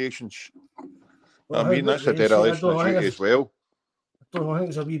applications. Well, I mean, that's a dereliction of duty as well. I don't know, I think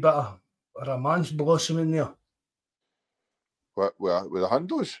there's a wee bit of romance blossoming there. What, with the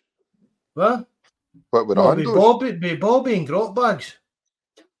handles? What? What, with the handles? With Bobby and Grot Bags.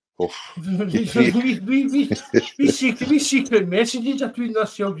 Oh. we secret messages between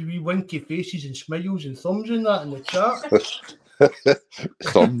ourselves, wee winky faces and smiles and thumbs and that in the chat.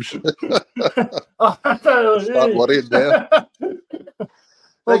 Thumbs. Start worrying there.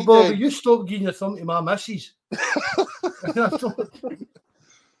 Well, Bobby, you stop giving your thumb to my missus.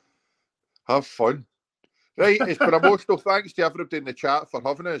 Have fun. Right, it's been emotional. Thanks to everybody in the chat for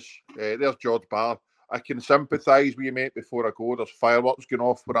having us. There's George Barr. I can sympathise with you, mate, before I go. There's fireworks going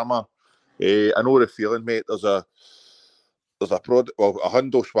off where I'm at. I know the feeling, mate. There's a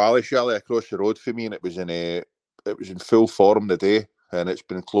Hundo Swally Shelley across the road for me, and it was in full form today, and it's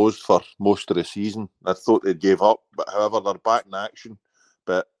been closed for most of the season. I thought they gave up, but however, they're back in action.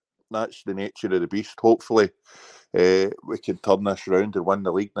 But that's the nature of the beast. Hopefully, we can turn this round and win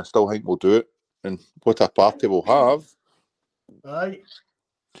the league, and I still think we'll do it. And what a party we'll have. Aye.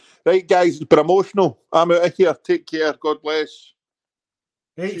 Right, guys, it's been emotional. I'm out of here. Take care. God bless.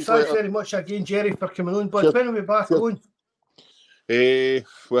 Hey, thanks very much again, Jerry, for coming on. But when are we back on?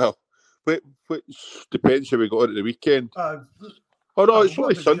 Well, depends how we got it at the weekend. It's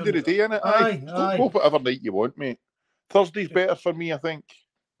only Sunday today, isn't it? Aye. Go whatever night you want, mate. Thursday's better for me, I think.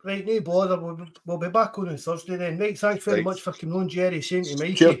 Right, no bother. We'll be back on Thursday then. Right, thanks very much for coming on, Jerry. Same to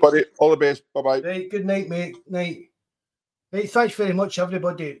Mikey. Cheers, buddy. All the best. Bye-bye. Right, good night, mate. Night. Right, thanks very much,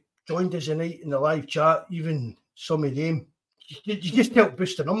 everybody. Joined us tonight in the live chat, even some of them. You just help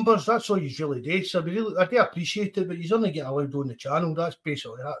boost the numbers. That's all you really do. So I do appreciate it, but you only get allowed on the channel. That's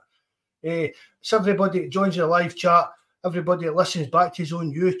basically that. It's everybody that joins the live chat, everybody that listens back to his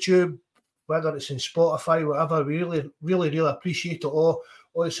own YouTube, whether it's in Spotify, whatever. We really appreciate it all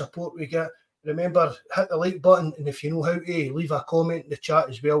the support we get. Remember, hit the like button, and if you know how to, leave a comment in the chat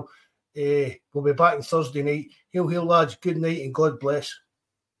as well. We'll be back on Thursday night. Hail, lads. Good night and God bless.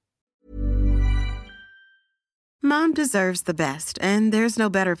 Mom deserves the best, and there's no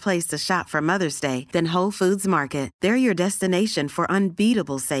better place to shop for Mother's Day than Whole Foods Market. They're your destination for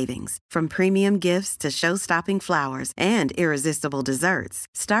unbeatable savings, from premium gifts to show-stopping flowers and irresistible desserts.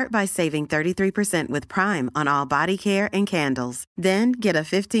 Start by saving 33% with Prime on all body care and candles. Then get a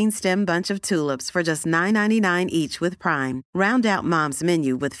 15-stem bunch of tulips for just $9.99 each with Prime. Round out Mom's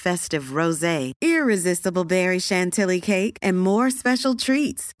menu with festive rosé, irresistible berry chantilly cake, and more special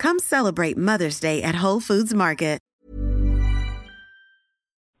treats. Come celebrate Mother's Day at Whole Foods Market.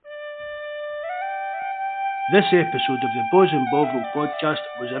 This episode of the Bawz and Bovril podcast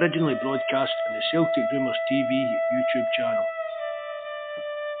was originally broadcast on the Celtic Rumours TV YouTube channel.